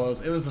sorry,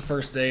 fellas. It was the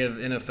first day of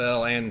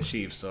NFL and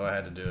Chiefs, so I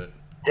had to do it.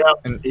 Yeah,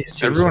 and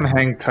everyone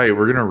hang tight.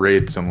 We're gonna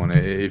raid someone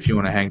if you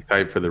want to hang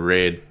tight for the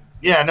raid.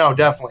 Yeah, no,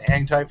 definitely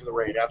hang tight for the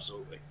raid.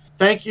 Absolutely.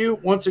 Thank you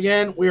once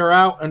again. We are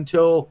out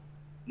until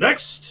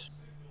next.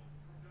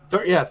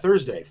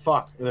 Thursday.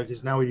 Fuck,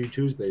 because now we do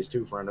Tuesdays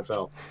too for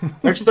NFL.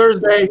 Next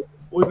Thursday,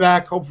 we'll be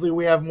back. Hopefully,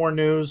 we have more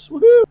news.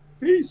 Woohoo!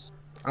 Peace.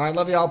 All right,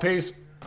 love y'all. Peace.